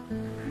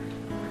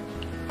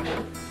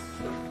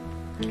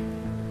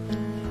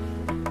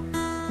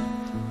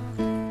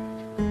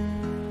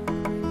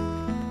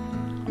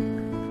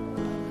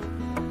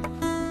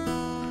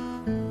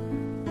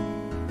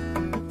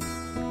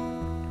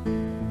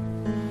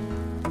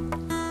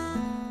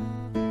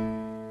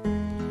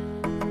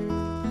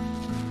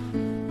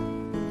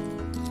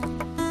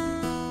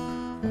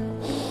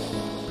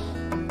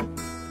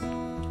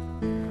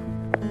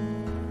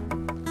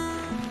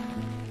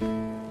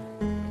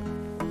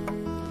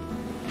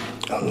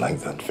 I like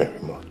that very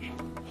much.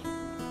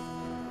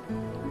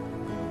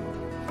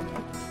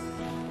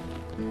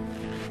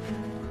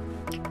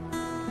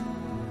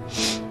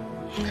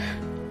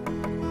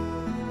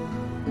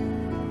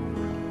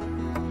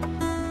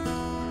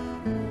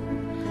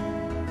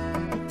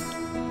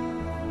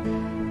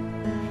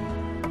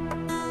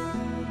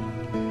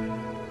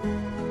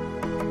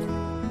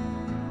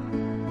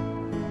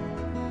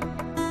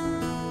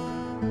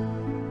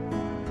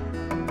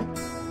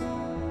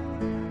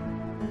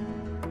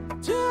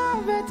 Two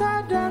are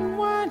better than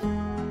one.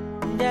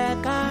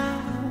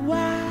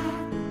 Dekawa,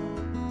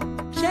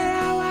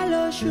 Sherawa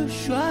lo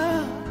shushwa.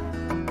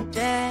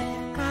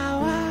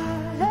 Dekawa,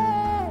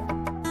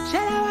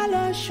 Sherawa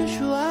lo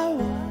shushwa.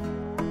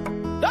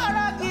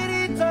 Dora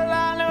kiri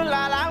tolanu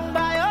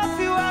lalamba yo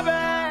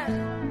fiwabe.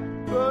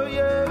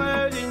 Oye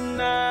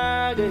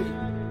medinade,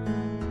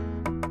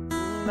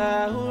 na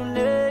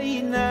hune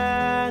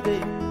inade.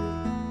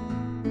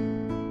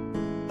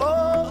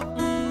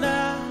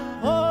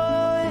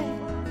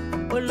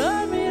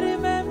 Let me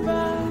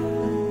remember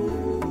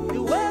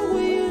the way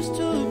we used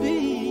to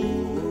be,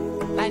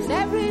 like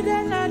every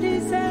day in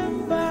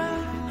December.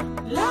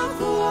 Love,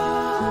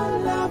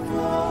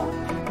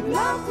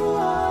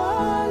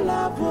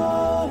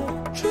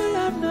 true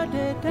love no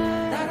dey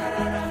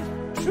die,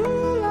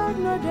 true love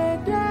no dey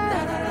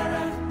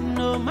die.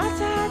 No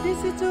matter the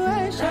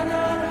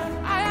situation.